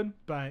episode,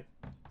 but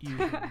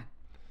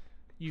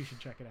you should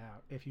check it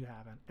out if you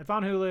haven't. It's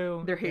on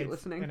Hulu. It's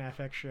listening. An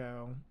FX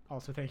show.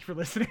 Also, thank you for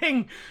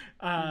listening.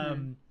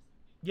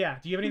 Yeah.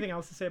 Do you have anything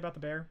else to say about The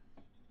Bear?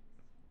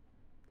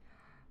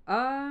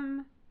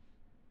 I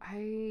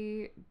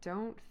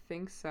don't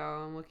think so.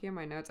 I'm looking at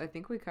my notes. I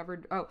think we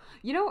covered. Oh,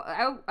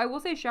 I will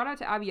say shout out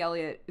to Abby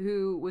Elliott,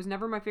 who was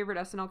never my favorite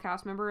SNL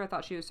cast member. I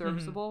thought she was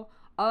serviceable.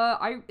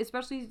 I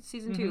especially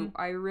season 2.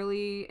 I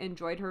really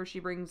enjoyed her. She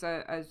brings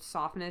a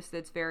softness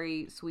that's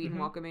very sweet and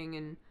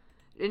welcoming,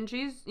 and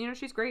she's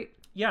great.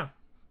 Yeah.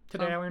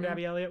 Today I learned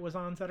Abby Elliott was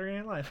on Saturday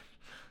Night Live.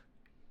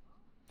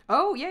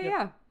 Oh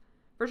yeah,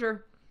 for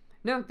sure.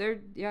 No,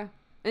 yeah.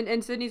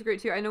 And Sydney's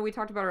great too. I know we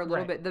talked about her a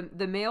little bit.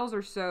 The males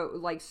are so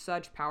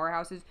such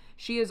powerhouses.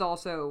 She is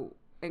also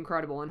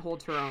incredible and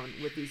holds her own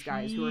with these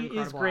guys who are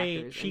incredible is great.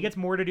 actors. She gets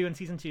more to do in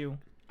season 2.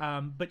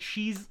 But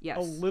she's a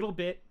little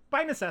bit,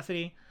 by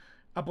necessity,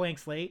 a blank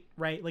slate,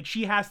 right? Like,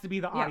 she has to be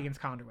the audience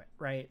conduit,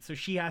 right? So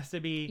she has to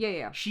be...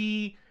 Yeah.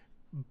 She,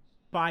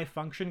 by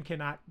function,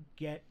 cannot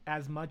get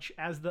as much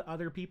as the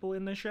other people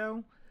in the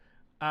show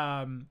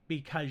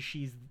because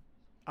she's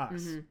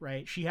us,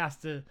 right? She has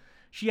to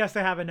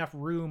have enough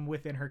room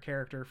within her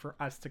character for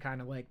us to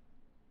kind of, like,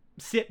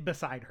 sit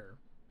beside her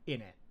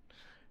in it,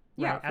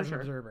 right? As an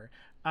observer.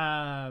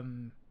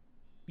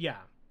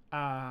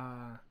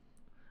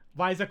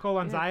 Liza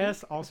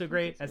Kolanzayas, also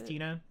great as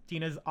Tina.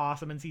 Tina's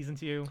awesome in season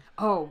 2.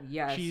 Oh,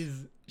 yes.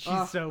 She's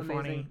so amazing.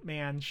 Funny,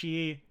 man.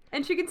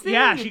 And she can sing.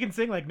 Yeah, she can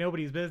sing like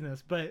nobody's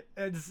business. But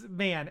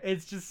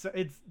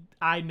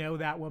I know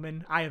that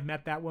woman. I have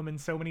met that woman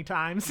so many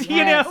times.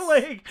 Yes.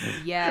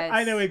 Yes.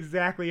 I know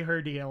exactly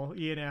her deal.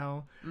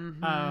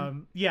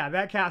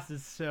 That cast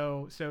is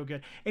so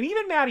good. And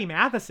even Maddie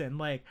Matheson,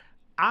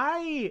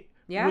 I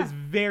was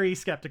very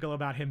skeptical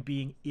about him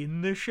being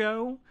in the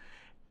show.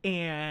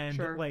 And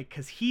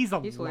because he's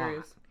lot.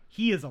 Hilarious.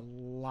 He is a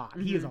lot.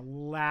 He is a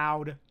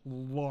loud,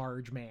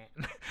 large man.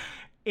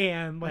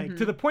 And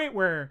to the point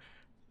where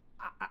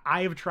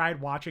I have tried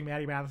watching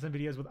Maddie Matheson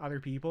videos with other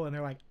people and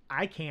they're like,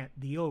 I can't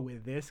deal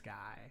with this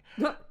guy.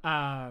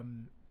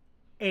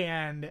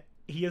 And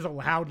he is a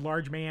loud,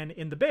 large man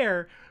in The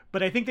Bear,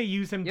 but I think they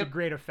use him to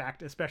great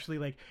effect,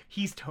 especially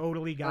he's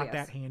totally got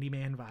that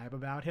handyman vibe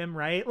about him,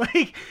 right?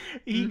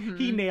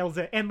 He nails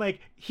it. And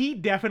he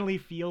definitely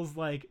feels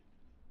like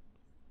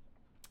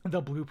the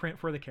blueprint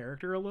for the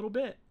character a little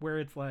bit, where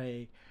it's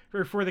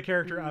for the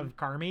character of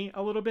Carmy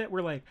a little bit,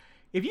 where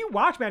if you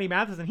watch Maddie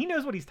Matheson, he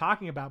knows what he's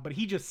talking about, but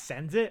he just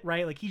sends it,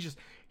 right?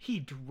 He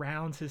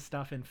drowns his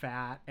stuff in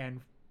fat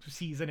and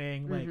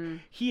seasoning.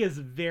 He is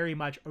very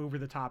much over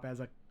the top as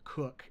a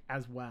cook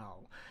as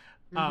well.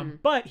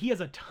 But he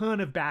has a ton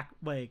of back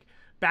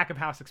of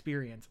house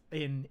experience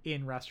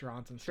in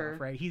restaurants and stuff,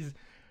 right? He's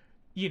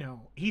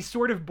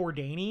sort of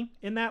Bourdain-y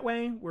in that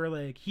way,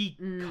 where he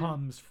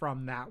comes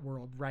from that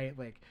world, right?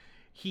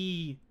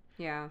 He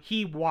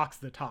walks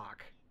the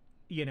talk,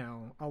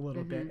 a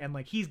little bit. And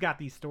he's got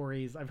these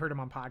stories. I've heard him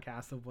on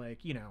podcasts of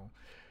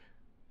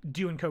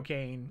doing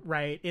cocaine,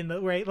 right? In the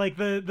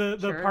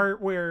the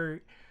part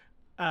where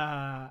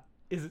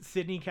is it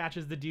Sydney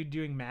catches the dude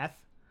doing meth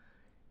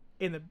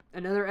in the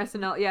another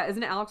SNL? Yeah,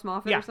 isn't it Alex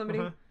Moffat or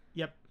somebody?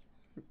 Yep.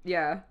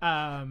 Yeah.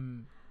 That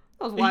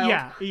was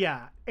wild.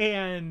 Yeah.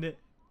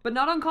 But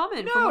not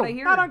uncommon from what I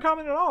hear. Not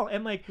uncommon at all.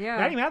 And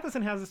Maddie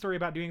Matheson has a story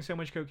about doing so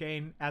much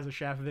cocaine as a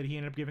chef that he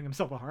ended up giving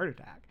himself a heart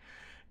attack.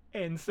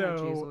 And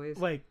so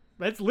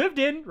that's lived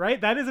in, right?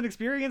 That is an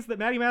experience that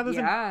Maddie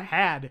Matheson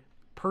had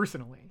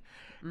personally.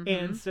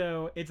 And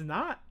so it's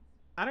not,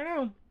 I don't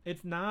know,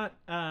 it's not,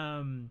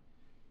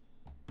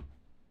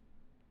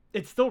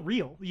 it's still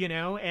real,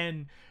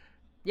 and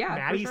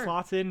Maddie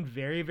slots in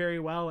very, very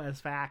well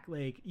as Fac.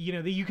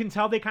 You can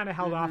tell they kind of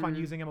held off on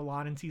using him a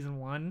lot in season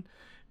 1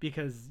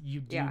 because you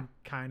do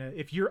kind of,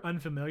 if you're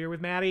unfamiliar with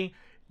Maddie,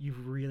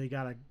 you've really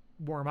got to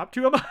warm up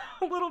to him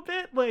a little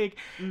bit.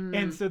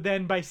 And so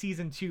then by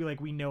season 2,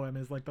 we know him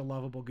as the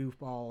lovable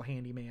goofball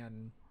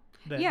handyman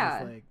that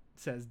just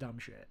says dumb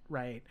shit,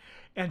 right?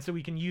 And so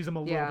we can use him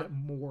a little bit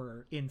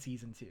more in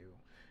season 2.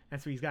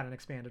 And so he's got an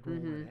expanded role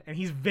in it. And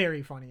he's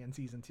very funny in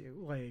season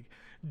 2,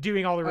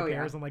 doing all the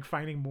repairs and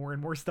finding more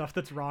and more stuff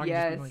that's wrong.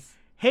 Yes. And just being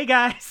hey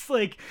guys,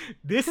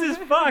 this is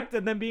fucked.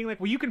 And then being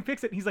well, you can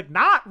fix it. And he's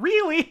not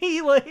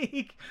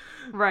really.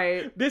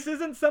 Right. This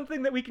isn't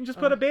something that we can just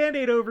put a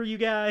Band-Aid over, you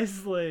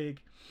guys.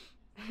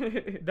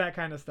 That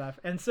kind of stuff.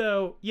 And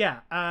so,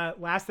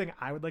 last thing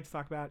I would like to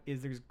talk about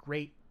is there's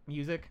great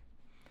music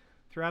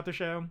throughout the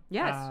show.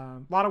 Yes.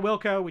 A lot of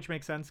Wilco, which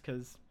makes sense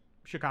because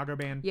Chicago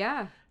band.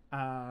 Yeah.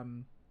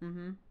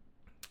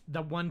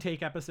 The one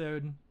take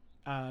episode,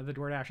 the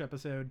DoorDash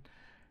episode,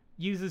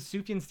 uses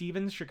Sufjan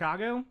Stevens'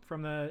 Chicago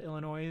from the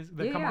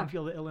Come On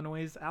Feel the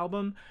Illinois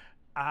album.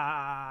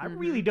 I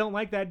really don't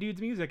like that dude's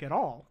music at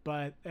all,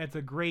 but it's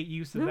a great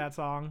use of that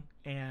song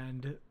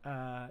and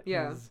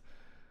his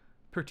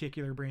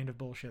particular brand of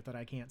bullshit that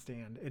I can't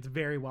stand. It's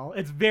very well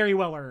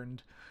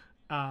earned.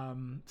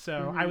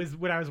 So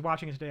when I was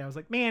watching it today, I was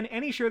like, man,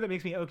 any show that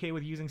makes me okay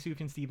with using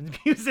Sufjan Stevens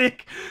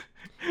music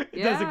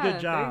does a good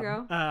job.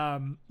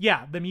 There you go.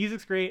 The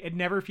music's great. It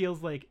never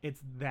feels like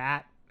it's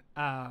that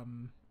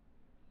on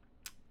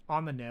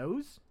the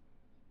nose.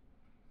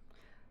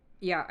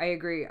 Yeah, I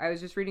agree. I was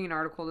just reading an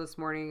article this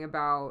morning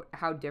about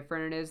how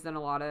different it is than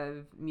a lot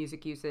of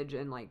music usage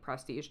in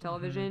prestige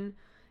television.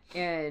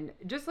 And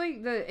just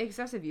like the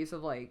excessive use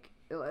of like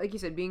you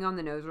said, being on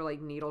the nose or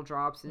like needle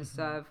drops and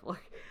stuff.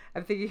 Like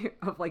I'm thinking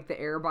of like the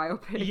Air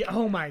biopic. Yeah,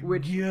 oh my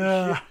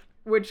god.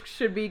 Which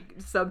should be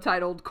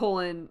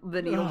subtitled :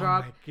 the needle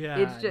drop. My god.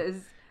 It's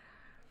just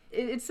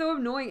it's so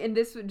annoying. And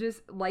this would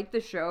just like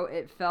the show,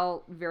 it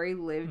felt very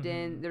lived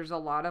in. There's a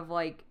lot of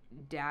like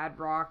dad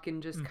rock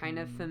and just kind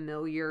of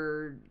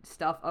familiar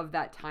stuff of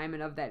that time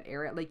and of that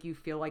era. Like you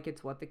feel like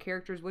it's what the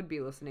characters would be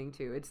listening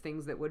to. It's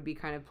things that would be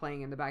kind of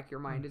playing in the back of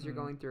your mind as you're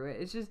going through it.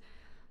 It's just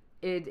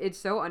it's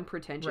so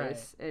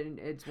unpretentious and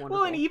it's wonderful.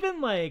 Well, and even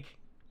like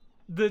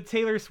the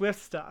Taylor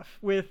Swift stuff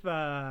with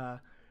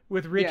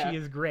Richie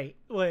is great.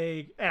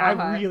 Like, and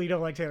I really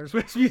don't like Taylor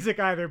Swift's music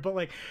either, but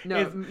like,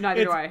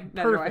 neither do I.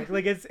 Perfect.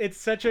 Like, it's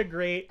such a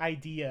great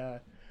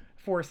idea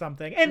for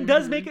something, and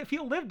does make it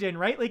feel lived in,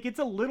 right? Like, it's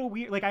a little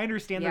weird. Like, I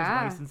understand there's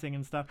licensing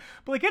and stuff,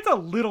 but like, it's a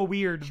little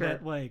weird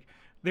that like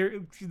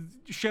there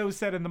shows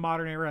set in the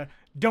modern era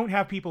don't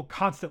have people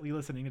constantly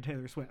listening to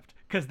Taylor Swift,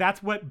 because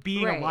that's what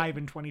being alive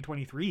in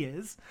 2023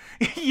 is,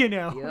 you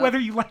know, whether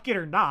you like it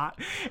or not.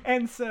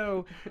 And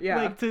so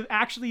like to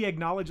actually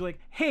acknowledge like,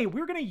 hey,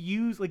 we're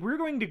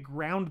going to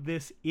ground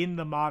this in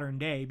the modern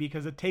day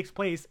because it takes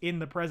place in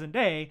the present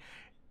day.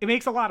 It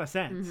makes a lot of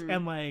sense.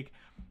 And like,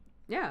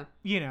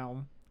 you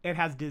know, it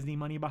has Disney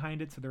money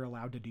behind it, so they're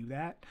allowed to do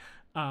that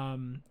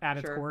at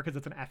its core, because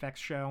it's an FX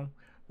show,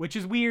 which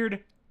is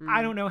weird.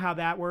 I don't know how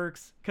that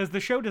works, because the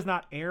show does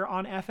not air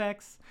on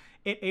FX.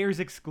 It airs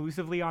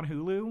exclusively on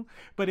Hulu,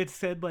 but it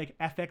said like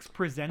FX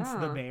presents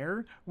The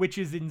Bear, which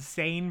is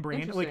insane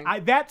brand.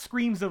 Like that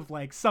screams of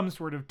like some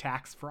sort of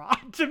tax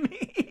fraud to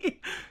me.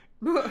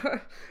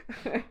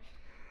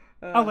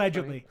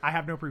 Allegedly. I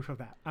have no proof of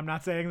that. I'm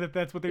not saying that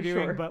that's what they're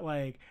doing, but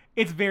like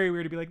it's very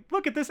weird to be like,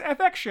 look at this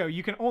FX show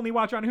you can only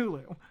watch on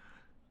Hulu.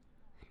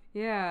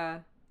 Yeah.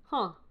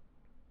 Huh.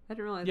 I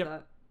didn't realize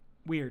that.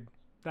 Weird.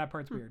 That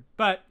part's weird.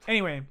 But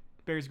anyway,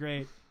 Bear's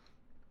great.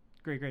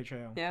 Great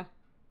show. Yeah.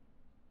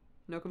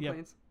 No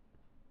complaints.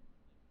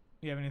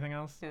 You have anything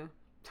else? Yeah.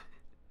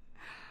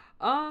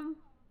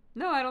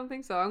 No, I don't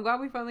think so. I'm glad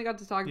we finally got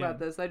to talk about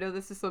this. I know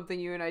this is something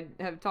you and I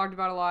have talked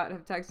about a lot,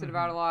 have texted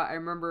about a lot. I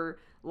remember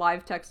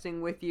live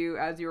texting with you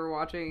as you were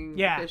watching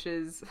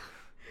Fishes.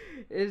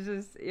 It's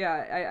just,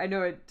 I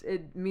know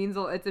it means,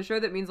 it's a show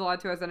that means a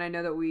lot to us, and I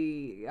know that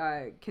we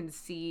can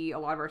see a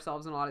lot of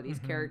ourselves in a lot of these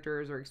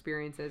characters or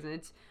experiences, and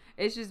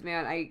it's just,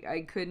 man,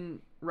 I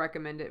couldn't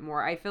recommend it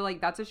more. I feel like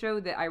that's a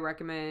show that I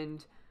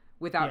recommend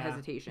without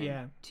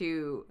hesitation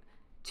to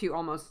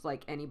almost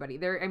like anybody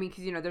there. I mean,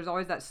 because, you know, there's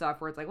always that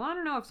stuff where it's like, well, I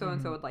don't know if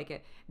so-and-so would like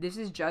it. This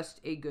is just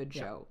a good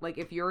show. Like,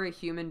 if you're a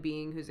human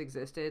being who's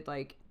existed,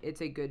 like,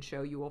 it's a good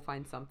show. You will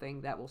find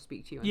something that will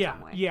speak to you in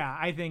some way. Yeah,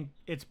 I think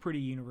it's pretty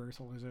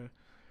universal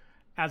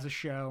as a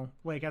show,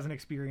 like, as an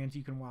experience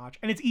you can watch.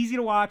 And it's easy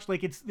to watch.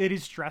 Like, it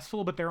is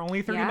stressful, but they're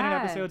only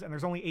 30-minute episodes, and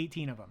there's only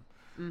 18 of them.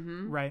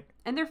 Right.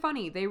 And they're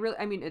funny. They really,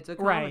 I mean, it's a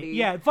comedy. Right.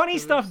 Yeah, funny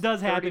stuff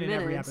does happen in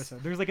every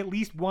episode. There's like at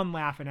least one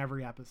laugh in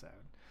every episode.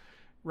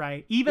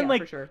 Right. Even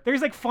like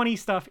there's like funny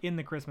stuff in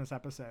the Christmas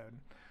episode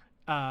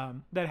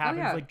that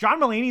happens. Like John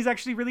Mulaney's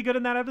actually really good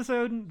in that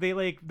episode. They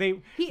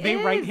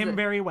write him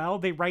very well.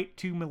 They write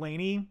to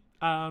Mulaney,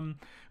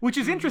 which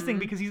is interesting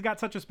because he's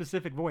got such a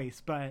specific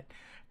voice. But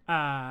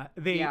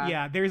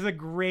there's a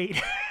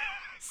great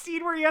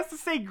scene where he has to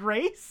say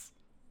grace.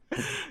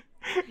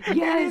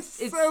 Yes,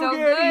 it's so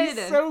good.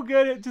 He's so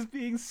good at just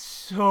being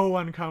so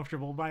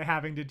uncomfortable by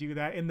having to do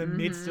that in the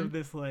midst of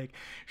this like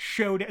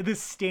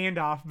this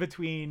standoff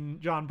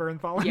between John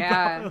Bernthal and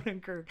Bob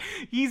Odenkirk.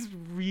 He's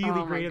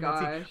really great in that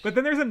scene. But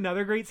then there's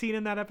another great scene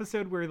in that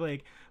episode where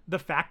like the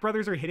Fact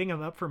brothers are hitting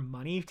him up for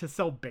money to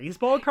sell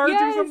baseball cards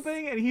or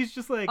something, and he's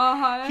just like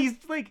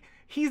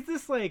he's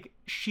this like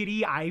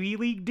shitty Ivy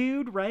League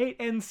dude, right?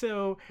 And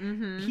so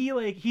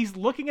he's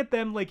looking at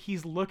them like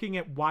he's looking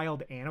at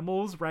wild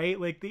animals, right?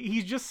 Like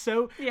he's just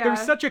so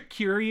there's such a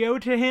curio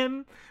to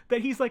him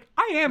that he's like,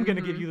 I am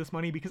gonna give you this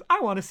money because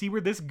I want to see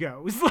where this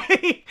goes.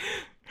 Like,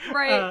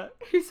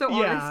 he's so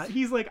honest.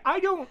 He's like,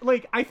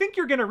 I think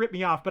you're gonna rip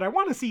me off, but I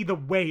want to see the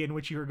way in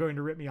which you are going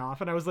to rip me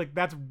off. And I was like,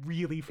 that's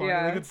really funny.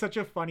 Like, it's such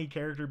a funny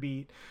character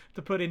beat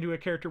to put into a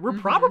character we're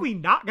probably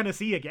not gonna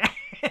see again.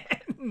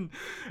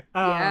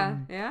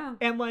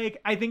 And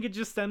like I think it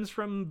just stems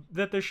from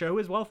that the show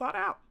is well thought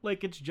out.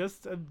 Like, it's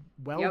just a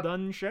well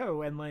done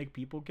show, and like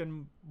people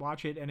can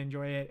watch it and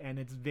enjoy it, and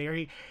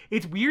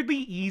it's weirdly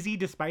easy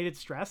despite its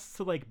stress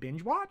to like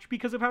binge watch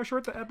because of how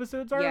short the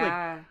episodes are.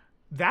 Like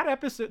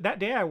that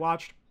day I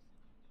watched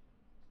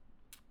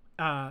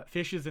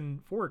Fishes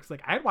and Forks.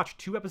 Like, I had watched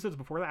 2 episodes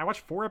before that. I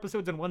watched 4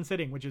 episodes in one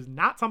sitting, which is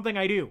not something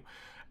I do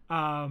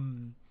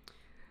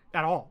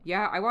at all.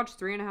 Yeah, I watched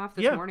 3.5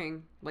 this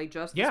morning. Like,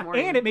 just this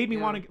morning. And it made me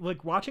want to,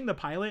 like, watching the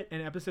pilot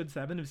and episode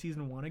 7 of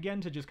season 1 again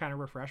to just kind of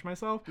refresh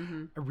myself.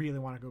 I really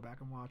want to go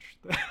back and watch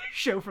the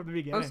show from the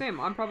beginning. Oh,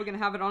 same. I'm probably going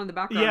to have it on in the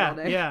background all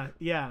day.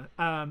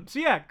 So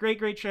yeah,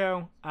 great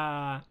show.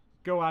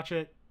 Go watch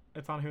it.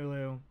 It's on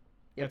Hulu.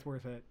 It's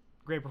worth it.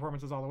 Great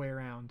performances all the way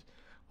around.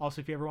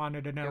 Also, if you ever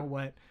wanted to know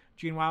what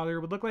Gene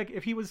Wilder would look like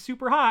if he was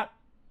super hot,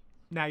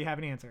 Now you have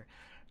an answer.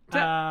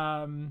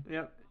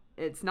 Yep.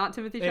 It's not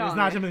Timothy Chalamet. It is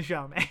not Timothy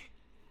Chalamet.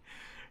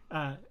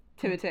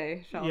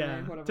 Timothée Chalamet.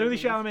 Yeah. Whatever.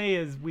 Timothy Chalamet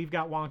is We've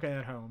Got Wonka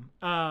at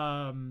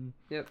Home.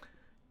 Yep.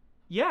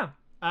 Yeah.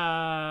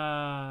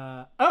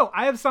 I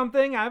have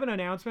something. I have an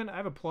announcement. I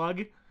have a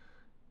plug.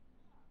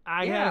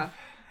 I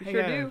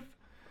do.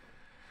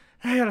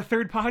 I got a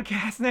third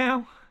podcast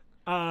now.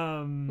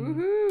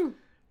 Woohoo!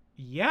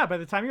 Yeah, by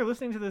the time you're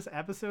listening to this,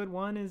 episode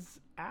 1 is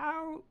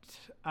out.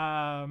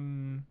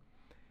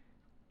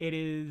 It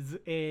is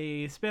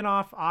a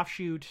spin-off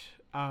offshoot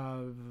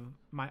of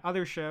my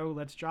other show,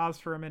 Let's Jaws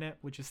for a Minute,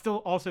 which is still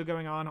also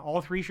going on.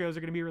 All 3 shows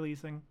are going to be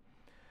releasing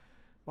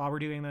while we're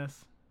doing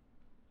this.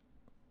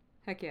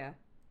 Heck yeah.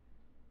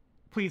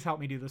 Please help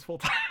me do this full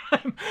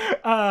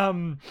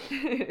time.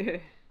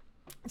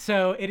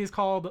 So it is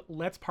called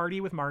Let's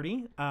Party with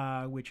Marty,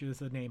 which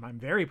is a name I'm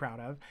very proud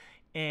of.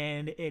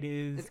 And it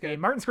is a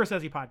Martin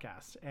Scorsese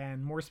podcast.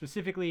 And more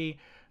specifically,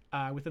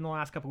 within the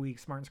last couple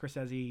weeks, Martin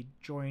Scorsese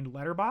joined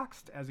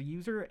Letterboxd as a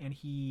user. And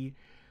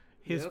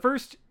his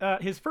first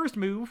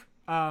move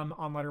on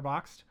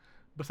Letterboxd,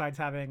 besides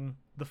having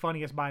the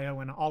funniest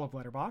bio in all of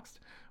Letterboxd,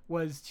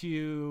 was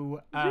to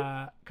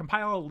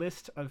compile a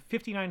list of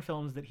 59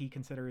 films that he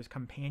considers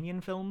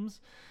companion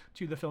films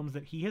to the films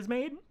that he has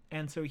made.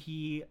 And so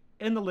he,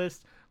 in the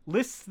list,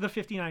 lists the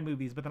 59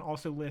 movies, but then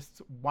also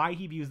lists why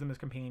he views them as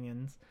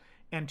companions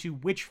and to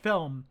which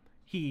film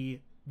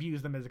he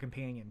views them as a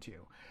companion to.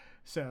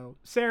 So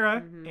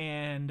Sarah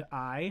and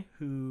I,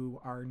 who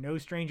are no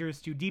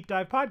strangers to deep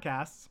dive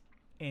podcasts,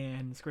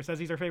 and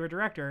Scorsese's our favorite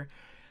director,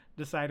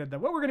 decided that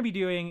what we're going to be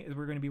doing is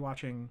we're going to be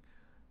watching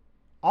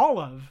all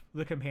of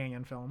the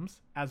companion films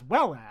as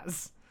well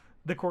as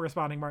the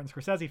corresponding Martin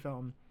Scorsese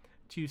film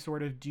to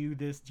sort of do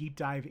this deep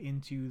dive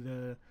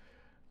into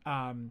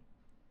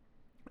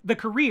the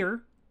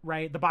career,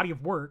 right? The body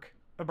of work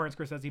of Martin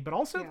Scorsese, but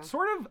also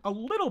sort of a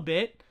little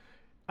bit,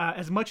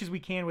 as much as we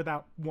can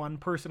without one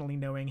personally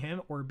knowing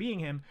him or being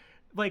him,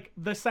 like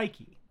the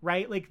psyche,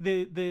 right? Like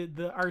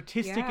the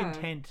artistic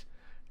intent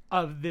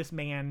of this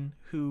man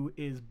who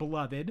is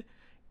beloved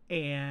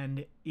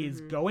and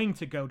is going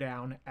to go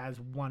down as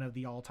one of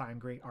the all-time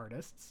great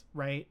artists,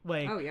 right?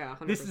 Like,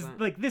 100%.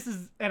 This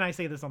is, and I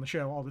say this on the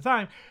show all the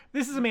time,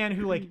 this is a man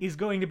who like is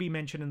going to be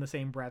mentioned in the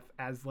same breath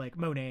as like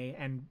Monet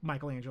and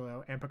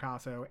Michelangelo and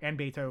Picasso and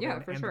Beethoven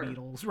and the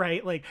Beatles,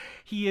 right? Like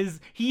he is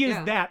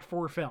that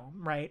for film,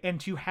 right? And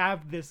to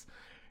have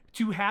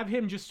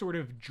him just sort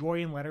of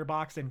join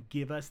Letterboxd and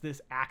give us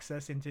this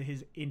access into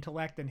his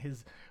intellect and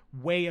his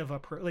way of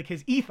like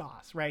his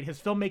ethos, right? His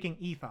filmmaking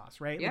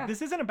ethos, right? Yeah. Like,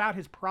 this isn't about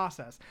his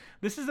process.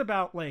 This is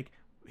about like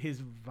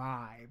his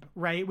vibe,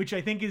 right? Which I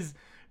think is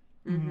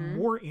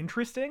more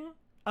interesting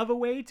of a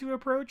way to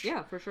approach.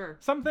 Yeah, for sure.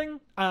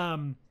 Something.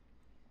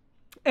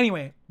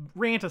 Anyway,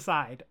 rant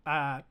aside.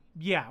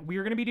 We are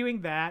going to be doing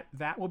that.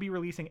 That will be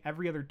releasing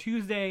every other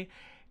Tuesday.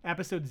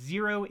 Episode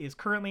 0 is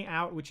currently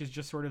out, which is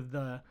just sort of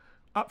the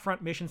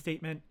upfront mission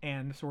statement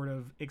and sort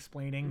of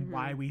explaining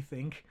why we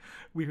think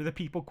we're the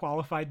people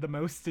qualified the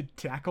most to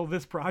tackle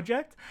this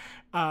project.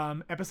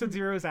 Episode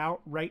 0 is out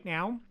right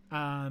now.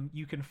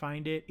 You can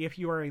find it if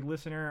you are a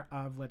listener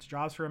of Let's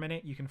Jaws for a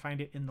Minute. You can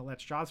find it in the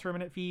Let's Jaws for a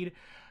Minute feed.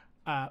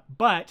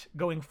 But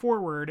going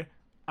forward,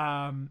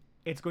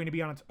 it's going to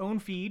be on its own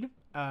feed.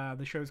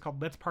 The show is called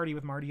Let's Party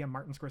with Marty, a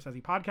Martin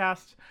Scorsese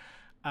podcast.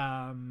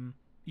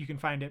 You can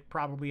find it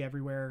probably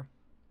everywhere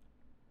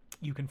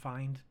you can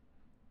find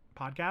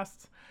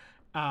podcasts,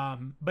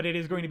 but it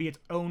is going to be its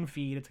own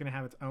feed. It's going to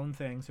have its own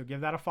thing, so give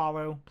that a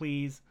follow,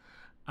 please,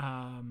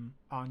 on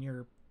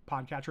your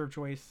podcatcher of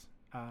choice.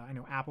 I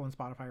know Apple and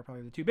Spotify are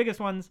probably the 2 biggest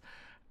ones.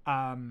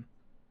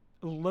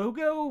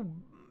 Logo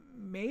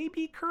may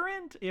be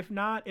current. If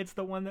not, it's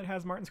the one that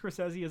has Martin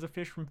Scorsese as a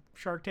fish from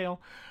Shark Tale.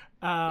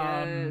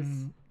 Yes.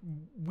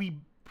 We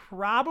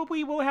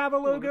probably will have a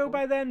logo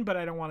by then, but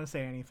I don't want to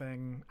say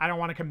anything. I don't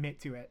want to commit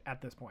to it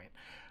at this point.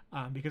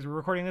 Because we're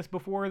recording this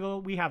before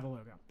we have the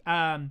logo.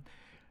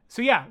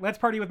 So yeah, Let's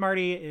Party with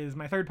Marty is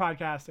my third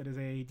podcast. It is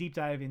a deep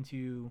dive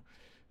into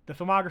the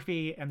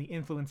filmography and the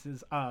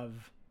influences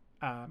of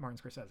Martin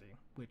Scorsese,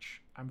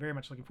 which I'm very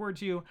much looking forward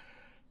to.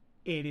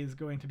 It is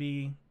going to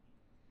be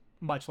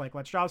much like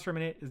Let's Jaws for a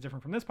Minute is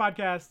different from this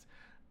podcast.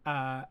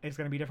 It's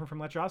going to be different from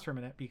Let's Jaws for a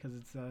Minute because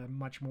it's a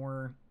much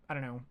more,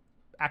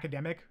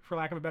 academic, for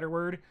lack of a better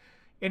word,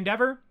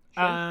 endeavor.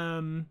 Sure.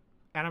 And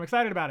I'm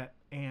excited about it.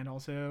 And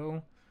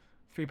also,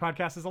 3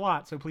 podcasts is a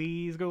lot, so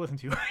please go listen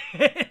to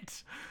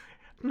it.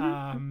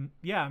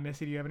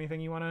 Missy, do you have anything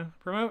you want to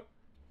promote?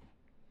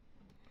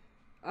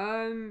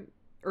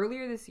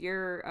 Earlier this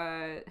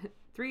year,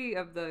 3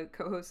 of the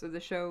co-hosts of the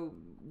show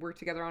worked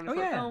together on a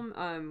short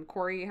film.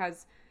 Corey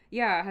has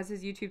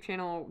his YouTube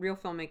channel, Real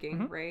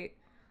Filmmaking, right?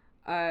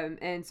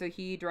 And so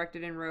he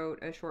directed and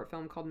wrote a short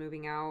film called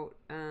Moving Out,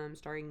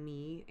 starring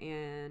me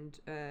and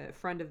a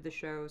friend of the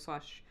show /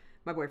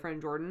 my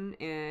boyfriend Jordan,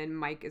 and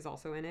Mike is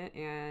also in it,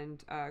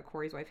 and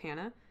Corey's wife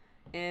Hannah,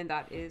 and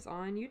that is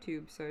on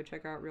YouTube. So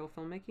check out Real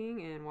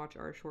Filmmaking and watch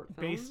our short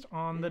film. Based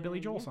on the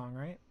Billy Joel song,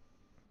 right?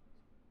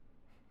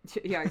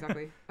 Yeah,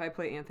 exactly. I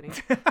play Anthony.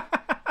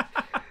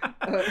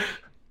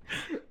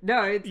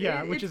 No, it's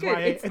which it's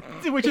is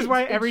good. which is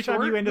why every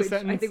time you end a which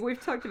sentence, I think we've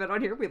talked about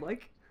on here. We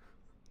like.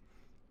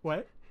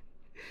 What?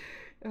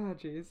 Oh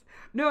jeez.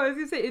 No, I was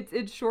gonna say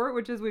it's short,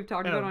 which is we've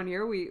talked about on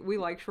here. We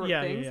like short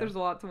things. There's a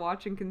lot to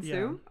watch and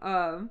consume.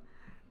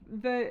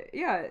 But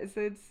yeah,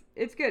 so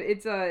it's good.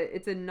 It's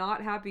a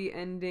not happy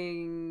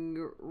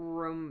ending.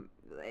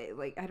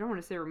 Like I don't want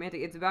to say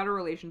romantic. It's about a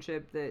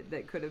relationship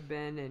that could have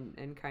been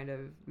and kind of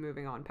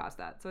moving on past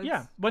that. So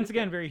it's, once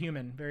again, very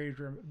human, very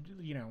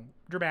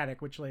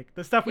dramatic. Which like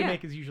the stuff we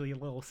make is usually a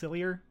little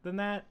sillier than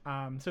that.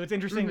 So it's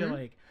interesting to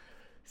like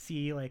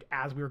see like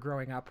as we were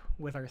growing up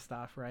with our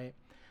stuff, right?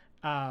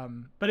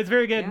 But it's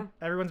very good.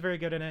 Everyone's very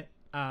good in it.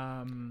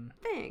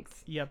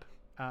 Thanks. Yep.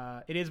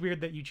 It is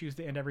weird that you choose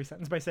to end every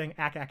sentence by saying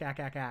ack,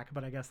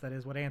 but I guess that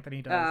is what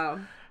Anthony does.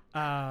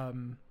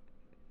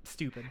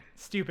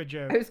 Stupid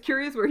joke. I was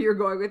curious where you were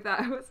going with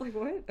that. I was like,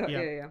 what? Oh,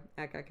 yeah.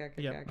 Ack. God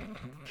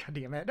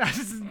damn it.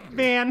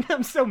 Man,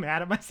 I'm so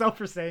mad at myself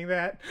for saying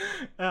that.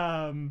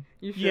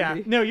 You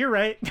should be. No, you're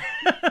right.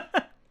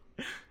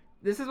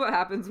 This is what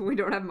happens when we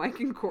don't have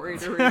Mike and Corey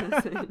to read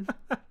us in.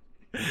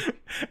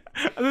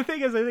 The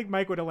thing is, I think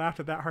Mike would have laughed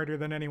at that harder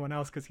than anyone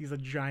else because he's a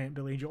giant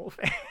Billy Joel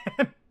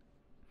fan.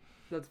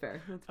 That's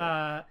fair.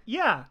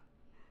 Yeah.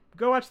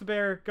 Go watch The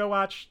Bear. Go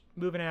watch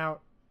Moving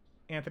Out,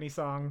 Anthony's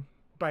song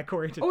by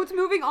Corey. Oh, it's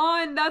Moving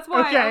On. That's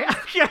why.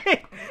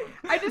 Okay.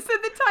 I just said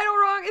the title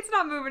wrong. It's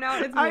not Moving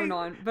Out. It's Moving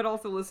On. But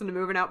also listen to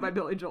Moving Out by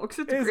Billy Joel because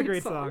it's a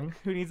great song.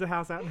 Who needs a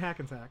house out in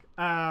Hackensack?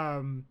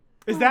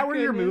 Is that where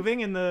you're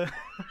moving in the...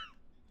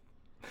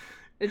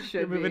 It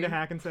should You're moving to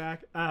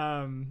Hackensack.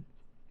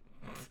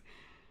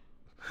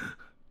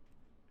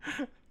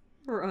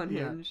 We're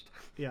unhinged.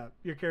 Yeah,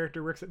 your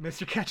character works at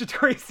Mr.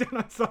 Cacciatore's down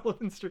on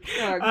Sullivan Street.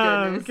 Oh,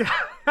 goodness.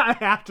 I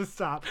have to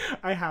stop.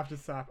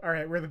 All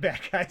right, we're the bad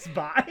guys.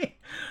 Bye.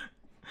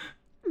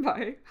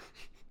 Bye.